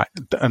 Right,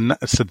 and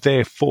so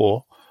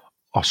therefore,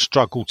 I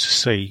struggle to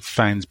see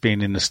fans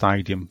being in the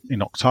stadium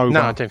in October.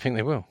 No, I don't think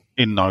they will.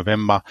 In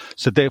November,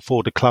 so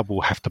therefore the club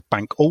will have to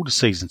bank all the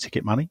season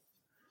ticket money,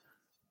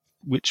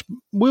 which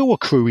will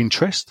accrue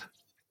interest.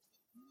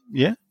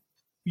 Yeah,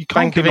 you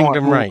can't Bank of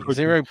England rate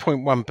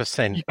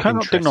 0.1%. You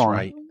cannot deny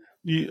rate.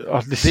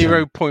 Listen,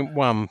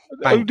 0.1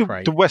 bank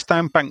rate. Do West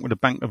Ham bank with the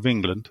Bank of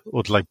England,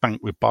 or do they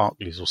bank with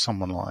Barclays or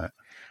someone like that?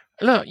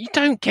 Look, you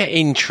don't get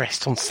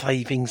interest on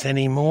savings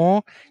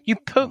anymore. You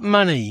put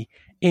money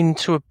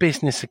into a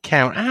business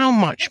account. How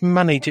much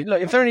money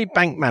look? If there are any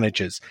bank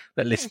managers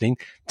that are listening,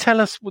 tell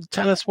us what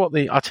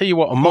the. I'll tell you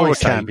what. On my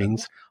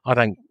savings, I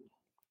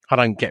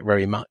don't get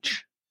very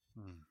much.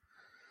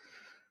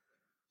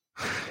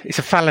 It's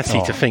a fallacy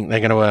to think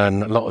they're going to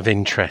earn a lot of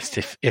interest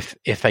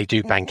if they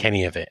do bank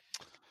any of it.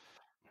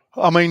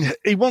 I mean,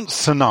 he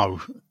wants to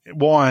know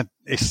why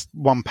it's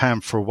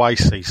 £1 for away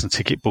season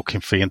ticket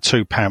booking fee and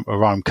 £2 for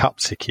home cup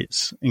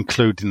tickets,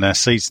 including their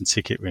season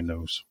ticket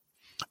renewals.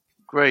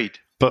 Agreed.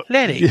 But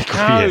let it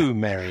go,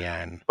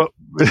 Marianne.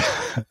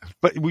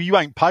 But you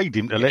ain't paid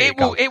him to let it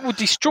go. It will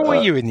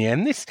destroy you in the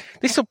end.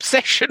 This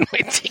obsession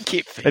with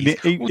ticket fees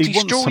will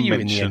destroy you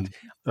in the end.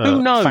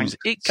 Who knows?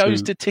 It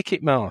goes to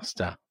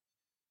Ticketmaster.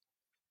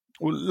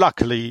 Well,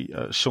 luckily,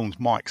 Sean's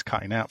mic's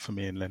cutting out for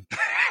me and Len,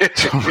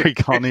 so we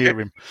can't hear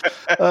him.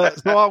 So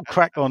I'll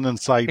crack on and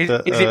say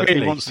that is it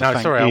really? He wants to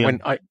thank Ian.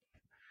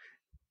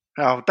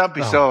 Oh, don't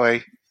be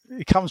sorry.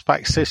 He comes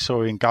back, says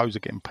sorry, and goes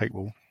again,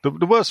 people.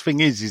 The worst thing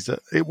is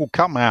that it will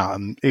come out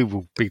and he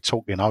will be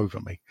talking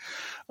over me.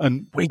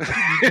 And we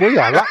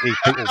are lucky,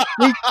 people.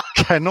 We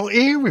cannot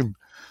hear him.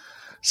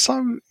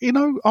 So,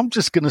 I'm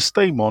just going to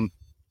steam on.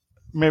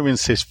 Miriam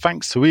says,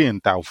 thanks to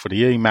Ian Dale for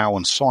the email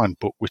and signed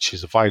book, which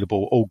is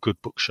available at all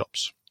good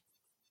bookshops.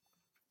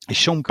 Is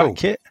Sean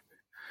back yet?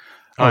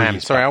 I am.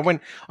 Sorry,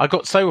 I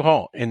got so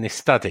hot in this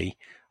study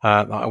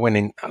that I went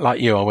in,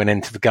 like you, I went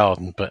into the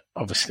garden, but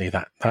obviously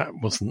that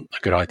wasn't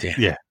a good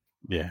idea.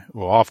 Yeah.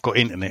 Well, I've got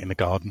internet in the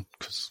garden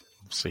because,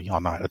 obviously, I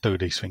know how to do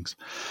these things.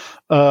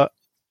 Dodsey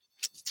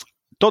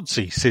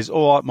says,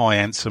 all right, my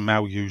answer,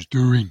 Malyu's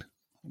doing.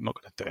 I'm not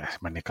going to do that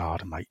in the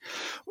garden, mate.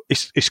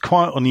 It's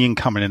quiet on the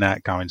incoming and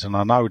outgoings, and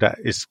I know that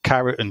it's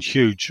Carrot and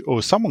Huge,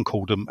 or someone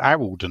called them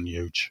Harold and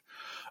Huge,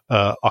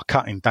 are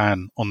cutting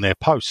down on their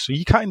posts. Are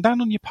you cutting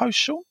down on your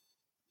posts, Sean?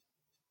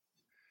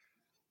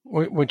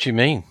 What do you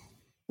mean?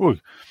 Well,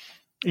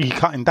 are you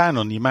cutting down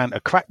on the amount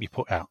of crap you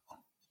put out?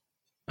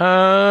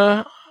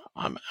 I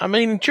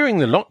mean, during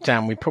the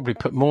lockdown, we probably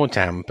put more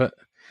down, but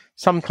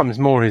sometimes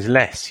more is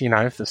less.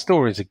 If the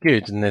stories are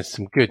good and there's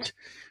some good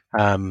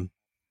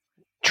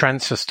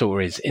transfer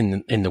stories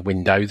in the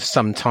window,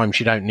 sometimes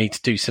you don't need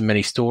to do so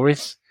many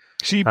stories.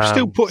 So you're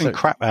still putting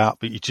crap out,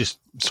 but you just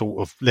sort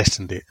of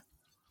lessened it.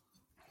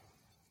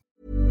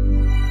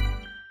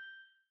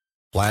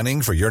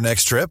 Planning for your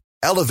next trip?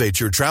 Elevate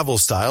your travel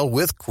style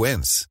with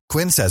Quince.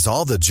 Quince has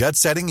all the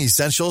jet-setting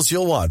essentials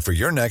you'll want for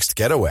your next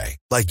getaway,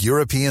 like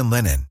European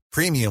linen,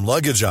 premium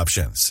luggage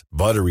options,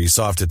 buttery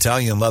soft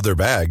Italian leather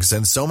bags,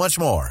 and so much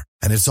more.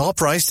 And it's all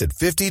priced at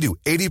 50 to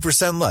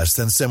 80% less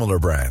than similar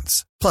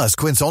brands. Plus,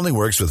 Quince only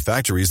works with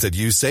factories that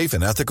use safe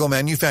and ethical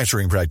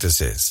manufacturing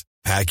practices.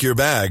 Pack your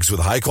bags with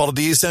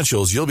high-quality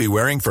essentials you'll be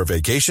wearing for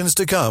vacations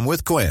to come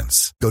with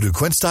Quince. Go to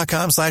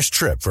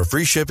quince.com/trip for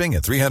free shipping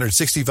and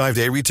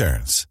 365-day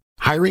returns.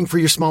 Hiring for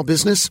your small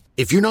business?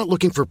 If you're not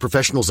looking for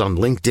professionals on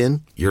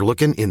LinkedIn, you're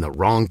looking in the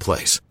wrong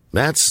place.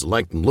 That's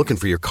like looking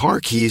for your car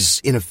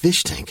keys in a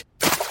fish tank.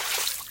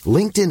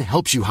 LinkedIn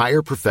helps you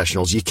hire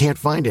professionals you can't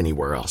find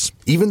anywhere else,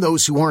 even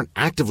those who aren't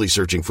actively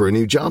searching for a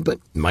new job but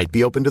might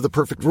be open to the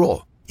perfect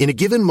role. In a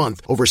given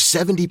month, over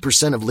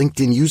 70% of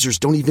LinkedIn users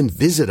don't even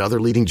visit other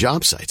leading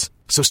job sites.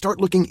 So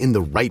start looking in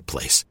the right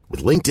place.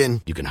 With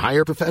LinkedIn, you can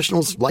hire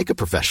professionals like a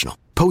professional.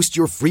 Post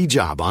your free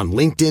job on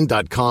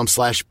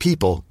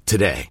linkedin.com/people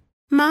today.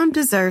 Mom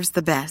deserves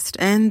the best,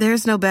 and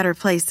there's no better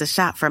place to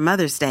shop for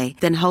Mother's Day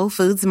than Whole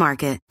Foods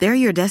Market. They're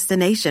your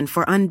destination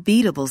for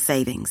unbeatable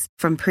savings,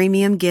 from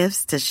premium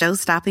gifts to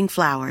show-stopping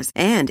flowers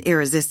and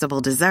irresistible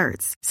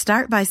desserts.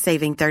 Start by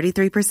saving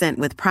 33%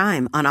 with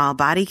Prime on all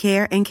body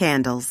care and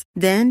candles.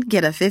 Then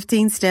get a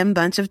 15-stem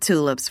bunch of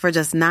tulips for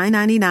just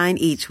 $9.99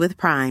 each with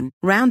Prime.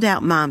 Round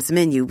out Mom's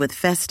menu with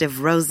festive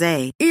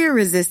rosé,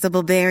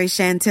 irresistible berry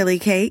chantilly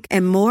cake,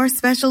 and more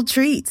special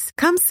treats.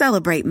 Come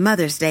celebrate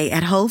Mother's Day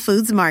at Whole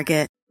Foods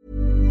Market.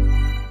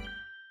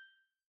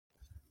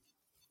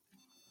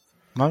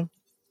 No?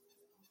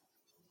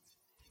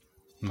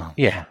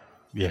 Yeah.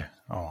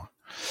 All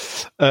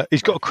right.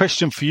 He's got a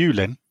question for you,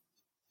 Len.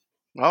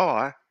 All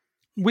right.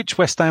 Which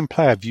West Ham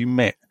player have you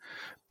met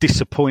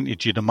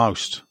disappointed you the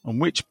most?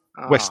 And which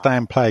West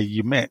Ham player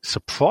you met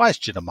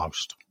surprised you the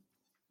most?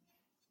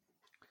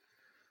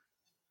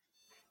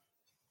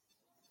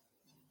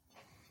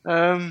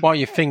 While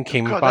you're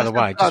thinking, by the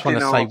way, I just want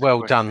to say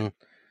well done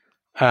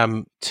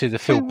to the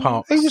Phil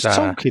Parks he was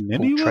talking,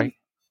 portrait.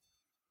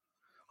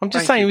 I'm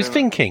just saying, he was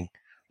thinking.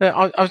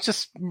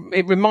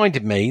 It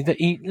reminded me that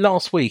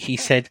last week he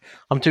said,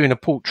 I'm doing a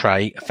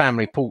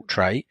family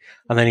portrait,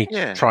 and then he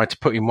tried to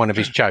put in one of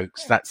his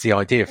jokes. That's the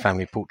idea of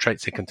family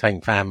portraits, they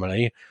contain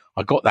family.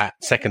 I got that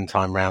second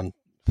time round.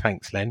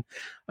 Thanks, Len.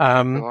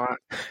 Right.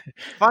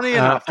 Funny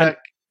enough, it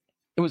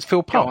was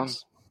Phil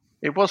Parks.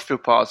 It was Phil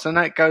Parks, and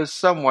that goes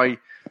some way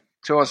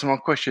to answer my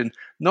question.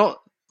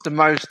 Not the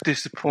most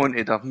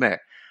disappointed I've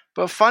met,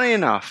 but funny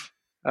enough,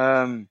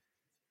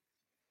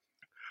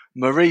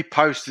 Marie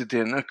posted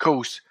it, and of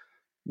course,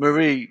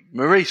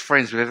 Marie's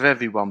friends with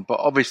everyone, but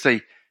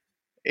obviously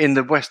in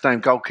the West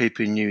Ham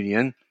Goalkeeping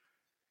Union,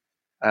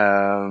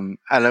 Alan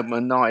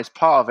McKnight is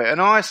part of it.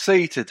 And I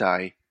see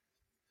today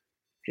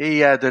he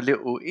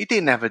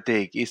didn't have a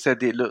dig. He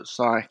said it looks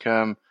like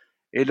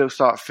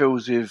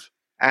Phil's with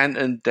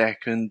Anton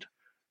Deck and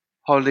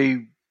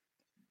Holly,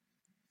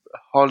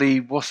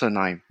 what's her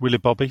name? Willie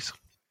Bobbies.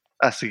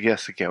 That's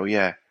a girl,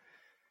 yeah.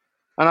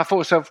 And I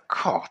thought to myself,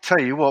 God, tell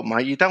you what,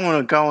 mate, you don't want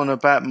to go on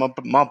about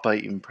my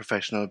beating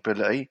professional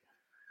ability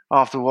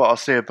after what I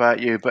see about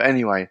you. But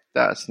anyway,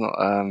 that's not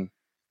the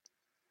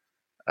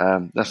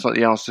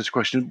answer to this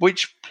question.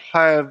 Which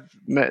player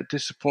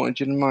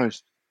disappointed you the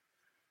most?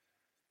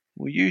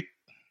 Well,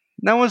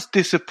 no one's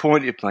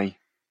disappointed me,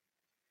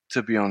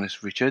 to be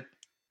honest, Richard.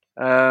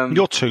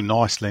 You're too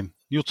nice, Lynn.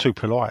 You're too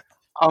polite.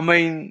 I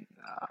mean,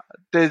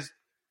 there's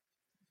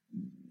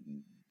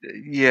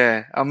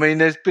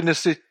been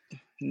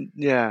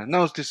no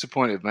one's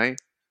disappointed me.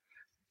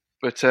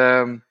 But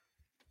I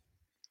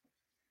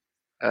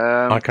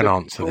can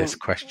answer this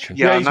question.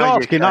 Yeah, he's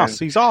asking us.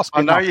 He's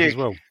asking us as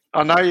well.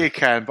 I know you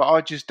can, but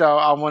I just don't.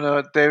 I want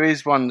to. There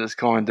is one that's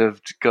kind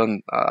of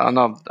gone, and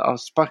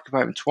I've spoken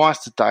about him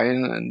twice today,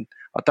 and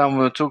I don't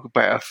want to talk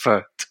about it a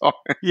third time.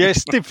 Yeah,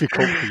 it's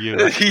difficult for you.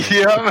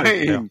 You know what I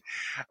mean?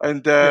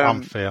 And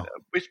unfair.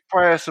 Which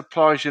player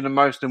surprised you the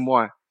most, and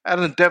why?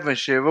 Alan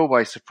Devonshire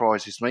always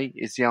surprises me.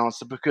 Is the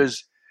answer,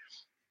 because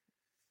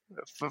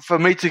for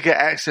me to get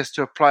access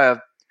to a player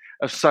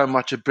of so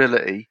much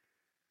ability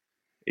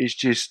is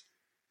just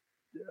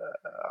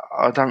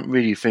I don't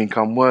really think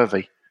I'm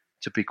worthy.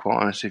 To be quite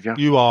honest with you.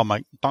 You are,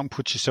 mate. Don't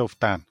put yourself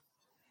down.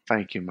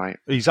 Thank you, mate.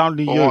 He's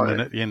only human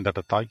at the end of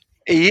the day.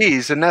 He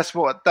is, and that's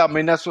what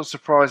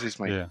surprises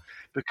me. Yeah.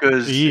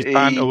 Because he's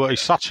down to earth. He's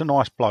such a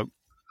nice bloke.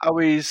 Oh,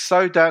 he's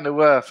so down to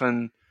earth,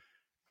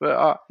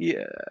 but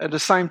at the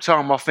same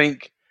time, I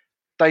think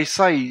they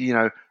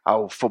say,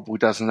 football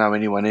doesn't know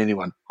anyone.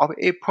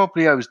 It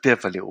probably owes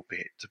Dev a little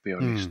bit, to be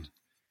honest.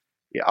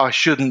 Yeah, I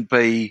shouldn't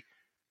be.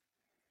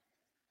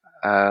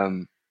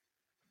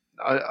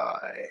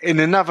 In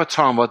another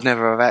time, I'd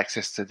never have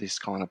access to this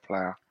kind of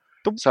player.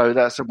 So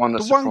that's the one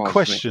that surprised me. The one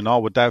question I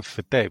would have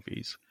for Dev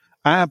is,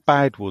 how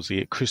bad was he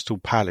at Crystal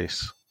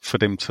Palace for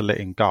them to let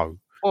him go?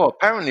 Well,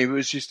 apparently it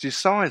was just his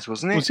size,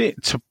 wasn't it? Was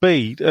it to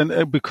be?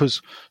 And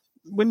because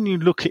when you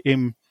look at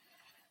him,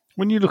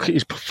 when you look at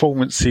his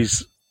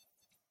performances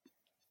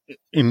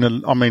in the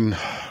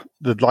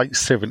late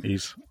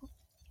 70s,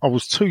 I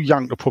was too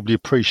young to probably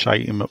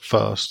appreciate him at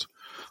first.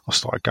 I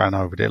started going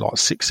over there like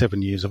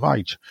 6-7 years of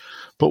age.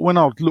 But when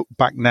I look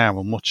back now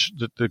and watch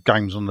the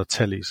games on the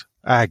tellies,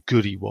 how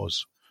good he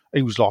was.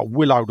 He was like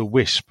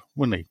Will-O-the-Wisp,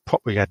 wasn't he?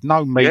 Probably had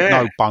no meat,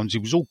 no bones. He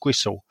was all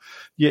gristle.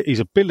 Yet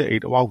his ability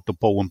to hold the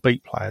ball and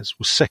beat players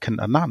was second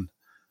to none.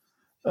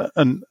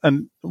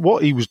 And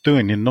what he was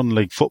doing in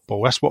non-league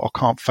football, that's what I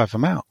can't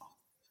fathom out.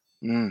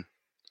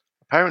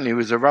 Apparently it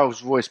was a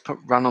Rolls Royce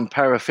run on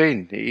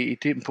paraffin. He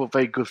didn't put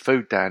very good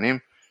food down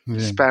him. Yeah.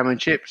 Spam and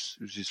chips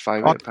was his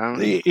favourite,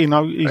 apparently. He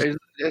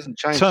hasn't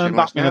changed turned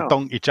up in a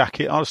donkey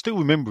jacket. I still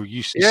remember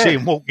you see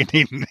him walking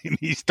in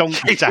his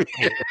donkey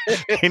jacket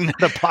in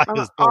the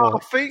players' door. I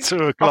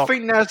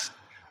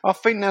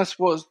think that's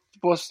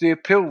what's the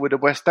appeal with the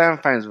West Ham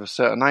fans of a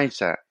certain age.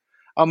 That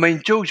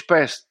George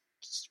Best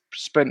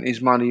spent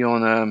his money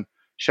on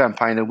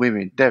champagne and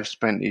women. Dev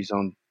spent his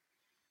on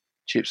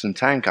chips and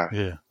tango.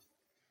 Yeah,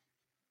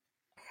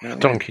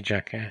 donkey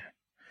jacket.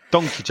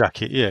 Donkey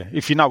jacket, yeah.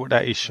 If you know what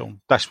that is, Sean,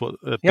 that's what.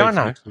 I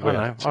know.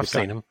 I've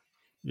seen them.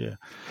 Yeah.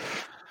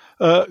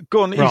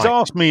 Go on. Right. He's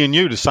asked me and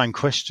you the same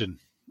question.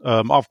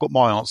 I've got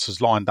my answers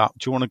lined up.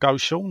 Do you want to go,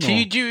 Sean?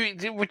 Would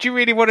you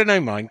really want to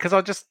know mine? Because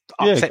I just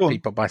upset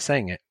people by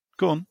saying it.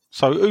 Go on.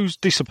 So, who's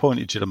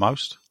disappointed you the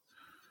most?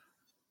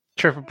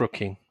 Trevor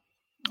Brooking.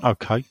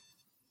 Okay.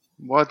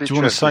 Why did you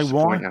want to say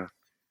why?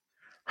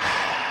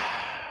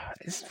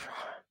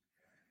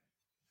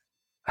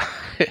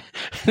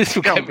 This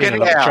will get me in a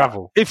lot of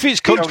trouble. If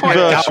it's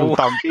controversial,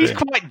 he's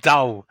quite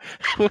dull.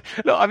 Look,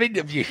 I've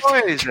interviewed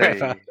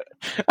Trevor.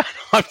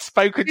 I've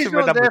spoken to him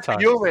a number of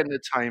times. For your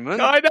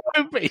entertainment. I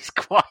know, but he's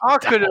quite dull.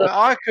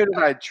 I could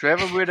have had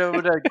Trevor. We'd have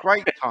had a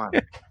great time.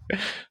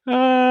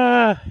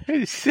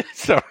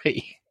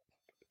 Sorry.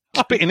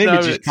 Spitting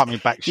Images coming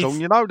back,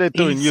 Sean. You know they're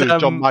doing you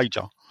as John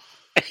Major.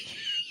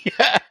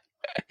 Yeah.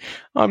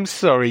 I'm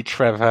sorry,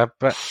 Trevor,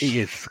 but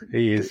he is.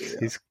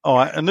 He's... All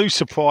right, and who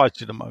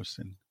surprised you the most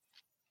then?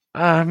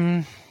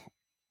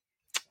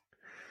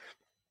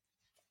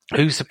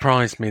 Who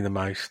surprised me the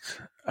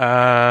most?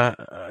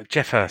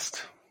 Jeff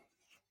Hurst.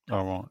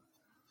 All right.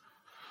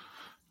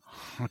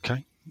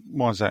 Okay.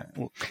 Why is that?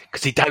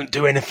 Because he don't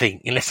do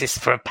anything unless it's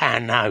for a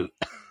pound note.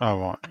 Oh,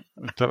 right.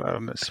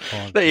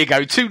 There you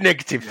go. Two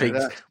negative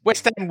things.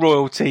 West Ham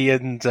royalty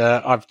and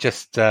I've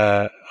just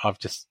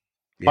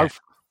both.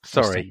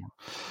 Sorry.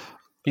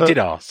 You did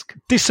ask.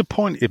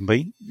 Disappointed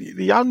me.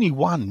 The only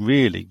one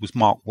really was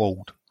Mark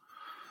Ward.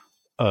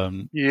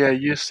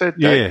 You said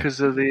that because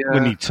of the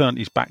when he turned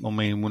his back on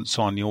me and wouldn't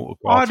sign the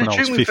autograph. I had a when I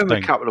was drink with 15.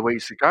 him a couple of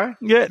weeks ago.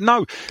 Yeah,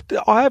 no,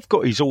 I have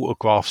got his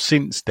autograph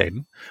since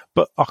then,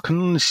 but I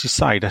can honestly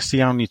say that's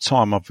the only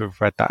time I've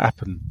ever had that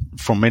happen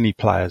from any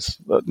players.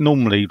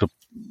 Normally,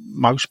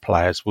 most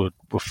players were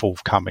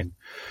forthcoming.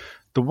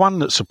 The one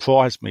that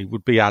surprised me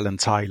would be Alan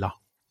Taylor.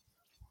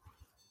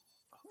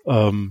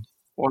 What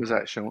was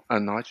that, Sean?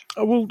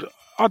 Nigel?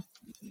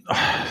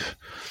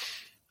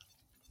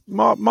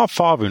 Well, my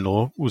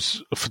father-in-law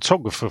was a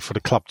photographer for the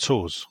club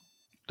tours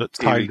that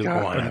Taylor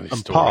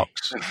and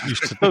Parks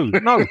used to do.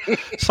 No,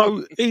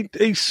 so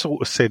he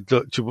sort of said,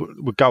 "Look,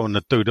 we're going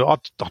to do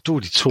that." I'd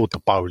already toured the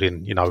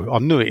bowling, I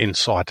knew it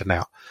inside and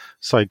out.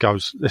 So he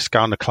goes, "Let's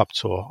go on the club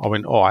tour." I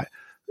went, "All right."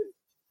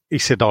 He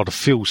said, "The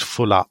field's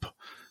full up."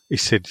 He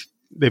said,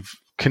 "They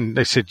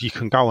said you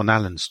can go on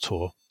Alan's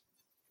tour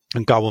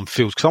and go on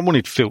Phil's," because I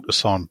wanted Phil to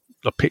sign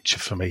a picture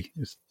for me.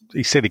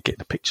 He said he'd get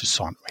the picture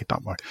signed for me,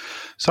 don't worry.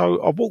 So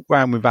I walked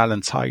around with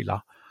Alan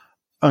Taylor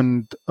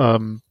and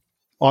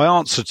I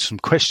answered some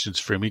questions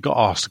for him. He got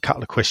asked a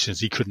couple of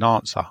questions he couldn't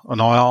answer,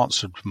 and I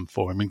answered them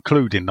for him,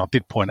 including, I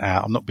did point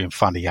out, I'm not being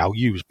funny, Al,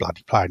 you was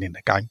bloody playing in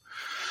the game.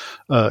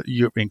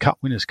 European Cup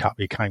Winners' Cup,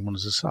 he came on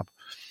as a sub.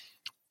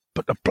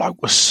 But the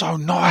bloke was so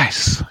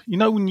nice.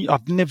 When I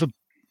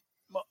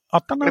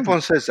don't know.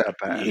 Everyone says that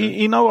about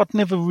him. I'd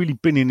never really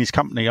been in his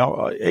company.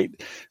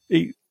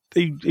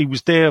 He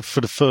was there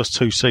for the first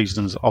 2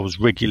 seasons. I was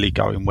regularly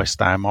going West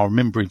Ham. I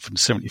remember him from the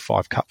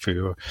 75 Cup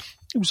era.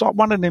 It was like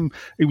one of them.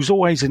 He was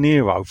always an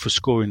hero for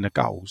scoring the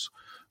goals.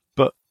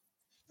 But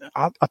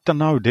I don't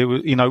know. There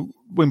were,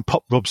 when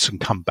Pop Robson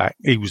come back,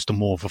 he was the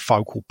more of a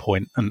focal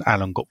point, and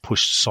Alan got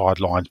pushed to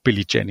sidelines.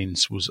 Billy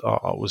Jennings was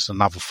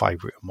another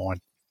favourite of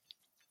mine.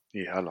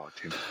 Yeah, I liked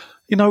him.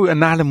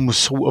 And Alan was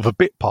sort of a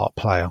bit part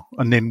player,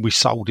 and then we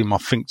sold him, I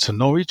think, to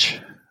Norwich.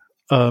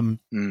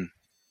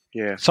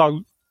 Yeah.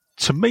 So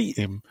to meet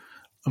him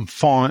and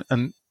find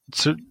and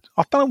to,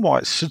 I don't know why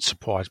it should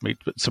surprise me,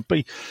 but to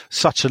be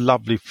such a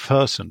lovely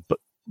person. But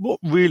what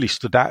really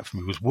stood out for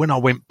me was when I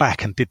went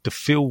back and did the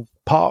Phil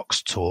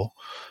Parks tour,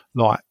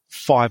 like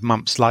 5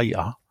 months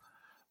later,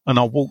 and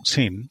I walked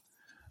in,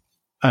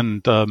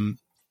 and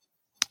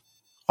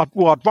I'd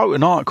wrote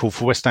an article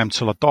for West Ham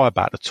Till I Die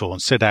about the tour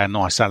and said how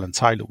nice Alan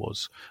Taylor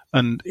was,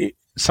 and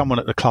someone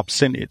at the club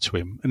sent it to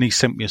him, and he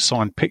sent me a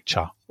signed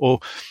picture, or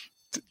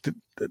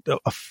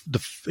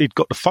he'd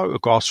got the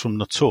photographs from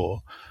the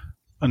tour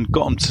and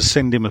got him to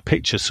send him a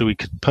picture so he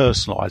could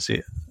personalise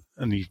it,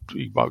 and he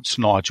wrote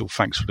to Nigel,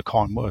 "Thanks for the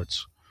kind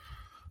words."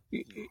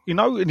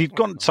 And he'd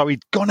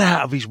gone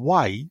out of his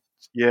way.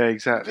 Yeah,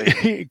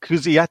 exactly.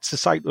 Because he had to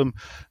say to them,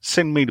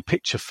 "Send me the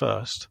picture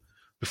first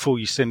before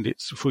you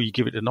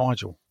give it to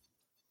Nigel."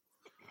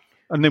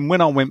 And then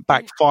when I went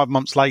back 5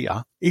 months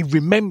later, he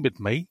remembered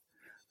me,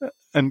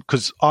 and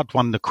because I'd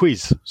won the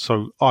quiz,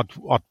 so I'd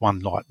won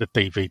like the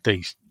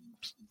DVDs.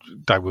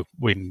 They would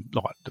win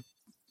like the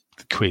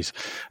quiz,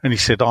 and he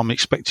said, "I'm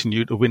expecting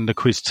you to win the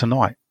quiz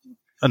tonight,"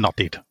 and I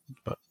did.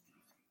 But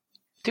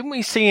didn't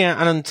we see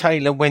Alan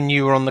Taylor when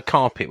you were on the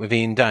carpet with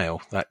Ian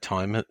Dale that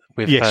time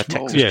with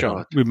Texas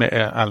John? We met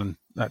Alan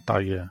that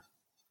day. Yeah.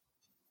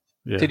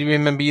 Did he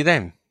remember you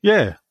then?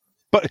 Yeah,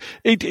 but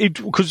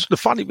because the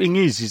funny thing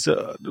is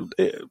that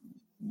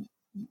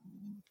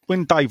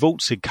when Dave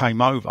Altsid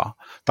came over,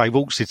 Dave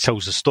Altsid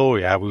tells the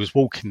story how we was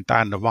walking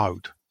down the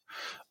road.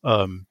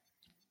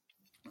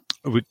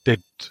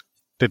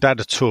 They'd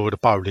had a tour of the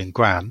bowling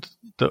ground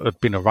that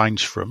had been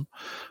arranged for them,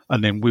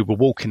 and then we were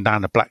walking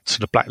down the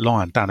Black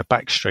Lion down the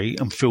back street,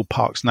 and Phil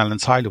Parks and Alan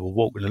Taylor were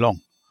walking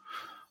along,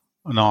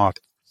 and I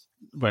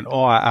went,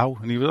 "All right, Al,"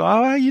 and he was, "Oh,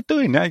 how are you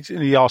doing?" And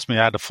he asked me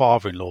how the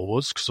father-in-law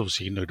was, because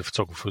obviously he knew the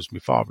photographer was my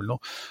father-in-law,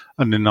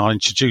 and then I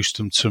introduced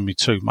him to my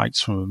 2 mates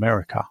from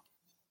America,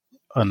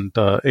 and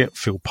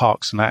Phil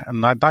Parks and that,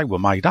 and they were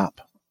made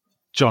up,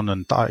 John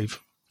and Dave.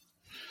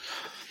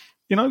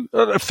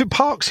 Phil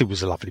Parks, he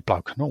was a lovely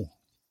bloke and all.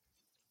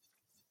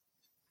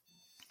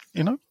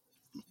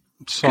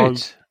 So,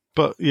 good.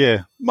 But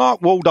yeah,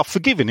 Mark Wald, I've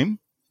forgiven him,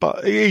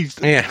 but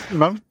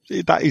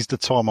that is the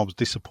time I was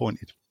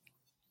disappointed.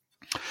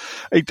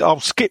 I'll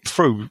skip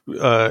through.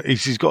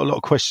 He's got a lot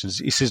of questions.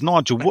 He says,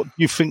 "Nigel, what do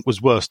you think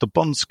was worse, the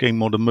Bond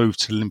scheme or the move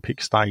to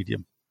Olympic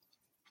Stadium?"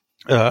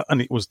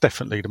 And it was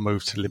definitely the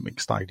move to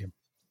Olympic Stadium.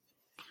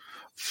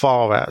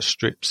 Far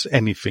outstrips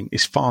anything.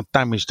 It's far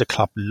damaged the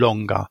club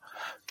longer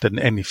than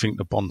anything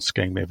the Bond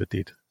scheme ever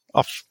did.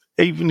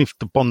 Even if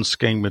the Bond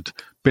scheme had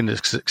been a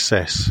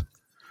success,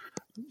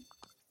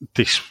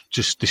 this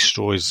just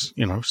destroys,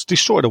 it's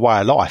destroyed a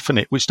way of life, isn't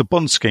it? Which the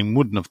Bond scheme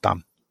wouldn't have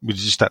done. We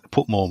just had to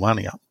put more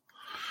money up.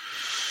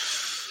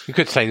 You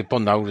could say the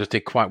bondholders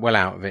did quite well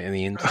out of it in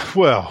the end.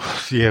 Well,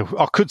 yeah,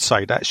 I could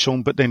say that,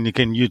 Sean, but then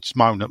again, you'd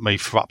moan at me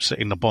for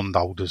upsetting the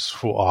bondholders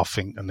for what I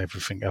think and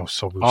everything else.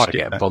 So I'd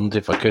get a bond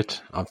if I could.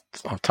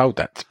 I've told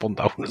that to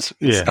bondholders.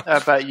 Yeah. How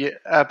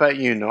about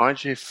you,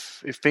 Nigel?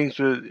 If things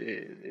were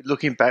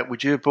looking back,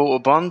 would you have bought a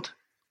bond?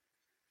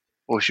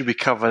 Or should we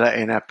cover that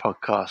in our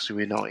podcast? Should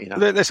we not?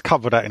 Let's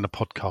cover that in the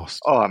podcast.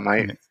 All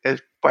right,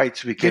 mate. wait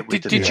till we get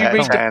Did you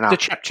read the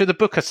chapter of the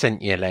book I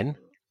sent you, Len?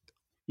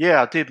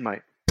 Yeah, I did,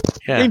 mate.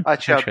 Yeah,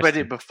 actually, I've read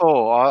it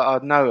before. I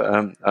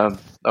know.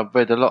 I've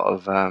read a lot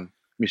of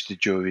Mr.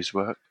 Jury's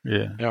work.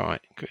 Yeah. All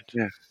right. Good.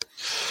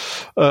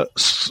 Yeah.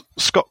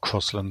 Scott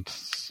Crosland,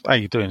 how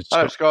you doing, Scott?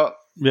 Hello, Scott.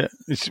 Yeah,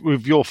 it's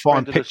with your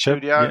fine picture.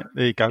 Yeah,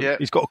 there you go. Yeah.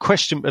 He's got a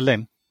question for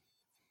Len.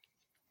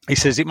 He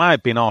says it may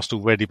have been asked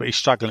already, but he's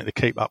struggling to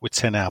keep up with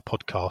 10-hour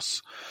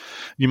podcasts.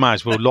 You may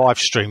as well live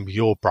stream with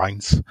your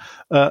brains.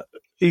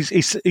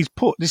 He's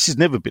put, this has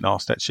never been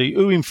asked actually,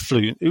 who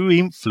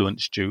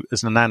influenced you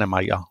as an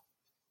animator?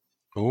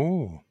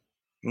 Oh.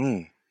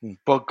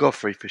 Bob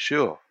Godfrey for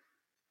sure.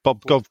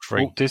 Bob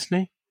Godfrey. Walt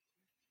Disney?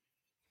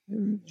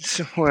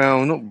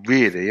 Well, not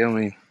really. I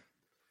mean,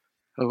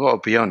 I've got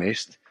to be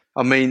honest.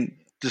 I mean,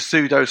 the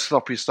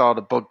pseudo-sloppy style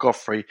of Bob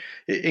Godfrey,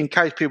 in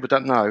case people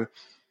don't know,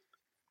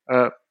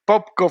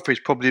 Bob Godfrey is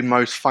probably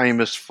most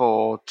famous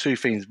for two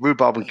things,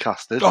 rhubarb and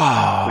custard,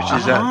 which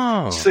is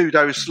a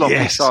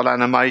pseudo-sloppy style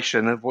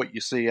animation of what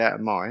you see out of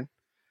mine,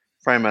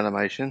 frame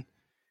animation,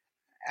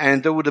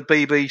 and all the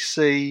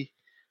BBC.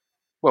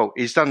 Well,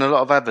 he's done a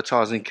lot of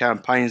advertising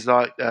campaigns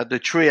like the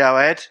Trio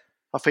ad.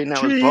 I think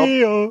that was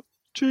Bob.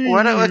 Trio.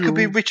 Well, that could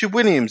be Richard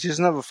Williams. He's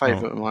another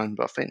favourite of mine,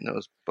 but I think that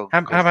was Bob.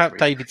 How about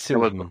David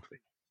Silverman?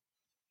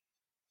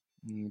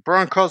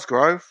 Brian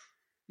Cosgrove.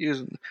 He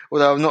was,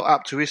 although I'm not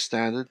up to his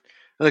standard.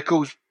 And of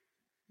course,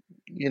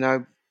 you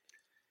know,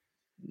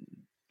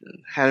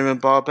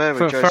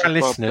 Hanna-Barbera. For our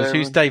listeners,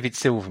 who's David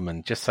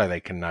Silverman? Just so they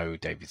can know who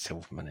David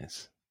Silverman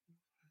is.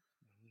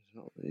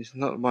 He's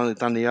not the one that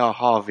done the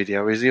Aha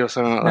video, is he, or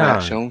something like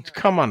that, Sean?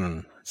 Come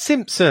on.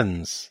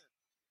 Simpsons.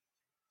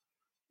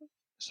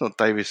 It's not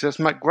David, that's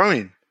Matt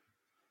Groening.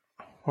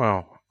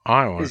 Well,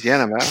 I was. He's the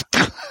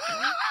animator.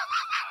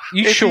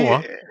 You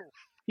sure?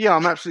 Yeah,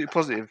 I'm absolutely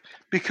positive.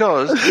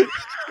 Because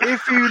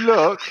if you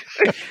look...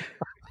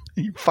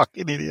 You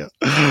fucking idiot.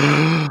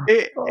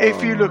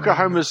 If you look at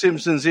Homer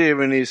Simpson's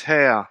ear and his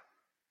hair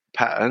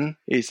pattern,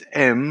 it's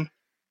M,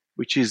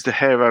 which is the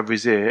hair over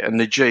his ear, and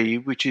the G,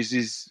 which is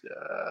his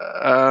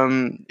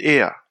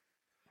ear.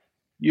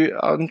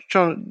 I'm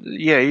trying.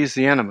 Yeah, he's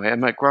the animator,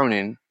 Matt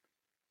Groening.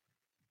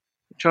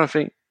 I'm trying to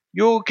think.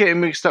 You're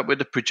getting mixed up with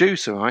the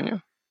producer, aren't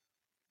you?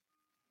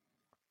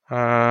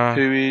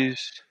 Who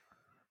is?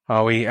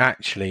 Oh, he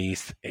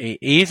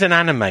is an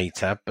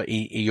animator, but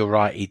you're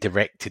right. He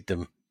directed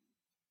them.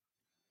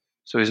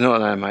 So he's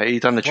not an animator.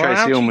 He's done the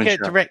Tracy Ullman show. How do you get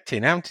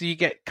directing? How do you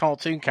get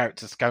cartoon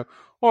characters to go?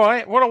 All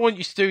right, what I want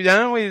you to do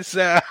now is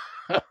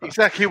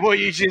exactly what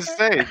you just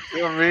said.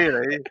 Not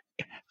really.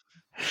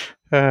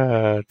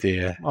 Oh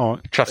dear. Oh,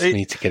 trust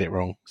me to get it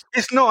wrong.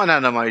 It's not an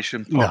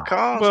animation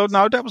podcast. No. Well,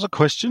 no, that was a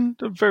question.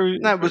 No,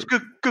 it was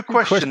good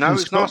question. No,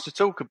 it's nice to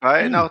talk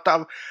about it. No,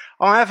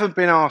 I haven't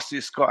been asked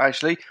it, Scott.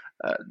 Actually,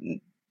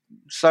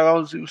 so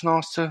it was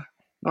nice to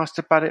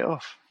bat it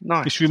off.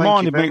 Nice. It's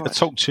reminded me to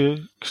talk to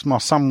you because my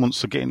son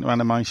wants to get into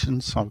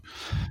animation. So,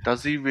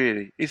 does he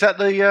really? Is that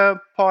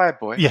the Pie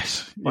Boy?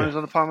 Yes. When he was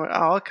on the Pie Boy?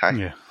 Oh, okay.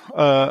 Yeah.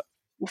 Well,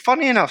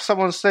 funny enough,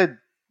 someone said,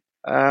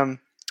 I'm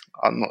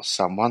not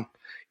someone.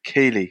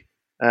 Keely,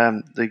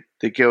 the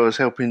girl who's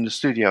helping the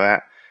studio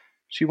out,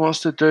 she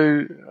wants to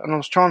do, and I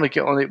was trying to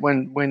get on it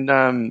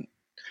when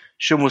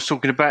Sean was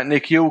talking about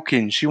Nick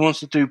Hawkins. She wants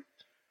to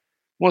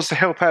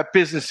help out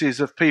businesses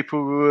of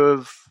people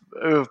who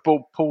have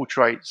bought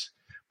portraits.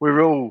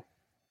 We're all,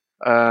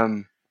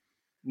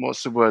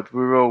 what's the word?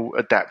 We're all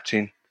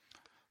adapting.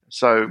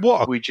 So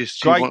she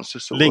wants to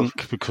sort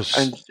link of, because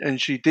and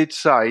she did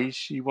say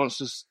she wants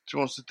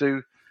to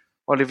do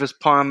Oliver's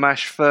Pie and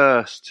Mash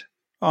first.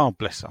 Oh,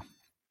 bless her.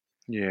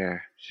 Yeah,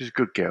 she's a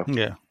good girl.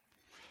 Yeah.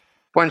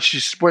 Once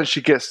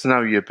she gets to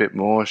know you a bit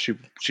more, she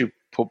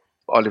put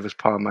Oliver's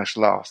Pie and Mash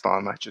last, I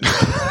imagine.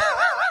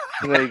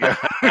 There you go.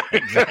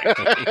 Exactly.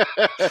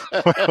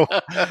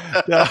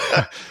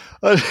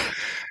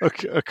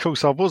 Of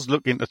course, I was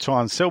looking to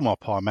try and sell my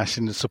pie mash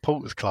in the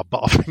supporters club,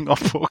 but I think I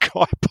put a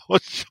Guy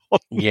Podge on.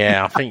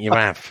 Yeah, I think you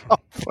have. Well,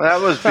 that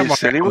was a bit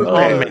silly,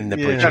 wasn't it?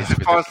 You have to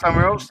find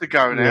somewhere else to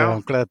go now. Yeah,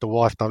 I'm glad the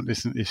wife don't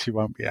listen to this. She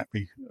won't be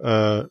happy.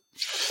 But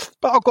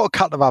I've got a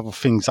couple of other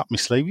things up my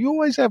sleeve. You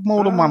always have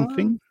more than one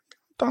thing.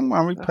 Don't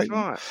worry, That's Pete.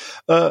 Right.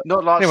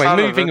 Not like anyway,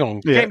 Sullivan. Moving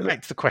on. Yeah. Getting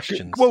back to the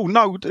questions. Well,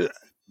 no.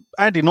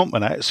 Adding on to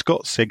that,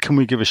 Scott said, can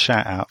we give a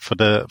shout out for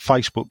the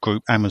Facebook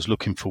group Amma's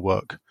Looking for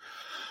Work?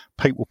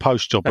 People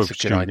post job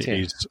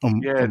opportunities.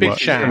 Big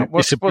shout out.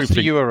 What's the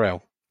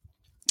URL?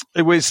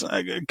 It was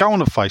go on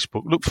to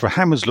Facebook, look for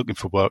Hammers Looking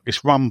for Work.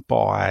 It's run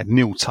by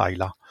Neil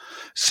Taylor.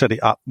 Set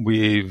it up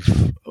with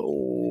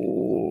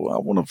I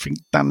want to think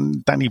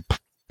Danny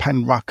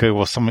Penrucker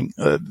or something.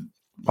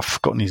 I've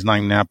forgotten his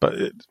name now, but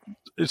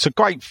it's a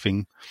great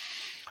thing.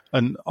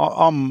 And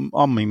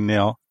I'm in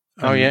now.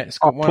 Oh yeah, it's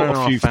got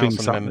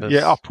 1,500 members.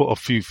 Yeah, I put a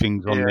few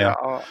things on there,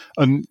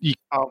 and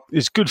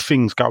there's good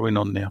things going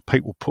on there.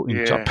 People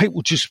putting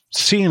people just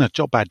seeing a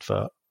job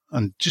advert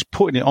and just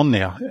putting it on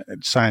there,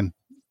 saying,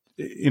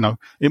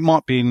 it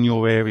might be in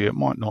your area, it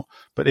might not,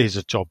 but here's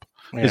a job.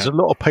 Yeah. There's a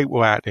lot of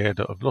people out there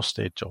that have lost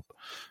their job,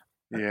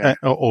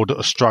 or that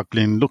are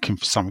struggling, looking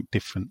for something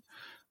different.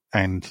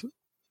 And,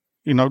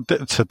 you know,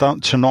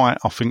 tonight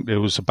I think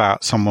there was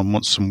about someone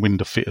wants some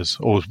window fitters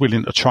or is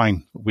willing to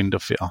train a window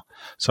fitter.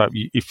 So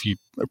if you're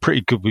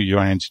pretty good with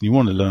your hands and you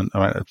want to learn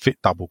how to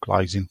fit double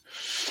glazing,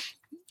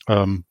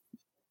 go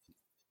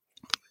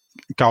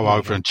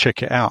over and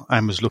check it out.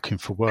 Emma's looking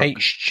for work.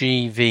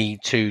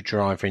 HGV2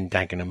 driver in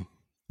Dagenham.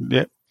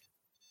 Yep.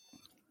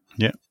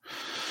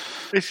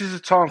 This is a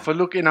time for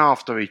looking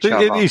after each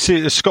other. You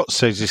see, as Scott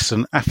says, it's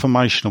an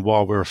affirmation of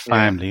why we're a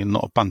family and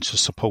not a bunch of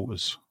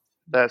supporters.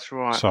 That's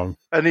right. So,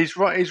 and he's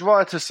right. He's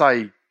right to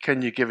say,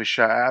 "Can you give a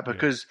shout out?"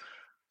 Because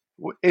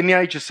in the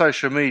age of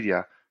social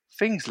media,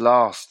 things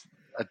last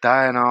a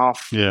day and a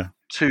half,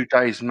 2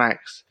 days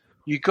max.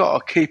 You got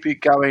to keep it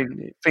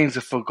going. Things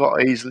are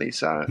forgot easily.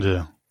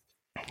 So,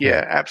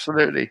 yeah,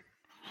 absolutely.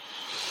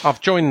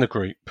 I've joined the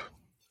group.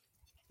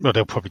 Well,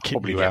 they'll probably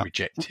kick you out.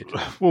 Rejected.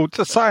 Well,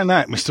 just saying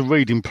that, Mr.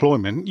 Reed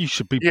Employment, you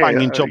should be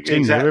banging jobs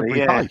in there every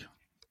day. Of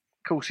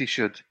course he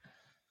should.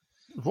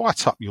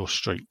 Right up your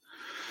street.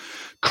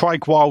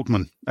 Craig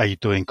Wildman, how you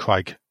doing,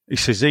 Craig? He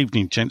says,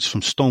 evening, gents,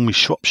 from stormy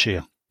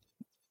Shropshire.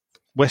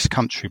 West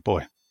Country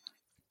boy.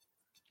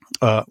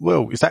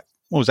 Well, is that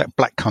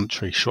Black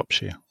Country,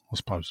 Shropshire, I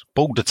suppose?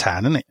 Border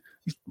town, isn't it?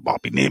 He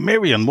might be near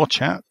Merion, watch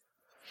out.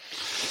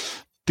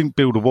 Didn't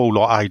build a wall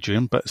like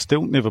Adrian, but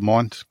still, never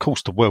mind. Of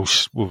course, the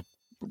Welsh were...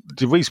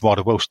 The reason why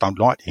the Welsh don't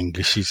like the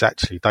English is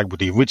actually they were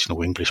the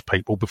original English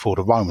people before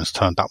the Romans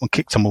turned up and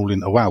kicked them all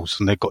into Wales,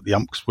 and they got the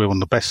umps. We're on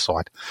the best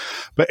side.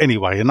 But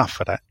anyway, enough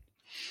of that.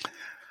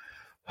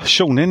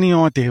 Sean, any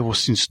idea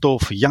what's in store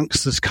for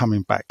youngsters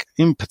coming back?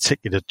 In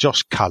particular,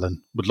 Josh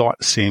Cullen would like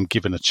to see him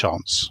given a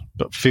chance,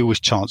 but feel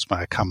his chance may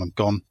have come and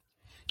gone.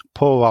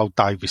 Poor old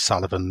Davy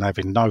Sullivan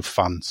having no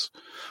funds.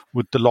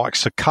 Would the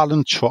likes of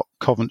Cullen, Trott,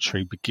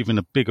 Coventry be given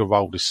a bigger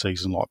role this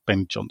season like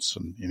Ben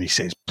Johnson? And he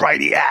says,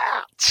 Brady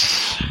out!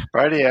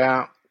 Brady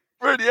out.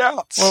 Brady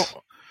out!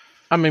 Well,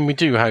 I mean, we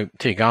do hope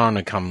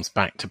Tigana comes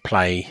back to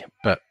play,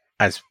 but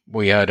as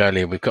we heard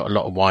earlier, we've got a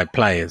lot of wide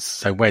players.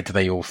 So where do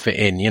they all fit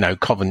in? You know,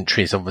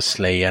 Coventry's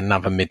obviously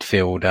another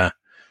midfielder.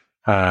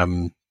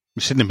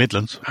 It's in the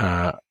Midlands.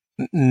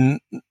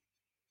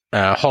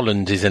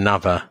 Holland is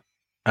another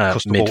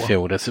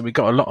midfielder. So we've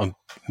got a lot of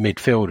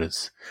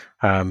midfielders.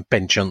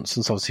 Ben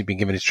Johnson's obviously been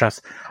given his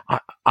trust.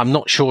 I'm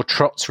not sure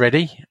Trott's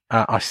ready.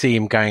 I see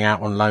him going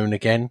out on loan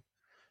again.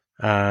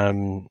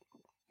 You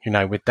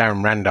know, with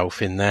Darren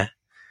Randolph in there,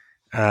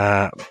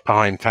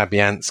 behind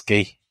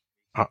Fabianski.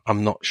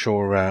 I'm not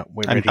sure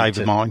we're ready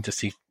to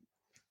see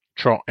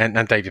Trott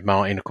and David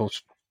Martin, of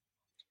course,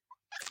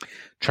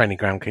 training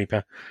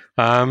groundkeeper.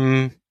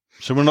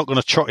 So we're not going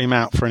to trot him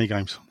out for any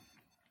games?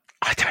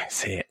 I don't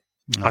see it.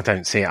 No. I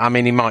don't see it. I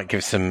mean, he might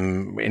give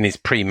some in his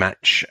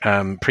pre-match,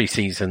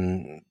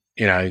 pre-season.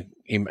 You know,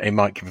 he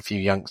might give a few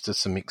youngsters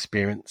some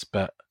experience,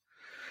 but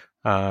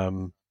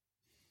you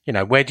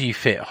know, where do you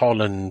fit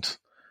Holland,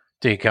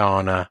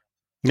 Tigana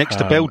next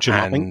to Belgium,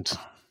 I think,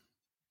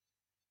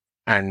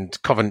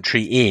 and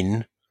Coventry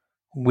in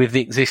with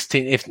the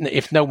existing?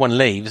 If no one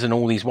leaves and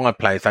all these wide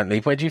players don't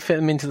leave, where do you fit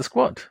them into the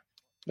squad?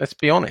 Let's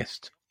be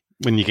honest.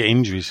 When you get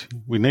injuries,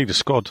 we need a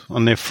squad,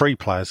 and they're free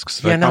players.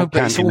 Cause but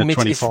it's all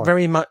it's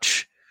very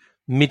much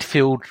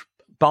midfield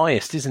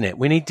biased, isn't it?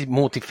 We need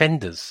more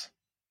defenders.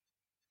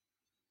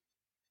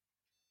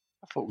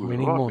 I thought we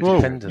need more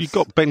defenders. You've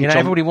got Ben Johnson,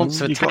 everybody wants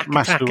to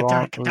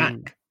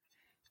attack.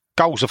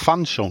 Goals are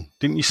fun, Sean.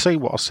 Didn't you see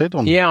what I said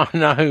on? Yeah,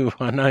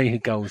 I know your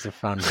goals are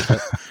fun,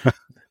 but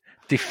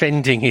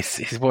defending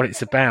is what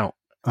it's about.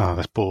 Oh,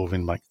 that's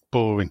boring, mate.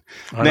 Boring.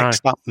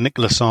 Next up,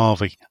 Nicholas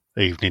Harvey.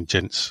 Evening,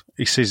 gents.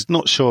 He says,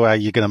 not sure how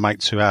you're going to make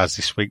 2 hours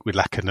this week with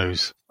lack of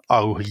news.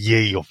 Oh,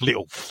 ye of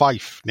little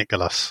faith,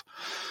 Nicholas.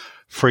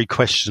 3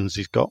 questions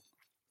he's got.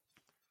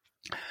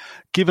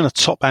 Given a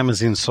top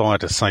Hammers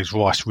insider says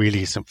Rice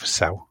really isn't for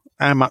sale,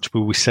 how much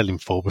will we sell him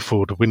for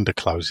before the window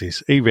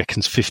closes? He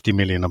reckons 50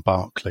 million on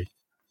Barkley.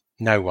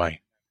 No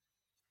way.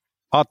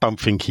 I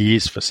don't think he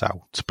is for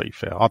sale, to be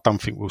fair. I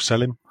don't think we'll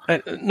sell him.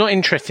 Not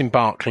interested in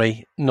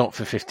Barkley, not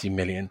for 50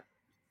 million.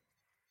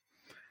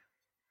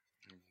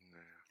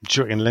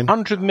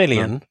 100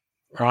 million,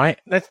 right?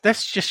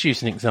 Let's just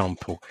use an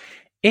example.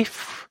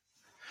 If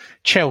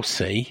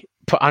Chelsea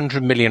put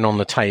 100 million on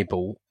the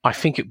table, I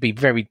think it would be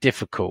very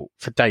difficult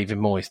for David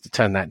Moyes to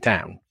turn that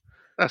down.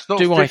 That's not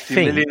 50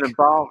 million in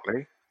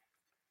Barkley.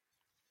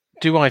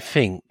 Do I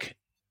think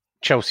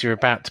Chelsea are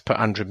about to put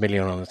 100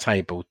 million on the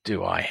table?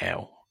 Do I,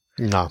 hell?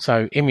 No.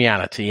 So in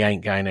reality, he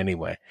ain't going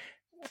anywhere.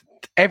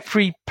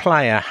 Every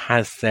player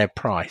has their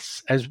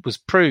price, as was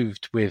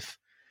proved with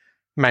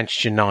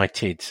Manchester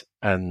United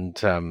and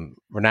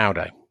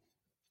Ronaldo.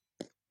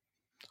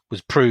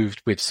 Was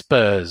proved with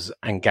Spurs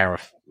and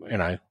Gareth,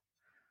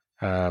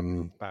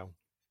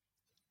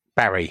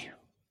 Barry.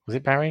 Was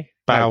it Barry?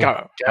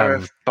 Bale.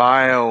 Gareth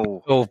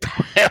Bale. Oh,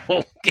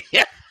 Bale.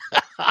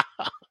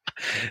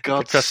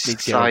 God's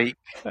sake.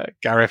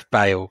 Gareth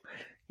Bale.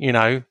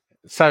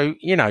 So,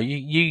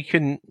 you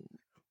can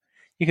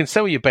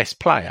sell your best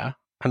player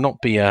and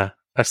not be a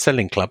a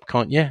selling club,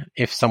 can't you?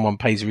 If someone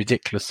pays a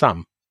ridiculous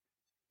sum.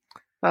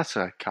 That's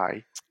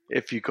okay.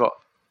 If you got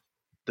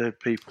the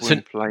people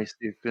in place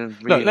who can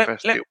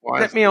reinvest it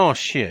wisely. Let me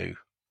ask you.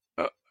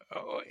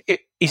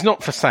 He's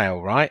not for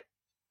sale, right?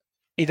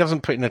 He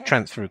doesn't put in a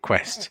transfer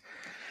request.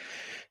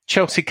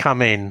 Chelsea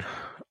come in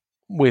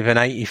with an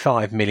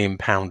 £85 million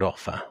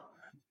offer.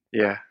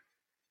 Yeah.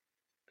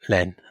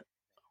 Len,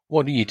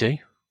 what do?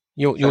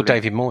 You're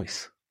David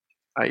Moyes.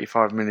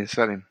 85 million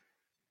selling.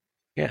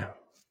 Yeah.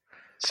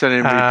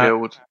 Selling,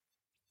 rebuild.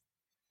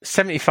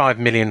 75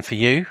 million for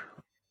you,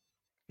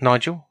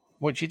 Nigel.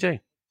 What do you do?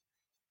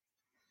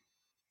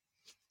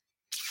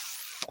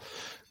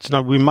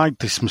 We made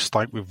this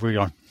mistake with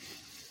Rio.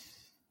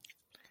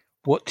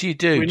 What do you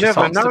do? We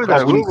never know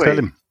that, will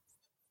we?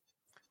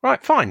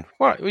 Right, fine.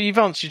 Right, well, you've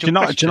answered your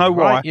question. Do you know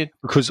why? Right?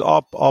 Because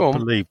I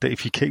believe that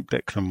if you keep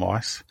Declan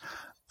Rice,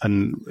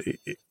 and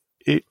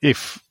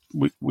if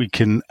we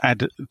can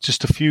add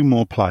just a few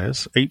more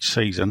players each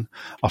season,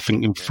 I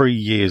think in 3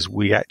 years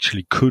we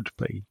actually could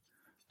be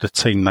the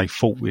team they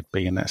thought we'd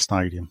be in that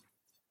stadium.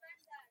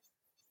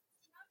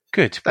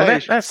 Good. Well,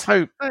 let's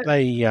hope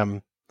they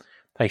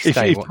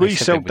stay. If we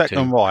sell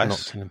Declan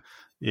Rice,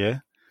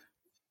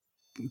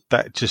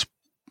 that just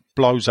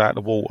blows out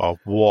the water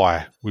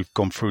why we've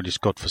gone through this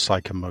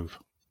godforsaken move.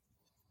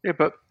 Yeah,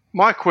 but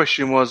my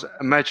question was,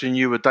 imagine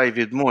you were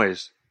David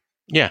Moyes.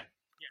 Yeah.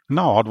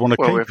 No, I'd want to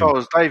keep him. Well, if I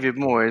was David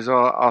Moyes,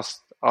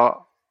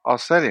 I'll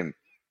sell him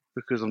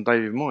because I'm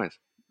David Moyes.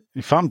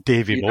 If I'm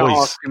David Moyes... You're not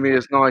asking me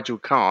as Nigel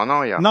Khan,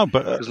 are you? No,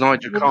 but... Because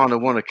Nigel Khan will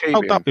want to keep him.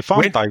 Hold up, if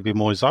I'm David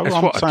Moyes, though,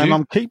 I'm saying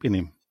I'm keeping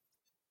him.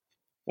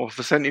 Well,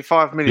 for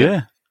 75 million?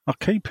 Yeah, I'll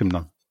keep him,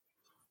 though.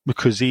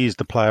 Because he is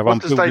the player I'm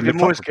building. What does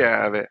David Moyes get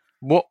out of it?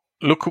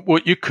 Look at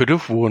what you could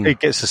have won. He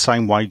gets the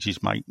same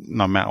wages, mate,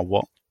 no matter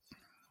what.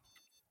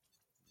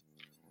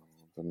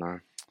 I don't know.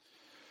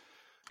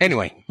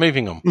 Anyway,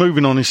 moving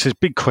on. He says,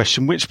 big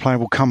question, which player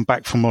will come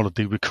back from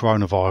holiday with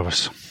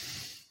coronavirus?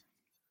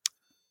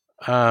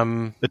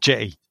 The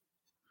Jetty.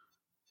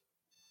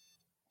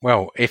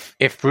 Well,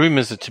 if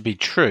rumours are to be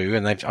true,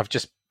 and I've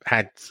just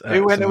had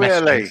who went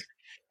away?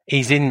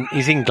 He's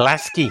in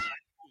Glasgow.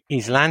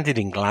 He's landed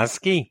in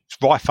Glasgow. It's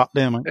rife up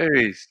there, mate. Who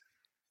is?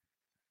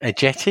 A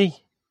Jetty.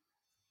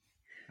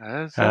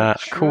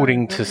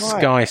 According to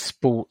Sky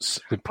Sports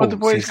reports. What the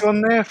boy's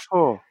gone there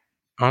for?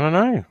 I don't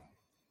know.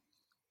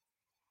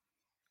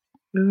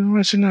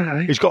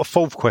 He's got a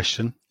fourth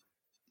question.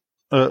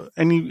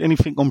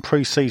 Anything on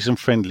pre-season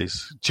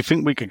friendlies? Do you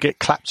think we could get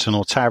Clapton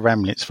or Tower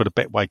Hamlets for the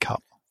Betway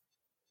Cup?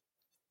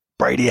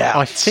 Brady out.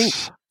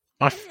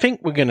 I think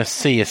we're going to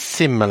see a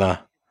similar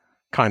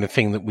kind of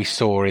thing that we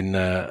saw in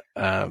the.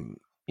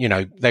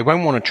 They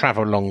won't want to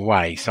travel a long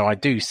way, so I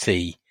do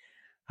see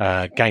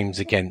games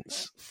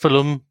against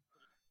Fulham.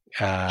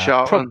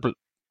 Charlton.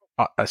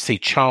 I see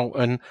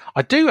Charlton.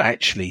 I do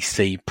actually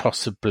see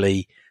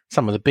possibly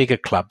some of the bigger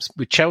clubs.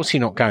 With Chelsea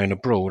not going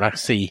abroad, I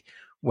see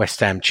West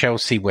Ham,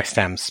 Chelsea, West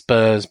Ham,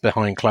 Spurs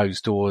behind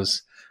closed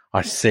doors.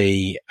 I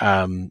see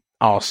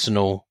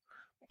Arsenal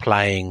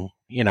playing.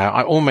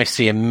 I almost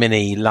see a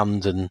mini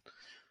London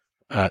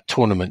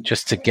tournament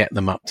just to get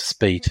them up to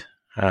speed,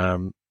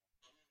 and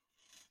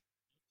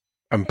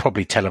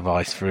probably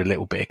televised for a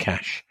little bit of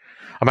cash.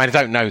 I mean, I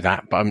don't know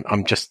that, but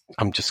I'm just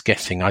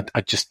guessing. I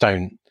just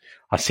don't.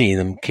 I see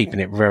them keeping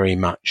it very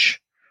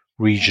much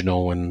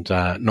regional and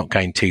not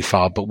going too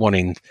far, but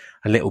wanting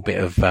a little bit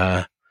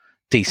of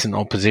decent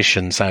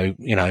opposition. So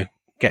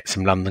get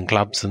some London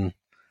clubs and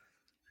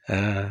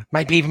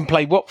maybe even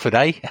play Watford,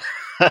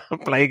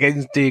 play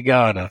against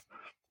Diagana.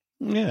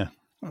 Yeah,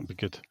 that'd be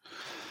good.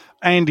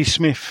 Andy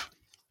Smith,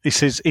 he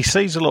says he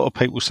sees a lot of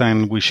people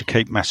saying we should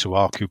keep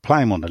Masuaku,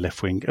 play him on the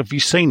left wing. Have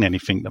you seen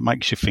anything that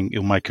makes you think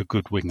he'll make a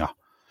good winger?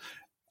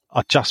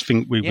 I just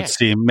think we would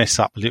see him mess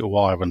up a little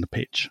higher on the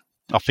pitch.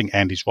 I think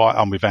Andy's right.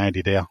 I'm with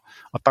Andy there.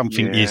 I don't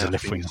think he is a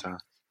left winger. So.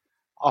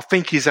 I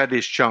think he's had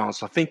his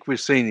chance. I think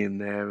we've seen him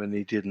there and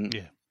he didn't.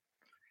 Yeah.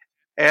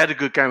 He had a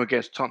good game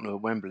against Tottenham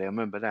at Wembley. I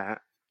remember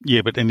that.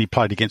 Yeah, but then he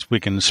played against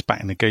Wigan and spat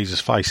in the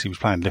geezer's face. He was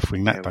playing left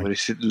wing that day.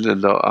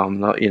 Well,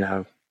 I'm not,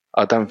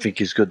 I don't think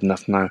he's good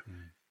enough now.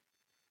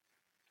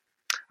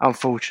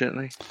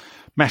 Unfortunately.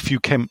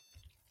 Matthew Kemp,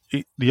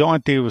 the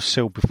idea of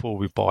sell before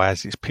we buy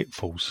has its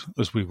pitfalls,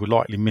 as we will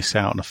likely miss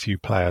out on a few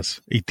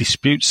players. He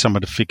disputes some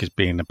of the figures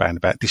being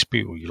about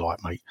dispute all you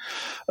like, mate,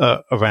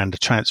 around the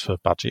transfer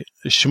budget.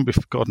 It shouldn't be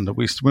forgotten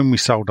that when we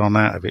sold on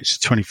out of it,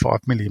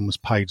 25 million was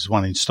paid as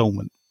one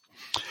instalment.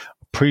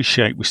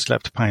 Appreciate we still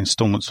have to pay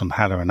instalments on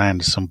Haller and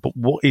Anderson, but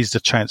what is the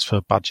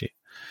transfer budget?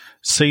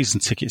 Season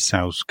ticket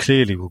sales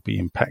clearly will be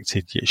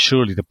impacted, yet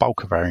surely the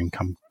bulk of our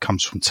income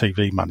comes from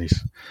TV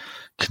monies.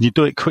 Can you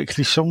do it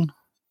quickly, Sean?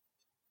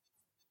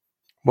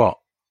 What?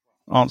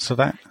 Answer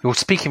that. You're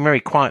speaking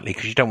very quietly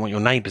because you don't want your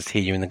neighbours to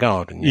hear you in the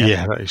garden.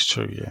 Yeah, that is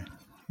true, yeah.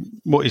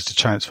 What is the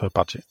transfer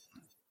budget?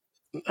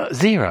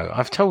 0,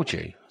 I've told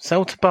you.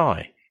 Sell to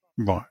buy.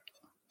 Right.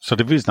 So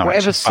there is no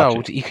whatever's sold,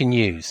 budget. You can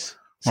use.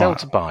 Sell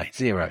to buy,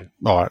 0.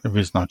 Right, there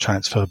is no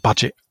transfer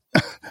budget.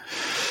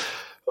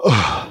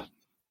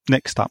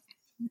 Next up.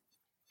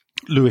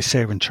 Lewis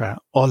Ehrentrout,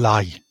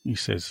 ole, he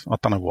says. I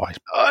don't know why.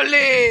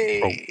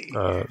 Ole!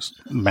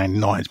 Man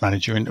United's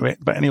manager into it.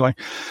 But anyway,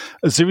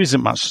 as there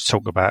isn't much to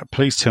talk about,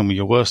 please tell me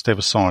your worst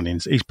ever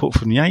signings. He's put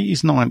from the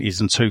 80s,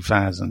 90s and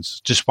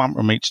 2000s. Just one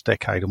from each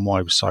decade and why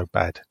it was so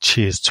bad.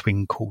 Cheers,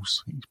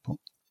 Twinkles. He's put.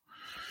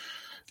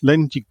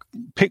 Len, you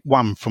pick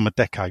one from a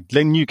decade.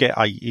 Len, you get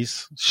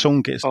 80s.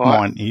 Sean gets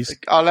 90s.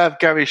 I'll have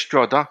Gary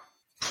Strodder.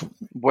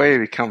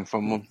 Where he come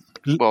from? Well,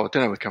 I don't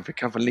know where he come from. He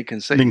come from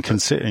Lincoln City. Lincoln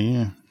City,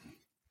 yeah.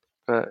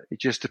 But he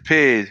just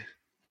appeared.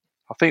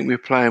 I think we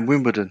were playing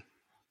Wimbledon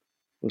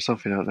or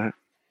something like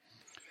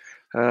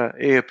that.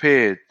 He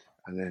appeared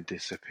and then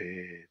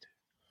disappeared.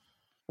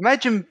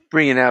 Imagine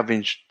bringing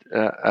Alvin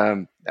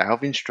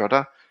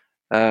Strodder,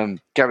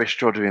 Gary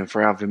Strodder in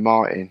for Alvin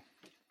Martin.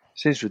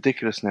 Seems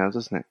ridiculous now,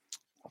 doesn't it?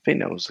 I think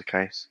that was the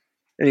case.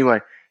 Anyway,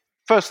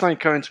 first name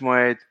coming to my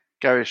head,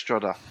 Gary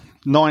Strodder.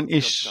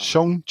 90s,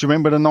 Sean. Do you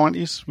remember the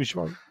 90s? Which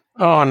one?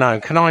 Oh no!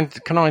 Can I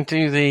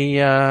do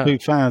the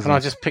 2000? Can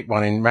I just pick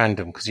one in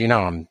random because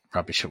I'm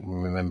rubbish at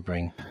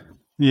remembering.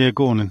 Yeah,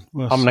 go on then.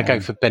 I'm going to go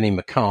for Benny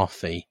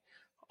McCarthy,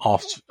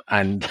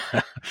 and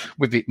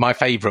with my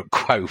favourite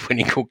quote when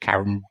he called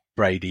Karen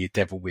Brady a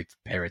devil with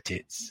pair of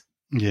tits.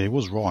 Yeah, he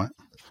was right.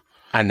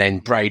 And then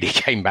Brady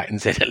came back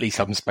and said, "At least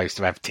I'm supposed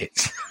to have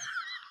tits,"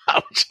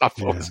 which I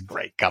thought was a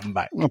great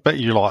comeback. I bet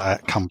you like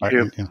that comeback.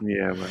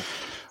 Yeah, well.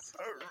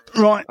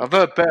 Right. I've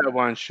heard better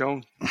ones,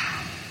 Sean.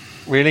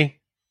 Really?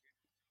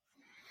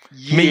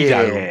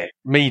 Yeah.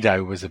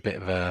 Mido was a bit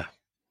of a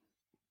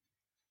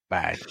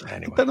bad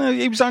anyway. But no,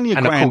 he was only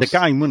a grand a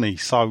game, wasn't he?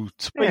 So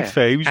to be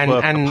fair, he was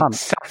worth a punt.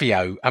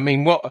 Savio. I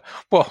mean, what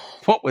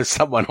was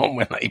someone on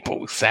when they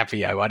bought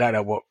Savio? I don't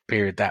know what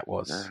period that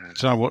was.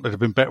 Do you know what? They'd have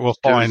been better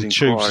off buying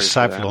tubes of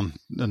Savlon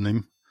than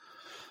him.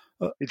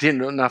 He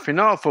didn't look nothing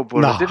like a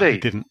footballer, did he? He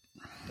didn't.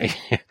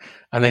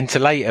 And then to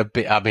later,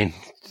 I mean,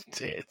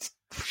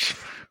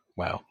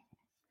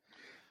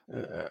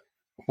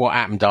 what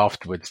happened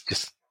afterwards?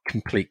 Just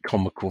complete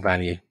comical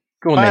value.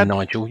 Go on then,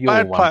 Nigel.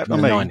 You're one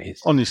from the 90s.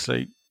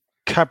 Honestly,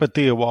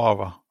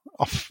 Kabadiawara.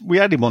 We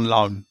had him on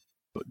loan,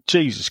 but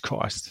Jesus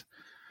Christ.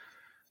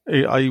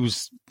 He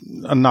was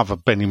another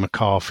Benny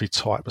McCarthy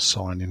type of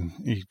signing.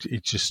 He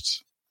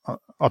just...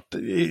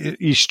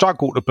 he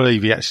struggled to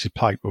believe he actually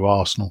played with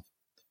Arsenal.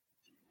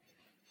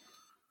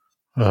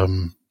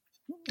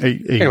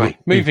 Anyway,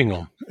 moving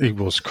on. He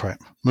was crap.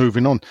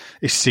 Moving on.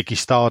 It's Ziggy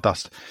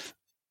Stardust.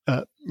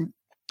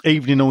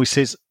 Evening always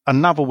says,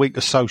 another week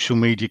of social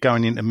media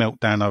going into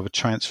meltdown over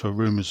transfer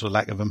rumours or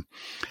lack of them.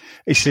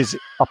 He says,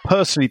 I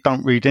personally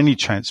don't read any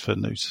transfer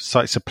news,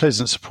 so it's a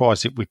pleasant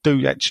surprise if we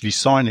do actually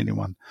sign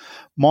anyone.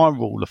 My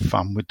rule of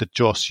thumb with the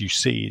Joss you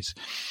see is,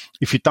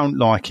 if you don't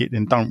like it,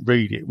 then don't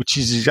read it, which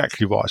is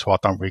exactly right. So I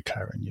don't read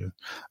Karen you.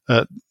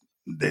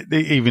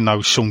 Even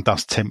though Sean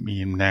does tempt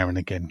me in now and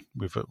again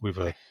with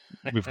an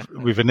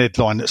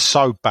headline that's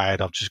so bad,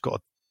 I've just got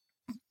to.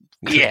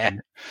 Yeah.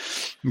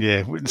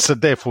 So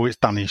therefore, it's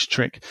done his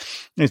trick.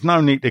 There's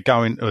no need to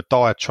go into a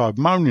diatribe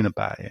moaning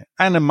about it.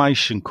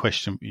 Animation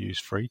question for you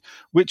three: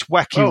 which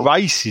wacky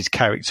races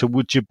character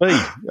would you be?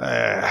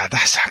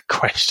 That's a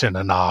question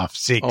and a half.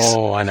 6.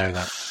 Oh, I know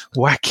that.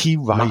 Wacky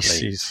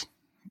races.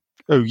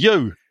 Oh,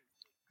 you?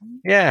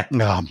 Yeah.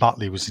 No,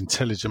 Muttley was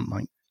intelligent,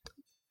 mate.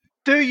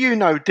 Do you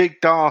know Dick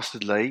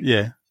Dastardly?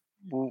 Yeah.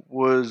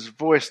 Was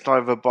voiced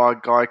over by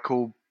a guy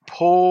called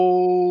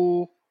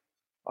Paul.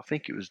 I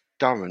think it was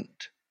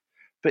Durrant.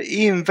 But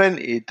he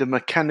invented the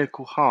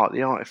mechanical heart,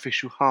 the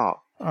artificial heart.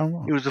 Oh,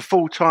 wow. He was a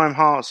full-time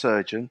heart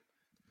surgeon.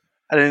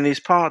 And in his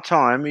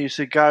part-time, he used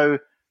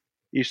to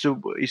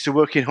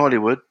work in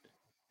Hollywood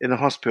in a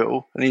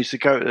hospital. And he used to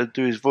go to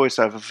do his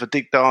voiceover for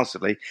Dick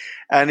Dastardly.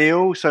 And he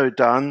also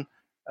done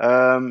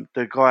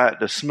the guy at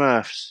the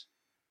Smurfs.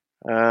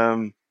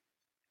 I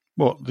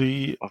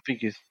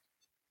think it's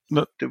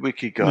the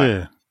wicked guy.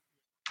 Yeah.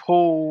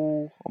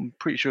 Paul, I'm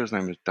pretty sure his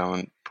name is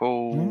Durrant.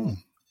 Paul. Mm.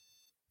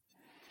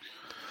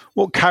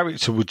 What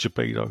character would you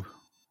be, though?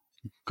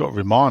 Got to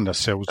remind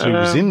ourselves who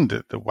was in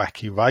the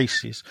wacky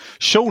races.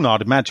 Sean,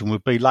 I'd imagine,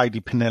 would be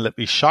Lady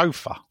Penelope's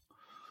chauffeur.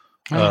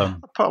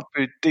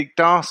 Probably Dick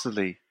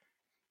Dastardly.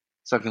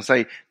 So I can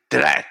say,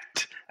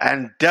 drat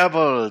and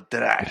double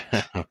drat.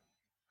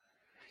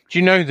 Do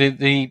you know that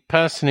the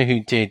person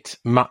who did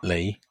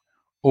Muttley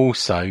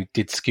also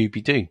did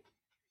Scooby-Doo? He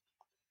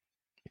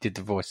did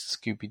the voice of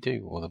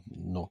Scooby-Doo, or the...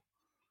 No.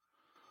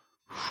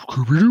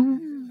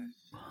 Scooby-Doo.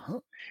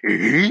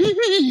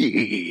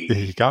 There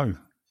you go.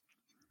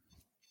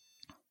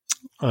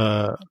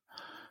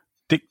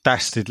 Dick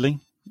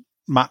Dastardly,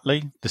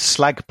 Muttley, the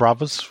Slag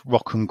Brothers,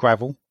 Rock and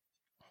Gravel.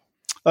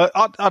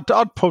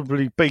 I'd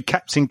probably be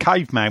Captain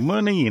Caveman,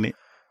 weren't he, in it?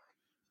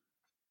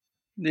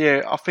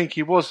 Yeah, I think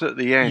he was at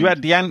the end. You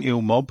had the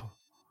Anthill Mob.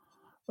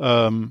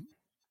 I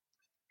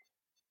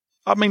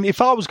mean,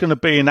 if I was going to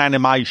be in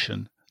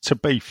animation, to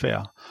be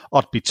fair,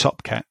 I'd be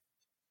Top Cat.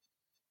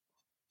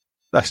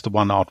 That's the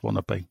one I'd want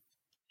to be.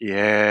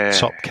 Yeah.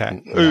 Top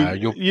Cat.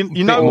 You're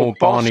you know more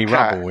Barney Boss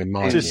Cat Rubble in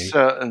my in view.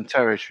 certain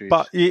territories.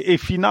 But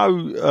if you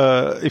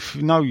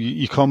know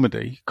your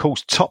comedy, of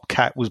course, Top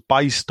Cat was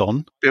based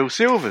on Bill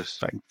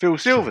Silvers. Phil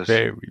Silvers.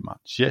 Very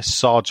much, yes,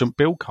 Sergeant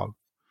Bilko.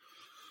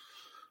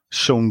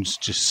 Sean's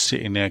just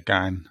sitting there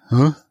going,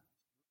 huh?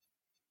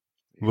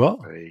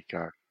 What? There you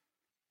go.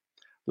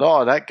 A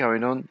lot of that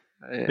going on.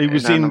 He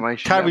was in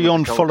animation. Carry That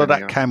On, was the Follow Golden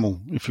That Era.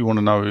 Camel, if you want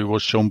to know who he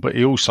was, Sean. But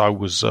he also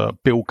was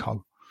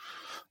Bilko,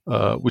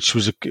 which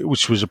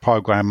was a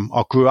program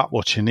I grew up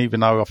watching,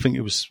 even though I think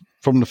it was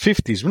from the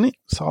 50s, wasn't it?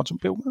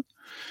 Sergeant Bilko.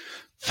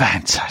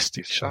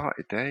 Fantastic show.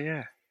 Started there,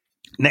 yeah.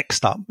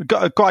 Next up, we've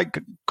got a great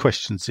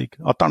question, Zig.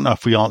 I don't know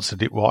if we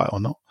answered it right or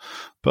not,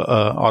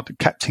 but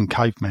Captain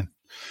Caveman.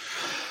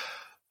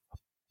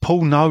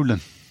 Paul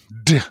Nolan.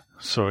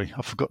 Sorry,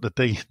 I forgot the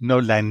D.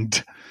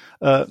 Noland.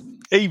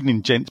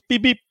 Evening, gents.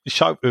 Beep, beep.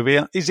 Show over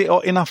here. Is it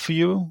hot enough for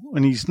you?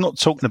 And he's not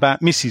talking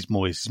about Mrs.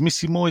 Moyes. Is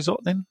Mrs. Moyes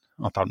hot then?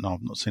 I don't know.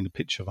 I've not seen a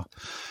picture of her.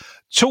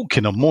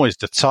 Talking of Moyes,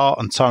 the Tart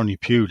and Tony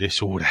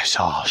Pulis. Oh, that's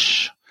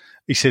harsh.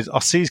 He says, I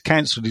see he's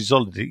cancelled his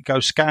holiday. Go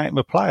scouting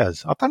with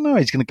players. I don't know how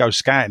he's going to go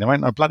scouting. There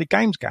ain't no bloody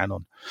games going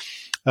on.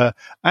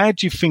 How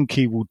do you think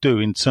he will do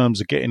in terms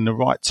of getting the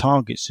right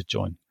targets to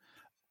join?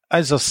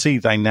 As I see,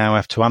 they now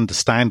have to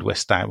understand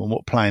West Ham and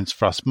what plans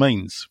for us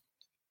means.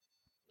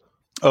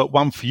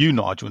 One for you,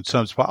 Nigel, in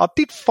terms of... I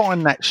did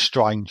find that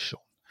strange, Sean,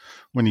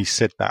 when he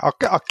said that.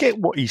 I get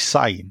what he's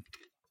saying,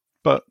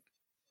 but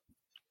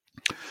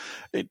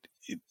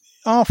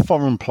are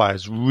foreign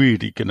players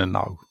really going to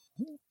know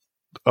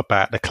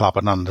about the club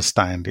and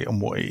understand it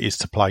and what it is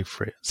to play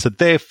for it? So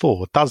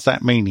therefore, does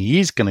that mean he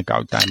is going to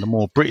go down the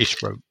more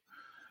British route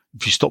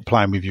if you stop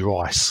playing with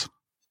your ice?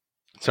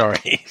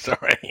 Sorry.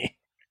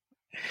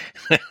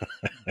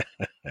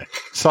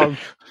 So,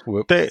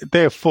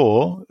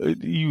 therefore,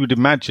 you would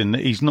imagine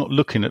that he's not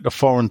looking at the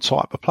foreign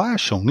type of player,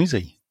 Sean, is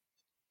he?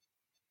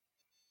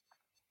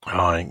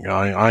 I ain't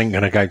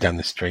going to go down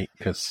the street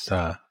because...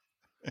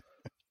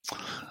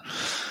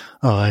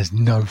 Oh, it's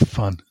no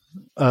fun.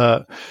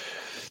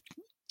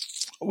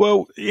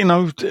 Well, you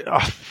know,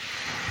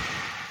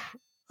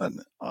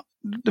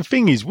 the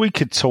thing is, we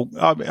could talk.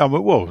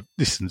 Well,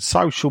 listen,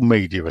 social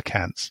media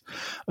accounts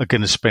are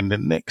going to spend the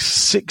next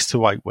 6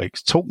 to 8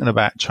 weeks talking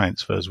about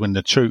transfers when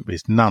the truth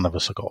is none of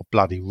us have got a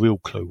bloody real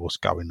clue what's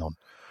going on.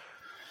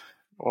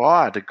 Well,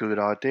 I had a good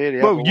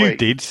idea. Well, you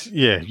did.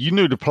 Yeah, you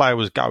knew the player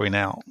was going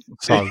out.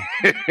 So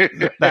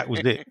that was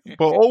it.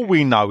 But all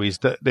we know is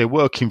that they're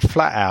working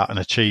flat out and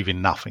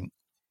achieving nothing.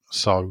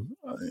 So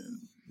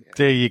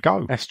there you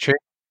go. That's true.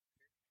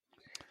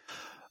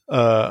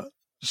 Paul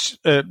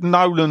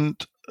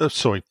Noland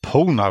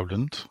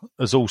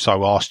has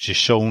also asked you,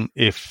 Sean,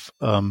 if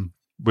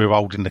we're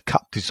holding the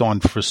cup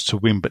designed for us to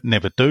win but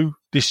never do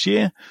this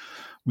year.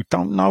 We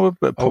don't know,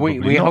 but probably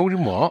we not.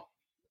 holding what?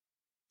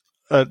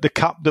 The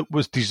cup that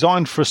was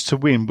designed for us to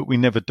win, but we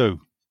never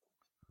do.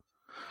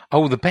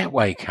 Oh, the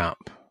Betway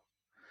Cup.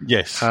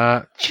 Yes.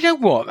 Do you know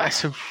what?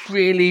 That's a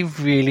really,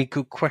 really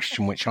good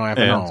question, which I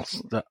haven't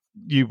asked.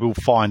 You will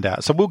find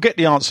out. So we'll get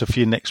the answer for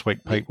you next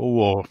week, people,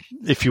 or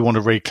if you want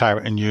to reclare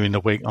it in you in a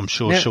week, I'm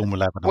sure Sean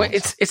will have an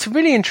answer. It's a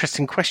really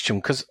interesting question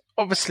because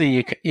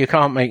obviously you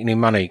can't make any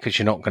money because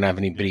you're not going to have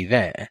anybody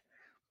there,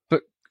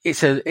 but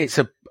it's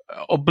a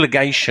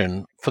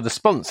obligation for the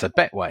sponsor,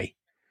 Betway.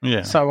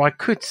 Yeah. So I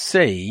could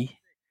see,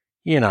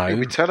 It'll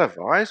be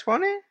televised,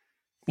 won't it?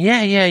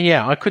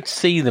 Yeah. I could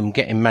see them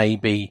getting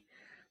maybe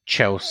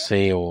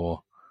Chelsea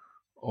or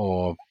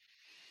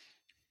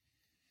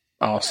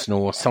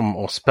Arsenal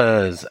or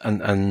Spurs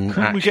and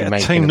couldn't we get a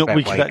team that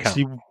we could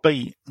actually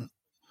beat?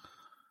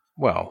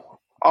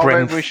 Well, I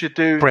reckon we should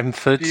do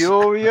Brentford, the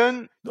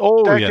Orient,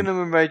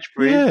 Dagenham and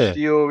Redbridge,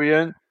 the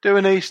Orient, do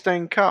an East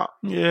End Cup.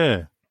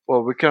 Yeah.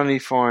 Well, we can only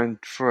find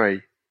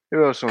 3.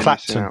 Who else am I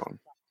missing out on?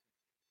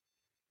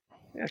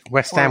 Yeah,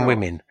 West Ham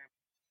women.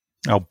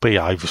 Oh,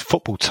 behave.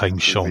 Football team,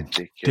 Sean.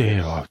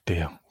 Ridiculous.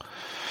 Dear.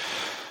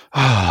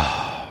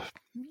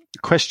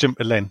 Question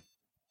for Len.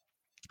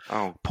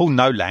 Oh, Paul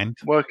Noland.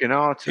 working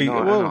hard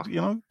tonight. Well,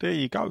 there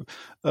you go.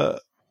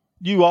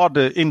 You are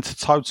the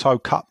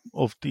Intertoto Cup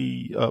of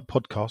the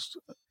podcast.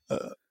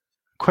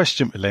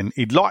 Question for Len.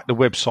 He'd like the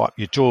website,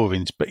 your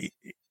drawings, but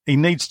he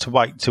needs to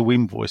wait to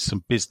invoice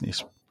some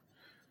business.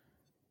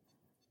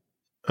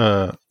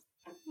 What's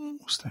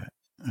that?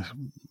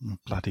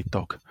 Bloody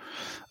dog.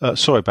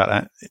 Sorry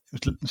about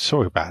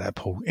that,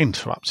 Paul.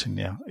 Interrupting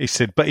now. He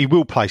said, but he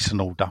will place an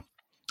order.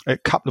 A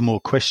couple of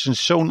more questions.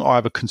 Sean, I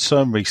have a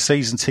concern re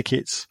season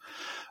tickets.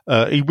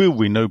 He will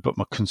renew, but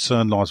my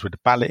concern lies with the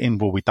balloting.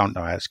 Well, we don't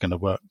know how it's going to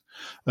work.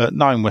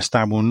 Knowing West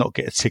Ham will not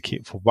get a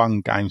ticket for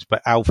 1 games,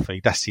 but Alfie,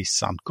 that's his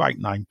son, great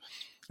name,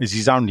 is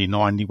he's only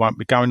 9. He won't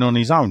be going on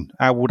his own.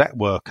 How will that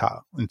work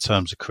out in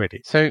terms of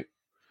credit? So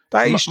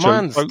that is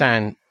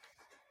true.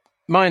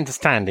 My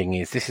understanding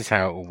is this is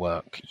how it will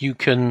work. You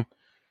can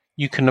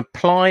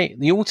apply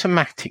the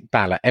automatic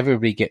ballot.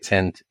 Everybody gets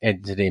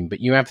entered in, but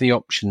you have the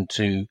option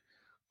to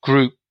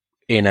group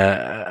in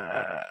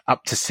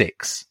up to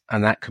 6,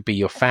 and that could be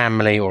your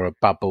family or a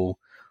bubble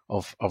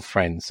of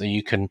friends. So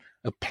you can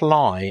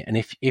apply, and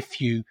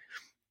if you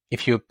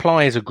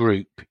apply as a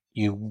group,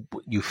 you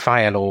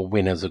fail or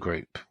win as a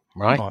group,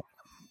 right?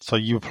 So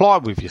you apply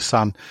with your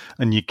son,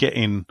 and you get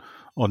in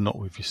or not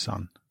with your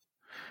son.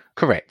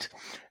 Correct.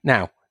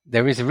 Now,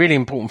 there is a really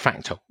important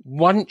factor.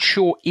 Once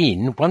you're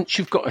in, once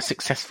you've got a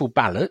successful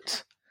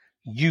ballot,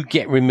 you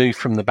get removed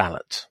from the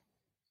ballot.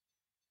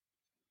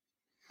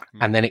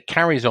 And then it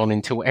carries on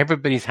until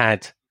everybody's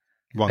had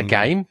a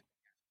game.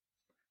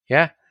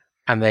 Yeah.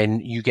 And then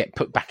you get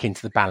put back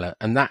into the ballot.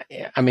 And that,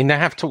 I mean, they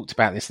have talked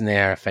about this in the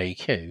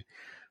RFAQ,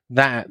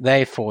 that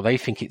therefore they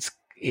think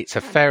it's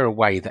a fairer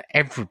way that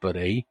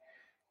everybody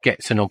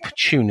gets an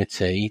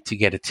opportunity to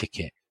get a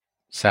ticket.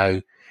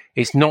 So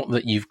it's not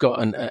that you've got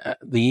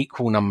the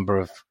equal number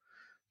of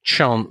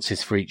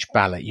chances for each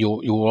ballot.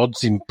 Your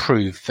odds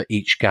improve for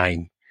each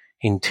game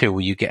until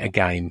you get a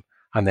game.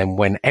 And then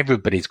when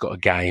everybody's got a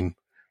game,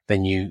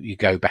 then you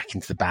go back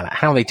into the ballot.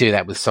 How they do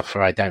that with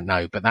software, I don't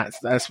know, but that's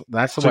the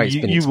way it's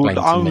been explained to me. You would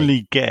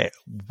only get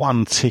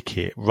one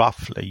ticket,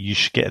 roughly. You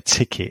should get a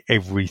ticket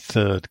every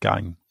third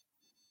game.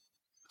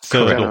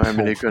 Third or how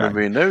many are going to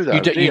renew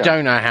that? You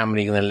don't know how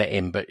many are going to let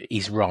in, but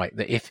he's right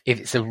that if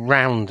it's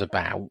around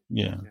about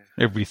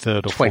every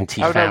third or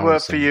 20,000. How would that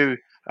work for you?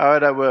 How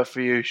would that work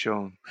for you,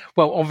 Sean?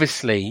 Well,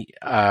 obviously,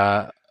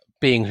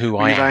 being who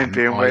I am,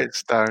 being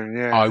Whetstone,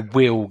 I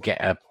will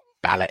get a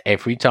ballot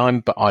every time,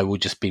 but I will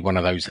just be one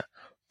of those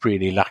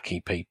really lucky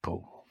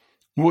people.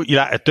 What you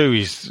have to do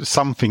is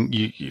something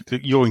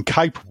you're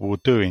incapable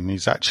of doing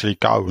is actually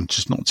go and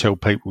just not tell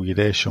people you're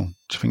there, Sean.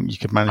 Do you think you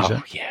could manage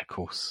that? Oh, yeah, of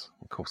course.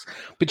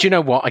 But you know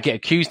what? I get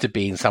accused of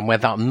being somewhere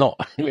that I'm not.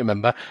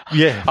 Remember?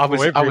 Yeah. I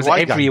was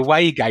at every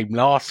away game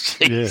last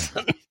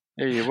season.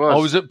 Yeah, you was. I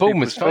was at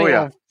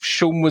Bournemouth.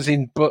 Sean was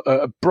in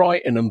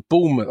Brighton and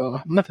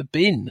Bournemouth. I've never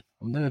been.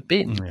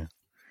 Yeah.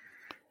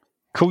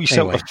 Call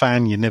yourself a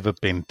fan you've never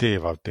been,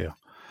 dear, oh dear.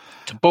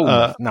 To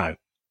Bournemouth? No.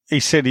 He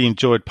said he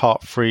enjoyed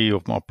part 3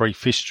 of my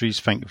brief histories.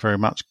 Thank you very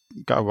much.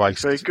 Go away,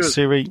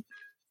 Siri.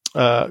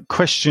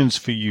 Questions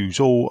for you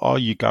all. Are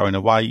you going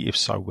away? If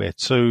so, where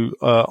to?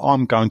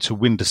 I'm going to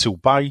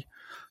Windersill Bay.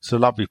 It's a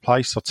lovely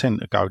place. I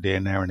tend to go there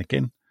now and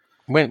again.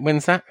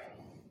 When's that?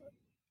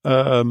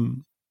 A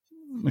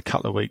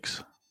couple of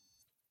weeks.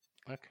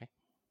 Okay.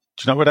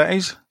 Do you know where that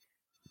is?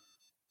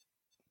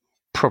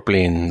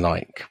 Probably in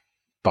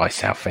by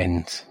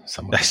Southend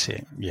somewhere. That's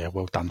it. Yeah,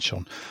 well done,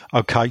 Sean.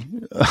 Okay.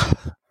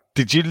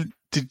 Did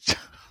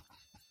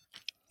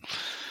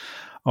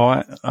all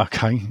right,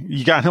 okay.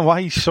 You going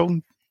away,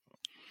 Sean?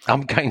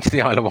 I'm going to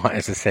the Isle of Wight,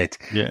 as I said.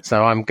 Yeah.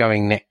 So I'm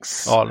going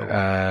next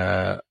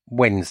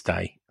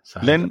Wednesday. So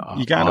Len,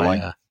 you going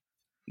away?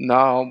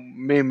 No,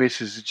 me and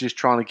Mrs. are just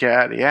trying to get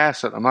out of the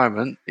house at the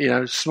moment.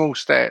 Small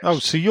steps. Oh,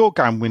 so you're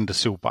going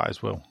Windersill Bay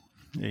as well.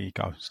 There you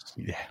go.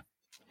 Yeah.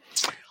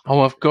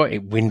 Oh, I've got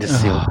it,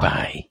 Windersill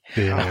Bay.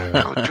 Yeah.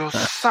 God, you're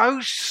so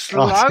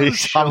slow.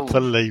 It's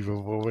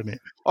unbelievable, isn't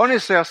it?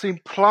 Honestly, I've seen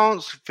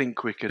plants think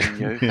quicker than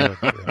you.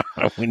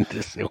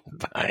 Windersill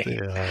Bay.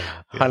 Yeah.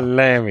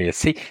 Hilarious.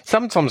 See,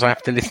 sometimes I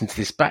have to listen to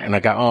this back and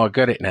I go, I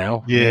got it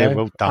now. Yeah,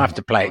 well done. I have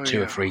to play it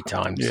 2 or 3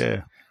 times.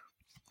 Yeah.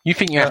 You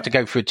think you have to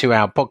go through a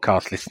 2-hour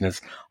podcast,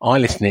 listeners? I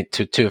listen it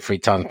to 2 or 3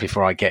 times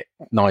before I get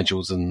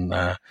Nigel's and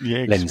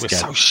Len's. We're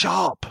so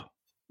sharp.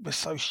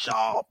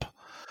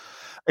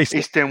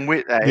 It's them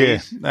wit, that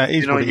is. That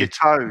is on your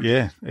toes.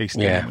 Yeah, it's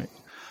them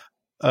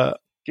wit.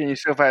 Getting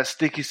yourself out of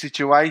sticky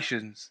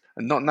situations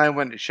and not knowing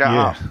when to shut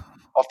up.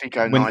 Off you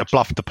go, When Nigel. to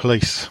bluff the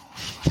police.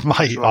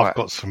 Mate, right. I've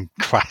got some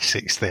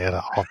classics there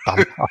that I've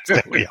done. I'll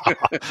tell you.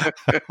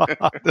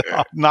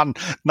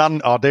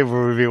 None I'd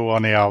ever reveal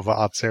on here, but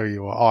I'll tell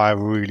you what, I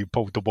really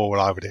pulled the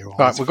ball over there.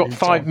 Right, we've got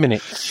 5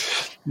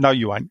 minutes. No,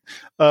 you ain't.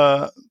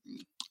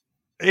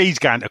 He's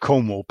going to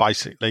Cornwall,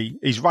 basically.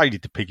 He's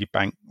raided the piggy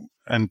bank.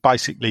 And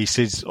basically, he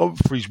says,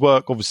 for his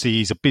work, obviously,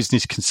 he's a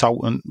business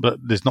consultant, but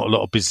there's not a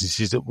lot of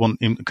businesses that want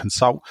him to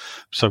consult.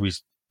 So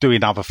he's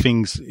doing other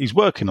things. He's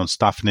working on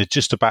stuff, and they're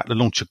just about to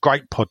launch a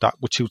great product,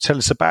 which he'll tell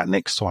us about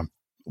next time.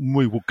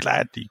 We will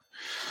gladly.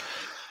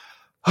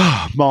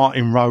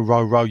 Martin,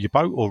 row your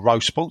boat, or row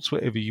sports,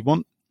 whatever you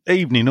want.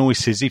 Evening always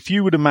says, if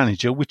you were the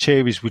manager, which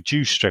areas would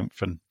you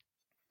strengthen?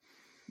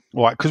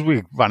 All right, because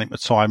we're running out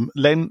of time.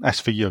 Len,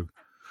 that's for you.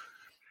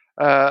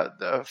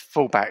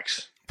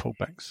 Fullbacks.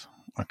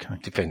 Okay.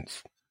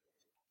 Defence.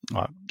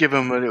 Right. Give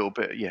them a little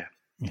bit, yeah.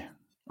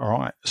 All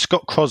right.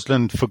 Scott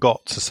Crosland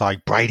forgot to say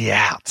Brady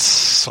out.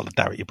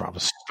 Solidarity,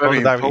 brothers.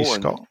 Very Solidarity,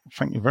 important. Scott.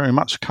 Thank you very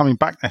much for coming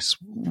back. That's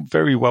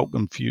very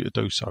welcome for you to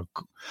do so.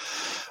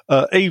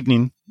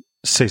 Evening,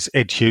 says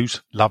Ed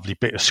Hughes. Lovely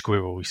bit of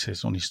squirrel, he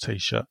says on his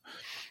T-shirt.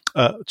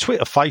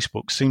 Twitter,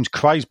 Facebook seems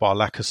crazed by a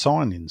lack of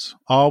signings.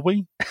 Are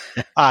we?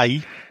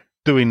 A,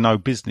 doing no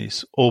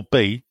business, or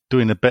B,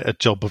 doing a better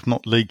job of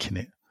not leaking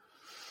it?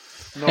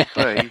 Not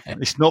B.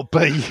 It's not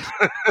B.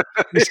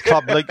 This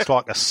club leaks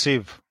like a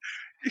sieve.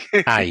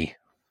 A.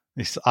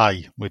 It's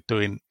A. We're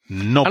doing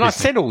no And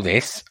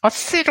business. I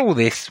said all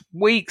this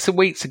weeks and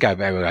weeks ago.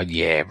 But we go,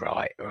 yeah,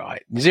 right.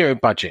 Zero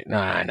budget.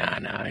 No.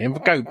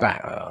 Go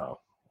back.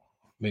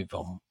 Move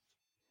on.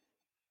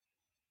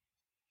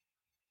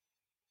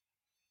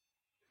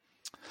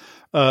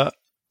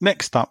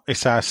 Next up,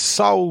 it's our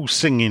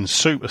soul-singing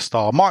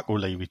superstar, Michael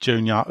Levy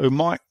Jr., who,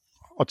 Mike,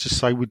 I'll just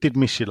say we did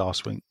miss you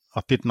last week.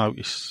 I did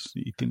notice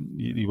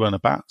you weren't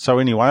about. So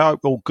anyway, I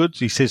hope all good.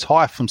 He says,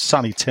 hi from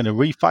sunny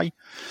Tenerife.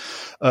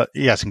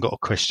 He hasn't got a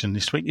question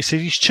this week. He says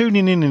he's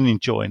tuning in and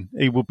enjoying.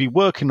 He will be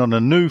working on a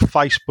new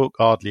Facebook,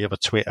 hardly ever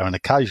Twitter, and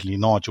occasionally,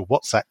 Nigel,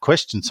 what's that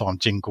question time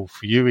jingle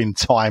for you in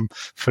time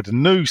for the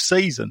new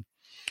season?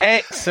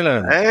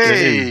 Excellent.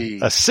 Hey.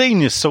 A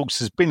senior source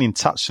has been in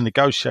touch to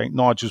negotiate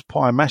Nigel's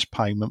pie and mash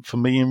payment for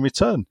me in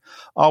return.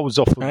 I was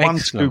offered one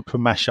scoop of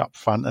mash up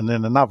front and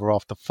then another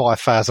after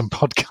 5,000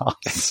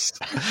 podcasts.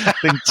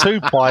 Then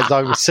 2 pies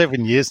over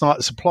 7 years and I had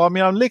to supply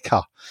my own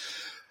liquor.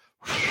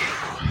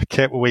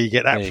 Careful where you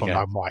get that from,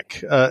 though,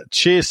 Mike.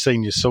 Cheers,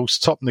 senior source.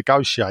 Top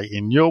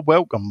negotiating. You're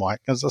welcome,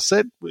 Mike. As I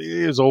said,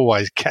 it was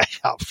always cash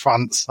up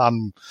front,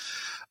 son.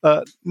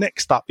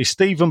 Next up is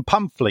Stephen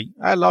Pumfleet.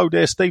 Hello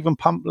there, Stephen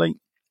Pumfleet.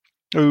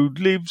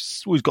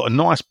 We've got a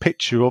nice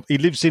picture of, he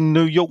lives in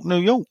New York, New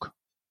York.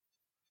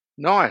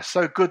 Nice.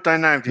 So good they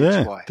named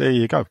it twice. There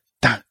you go.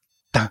 Da,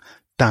 da,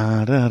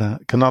 da, da, da.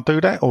 Can I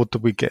do that? Or do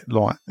we get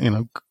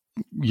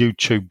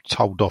YouTube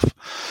told off?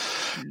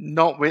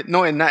 Not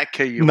in that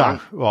key, you No,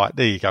 won't. Right,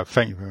 there you go.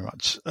 Thank you very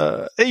much.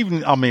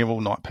 I'm here all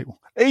night, people.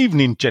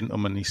 Evening,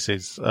 gentlemen, he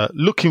says.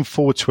 Looking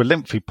forward to a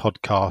lengthy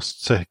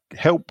podcast to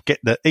help get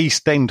the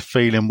East End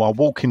feeling while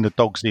walking the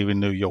dogs here in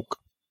New York.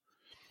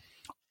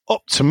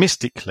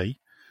 Optimistically,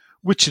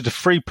 which of the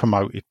 3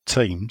 promoted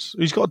teams,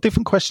 he's got a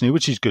different question here,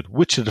 which is good.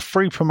 Which of the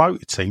 3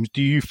 promoted teams do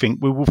you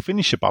think we will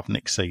finish above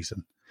next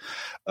season?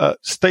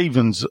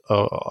 Stephen's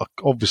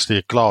obviously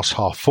a glass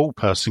half full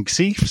person because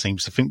he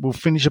seems to think we'll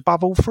finish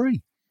above all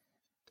 3.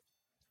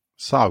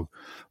 So,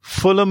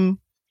 Fulham,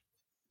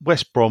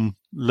 West Brom,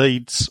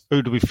 Leeds,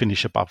 who do we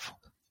finish above?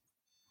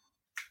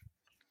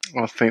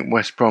 I think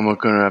West Brom are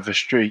going to have a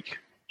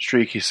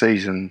streaky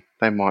season.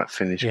 They might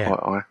finish quite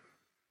high.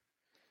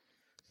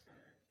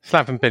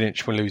 Slaven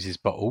Bilic will lose his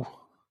bottle.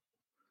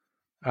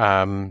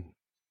 No,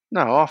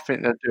 I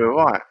think they'll do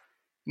all right.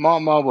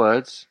 Mark my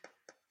words.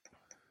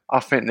 I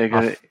think they're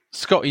going to...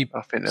 Scotty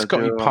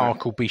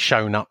Park will be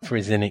shown up for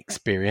his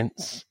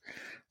inexperience.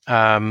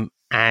 And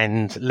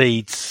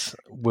Leeds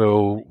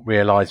will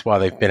realise why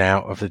they've been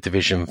out of the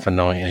division for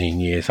 19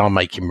 years. I'll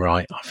make him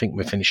right. I think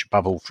we'll finish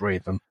above all 3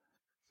 of them.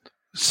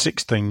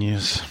 16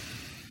 years.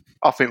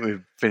 I think we'll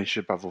finish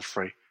above all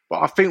 3.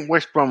 But I think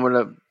West Brom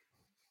will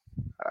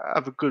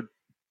have a good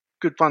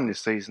run this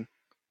season.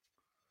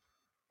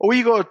 All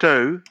you got to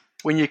do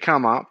when you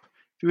come up,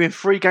 if you win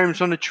 3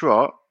 games on the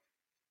trot,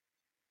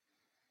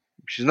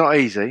 which is not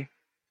easy,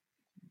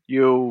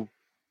 you'll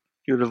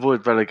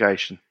avoid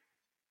relegation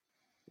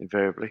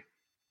invariably.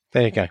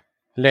 There you go.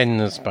 Len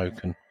has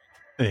spoken.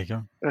 There you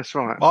go. That's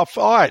right.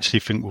 I actually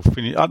think we'll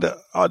finish.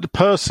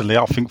 Personally,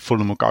 I think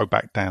Fulham will go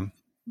back down.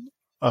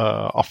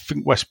 I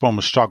think West Brom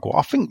will struggle.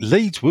 I think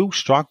Leeds will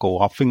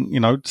struggle. I think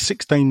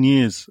 16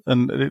 years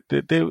and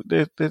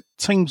their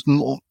team's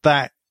not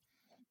that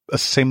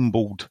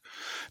assembled.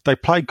 They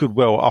play good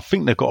well. I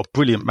think they've got a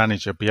brilliant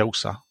manager,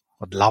 Bielsa.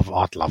 I'd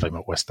love him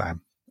at West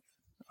Ham.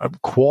 I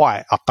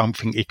don't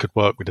think he could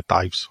work with the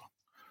Daves.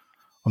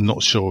 I'm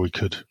not sure he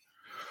could.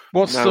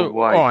 Way. All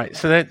right?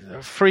 So there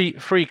are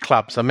three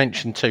clubs. I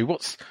mentioned 2.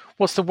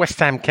 What's the West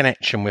Ham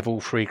connection with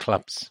all 3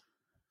 clubs?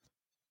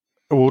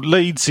 Well,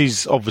 Leeds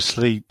is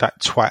obviously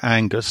that twat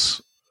Angus.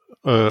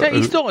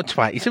 He's not a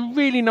twat. He's a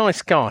really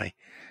nice guy.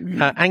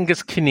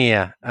 Angus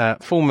Kinnear,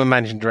 former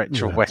managing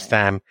director of West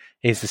Ham,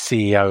 is the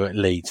CEO at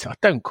Leeds. I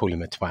don't call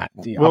him a twat.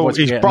 Well,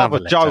 his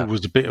brother Joe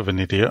was a bit of an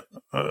idiot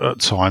at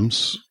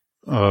times.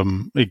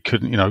 He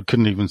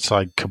couldn't even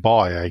say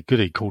Kabaye, could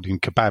he? Called him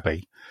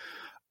Kababi.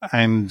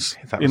 And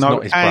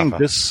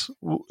Angus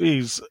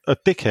is a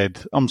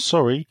dickhead. I'm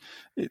sorry.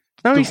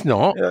 No, he's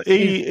not.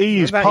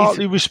 He is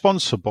partly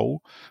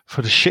responsible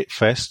for the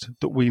shitfest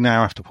that we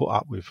now have to put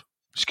up with.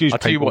 Excuse me. I'll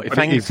tell you what, if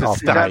Angus had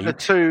stayed...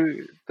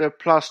 the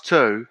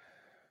 +2,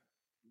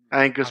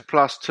 Angus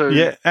 +2.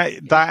 Yeah,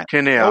 that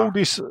Kinnear.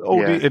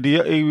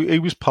 He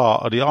was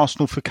part of the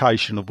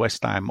Arsenalification of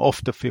West Ham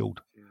off the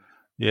field.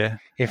 Yeah.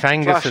 If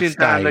Angus had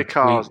stayed,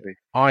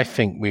 I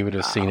think we would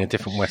have seen a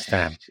different West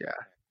Ham. Yeah.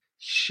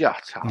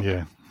 Shut up.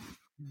 Yeah.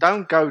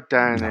 Don't go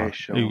down there,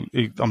 Sean.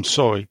 I'm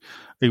sorry.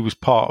 He was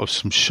part of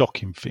some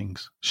shocking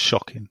things.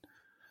 Shocking.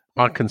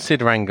 I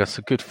consider Angus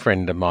a good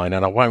friend of mine,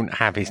 and I won't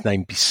have his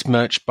name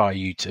besmirched by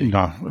you 2.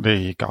 No, there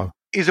you go.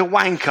 He's a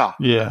wanker.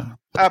 Yeah.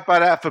 How about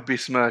that for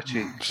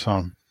besmirching?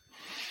 So,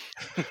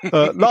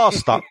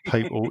 last up,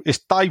 people, it's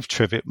Dave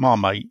Trivitt, my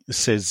mate,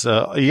 says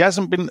he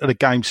hasn't been to the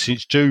game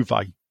since Juve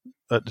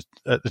at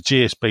the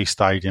GSB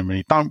Stadium, and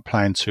he don't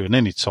plan to. And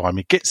any time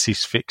he gets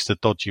his fix the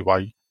dodgy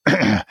way,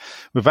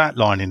 without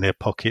lying in their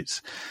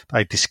pockets,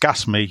 they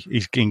disgust me.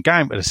 He's in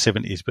game to the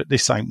 70s, but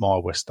this ain't my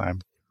West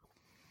Ham.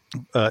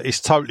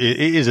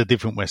 It is a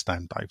different West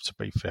Ham, Dave, to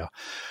be fair.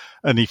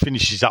 And he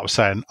finishes up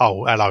saying,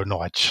 "Oh, hello,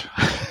 Nige."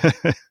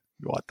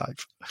 Right,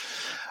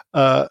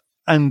 Dave.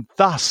 And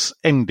thus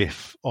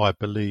endeth, I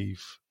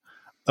believe,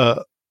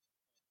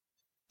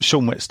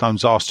 Sean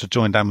Whetstone's asked to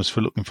join Dammers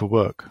for looking for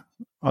work.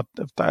 Have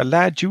they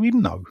allowed you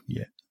in, though,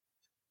 yet?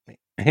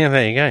 Yeah,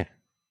 there you go.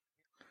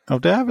 Oh,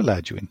 they have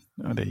allowed you in.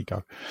 Oh, there you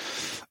go.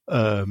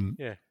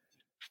 Yeah.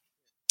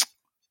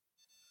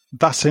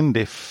 That's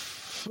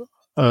Indif.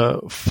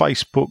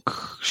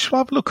 Facebook. Should I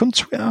have a look on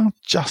Twitter,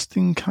 just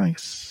in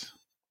case?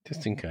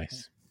 Just in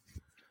case.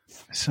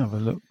 Let's have a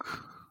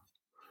look.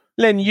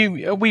 Len,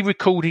 are we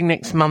recording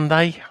next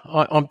Monday?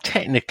 I'm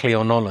technically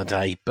on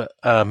holiday, but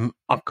I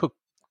could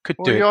do it.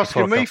 What are you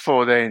asking me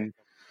for then?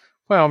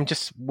 Well, I'm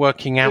just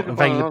working out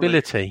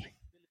availability.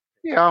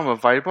 Yeah, I'm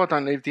available. I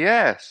don't leave the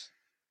house.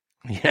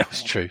 Yeah,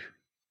 that's true.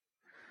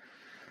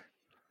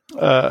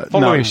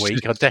 Following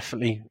week, I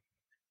definitely...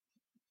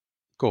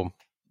 Go on.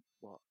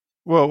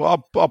 Well,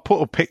 I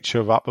put a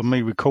picture up of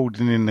me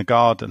recording in the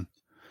garden.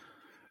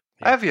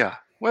 Have you?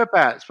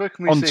 Whereabouts? Where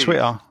can we see?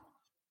 On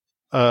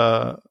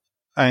Twitter.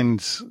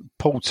 And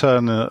Paul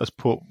Turner has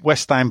put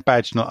West Ham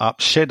badge not up,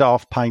 shed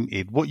half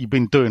painted. What you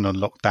been doing on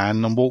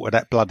lockdown and water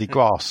that bloody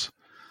grass?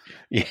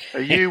 Yeah.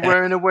 Are you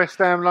wearing a West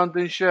Ham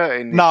London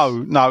shirt in this?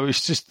 No,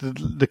 it's just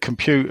the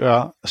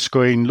computer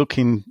screen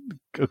looking,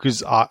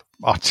 because I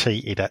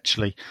cheated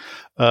actually.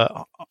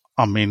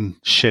 I'm in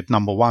shed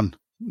number 1,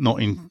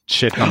 not in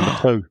shed number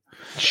 2.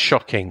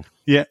 Shocking.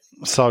 Yeah,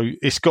 so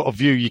it's got a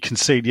view. You can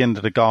see the end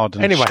of the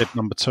garden. Anyway. Shed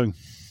number 2.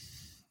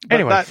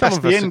 Anyway, that's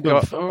the end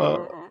of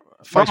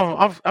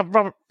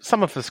Facebook.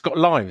 Some of us got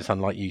lives,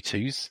 unlike you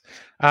twos.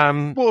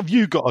 What have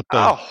you got to do?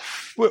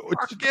 I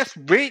guess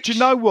Rich. Do you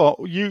know what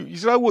you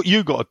know what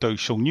you got to do,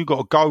 Sean? You got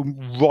to go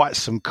write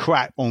some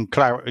crap on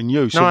Claret and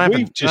you. So no, I we've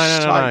haven't.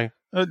 just No.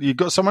 You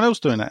got someone else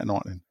doing that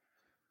tonight then.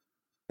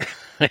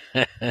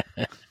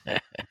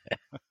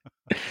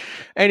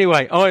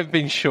 Anyway, I've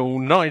been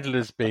Sean. Nigel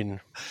has been.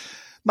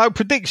 No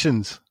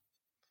predictions.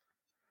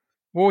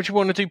 What would you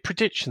want to do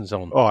predictions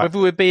on? Right. Whether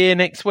we'll be here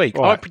next week.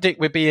 Right. I predict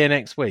we'll be here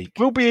next week.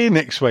 We'll be here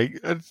next week.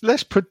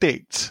 Let's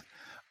predict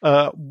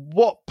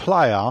what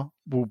player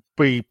will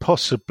be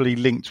possibly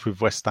linked with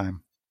West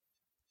Ham.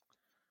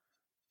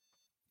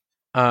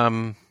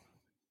 I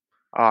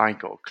ain't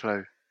got a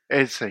clue.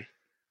 Is he?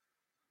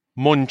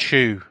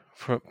 Monchu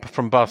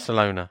from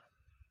Barcelona.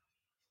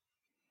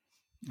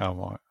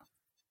 Oh,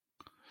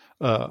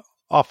 right.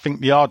 I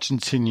think the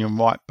Argentinian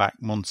right back,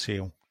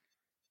 Montiel.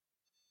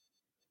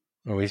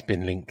 Oh, he's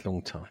been linked a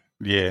long time.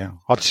 Yeah,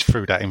 I just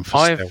threw that in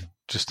for Still,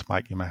 just to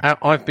make him happy.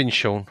 I've been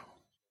Sean.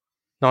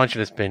 Nigel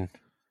has been.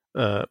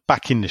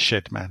 Back in the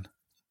shed, man.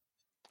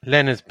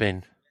 Len has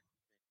been.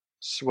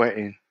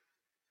 Sweating.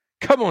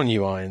 Come on,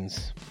 you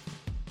Irons.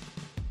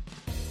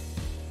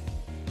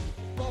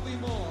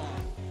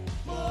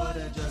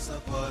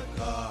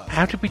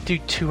 How did we do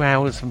 2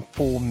 hours and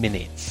 4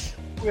 minutes?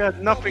 We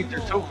had nothing to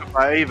talk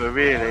about either,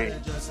 really.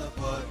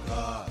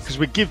 Because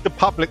we give the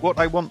public what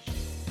they want.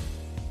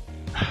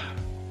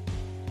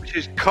 Which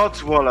is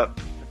Codswallop.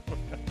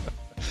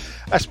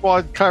 That's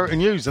why Claret and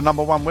News the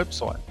number 1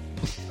 website.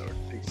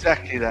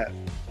 Exactly that.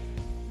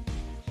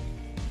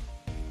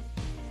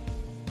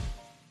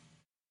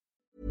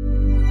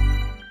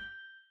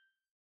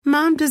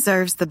 Mom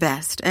deserves the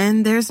best,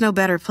 and there's no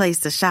better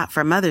place to shop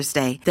for Mother's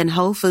Day than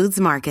Whole Foods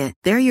Market.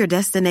 They're your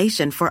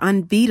destination for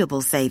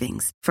unbeatable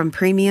savings, from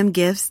premium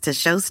gifts to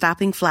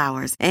show-stopping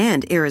flowers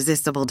and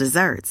irresistible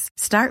desserts.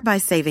 Start by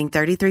saving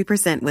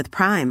 33% with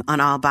Prime on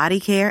all body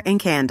care and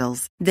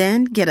candles.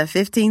 Then get a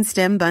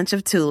 15-stem bunch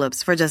of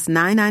tulips for just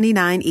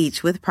 $9.99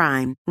 each with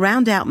Prime.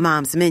 Round out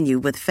Mom's menu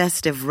with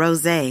festive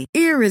rosé,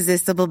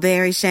 irresistible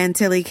berry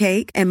chantilly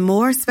cake, and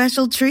more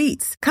special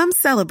treats. Come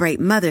celebrate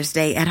Mother's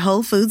Day at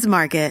Whole Foods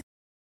Market.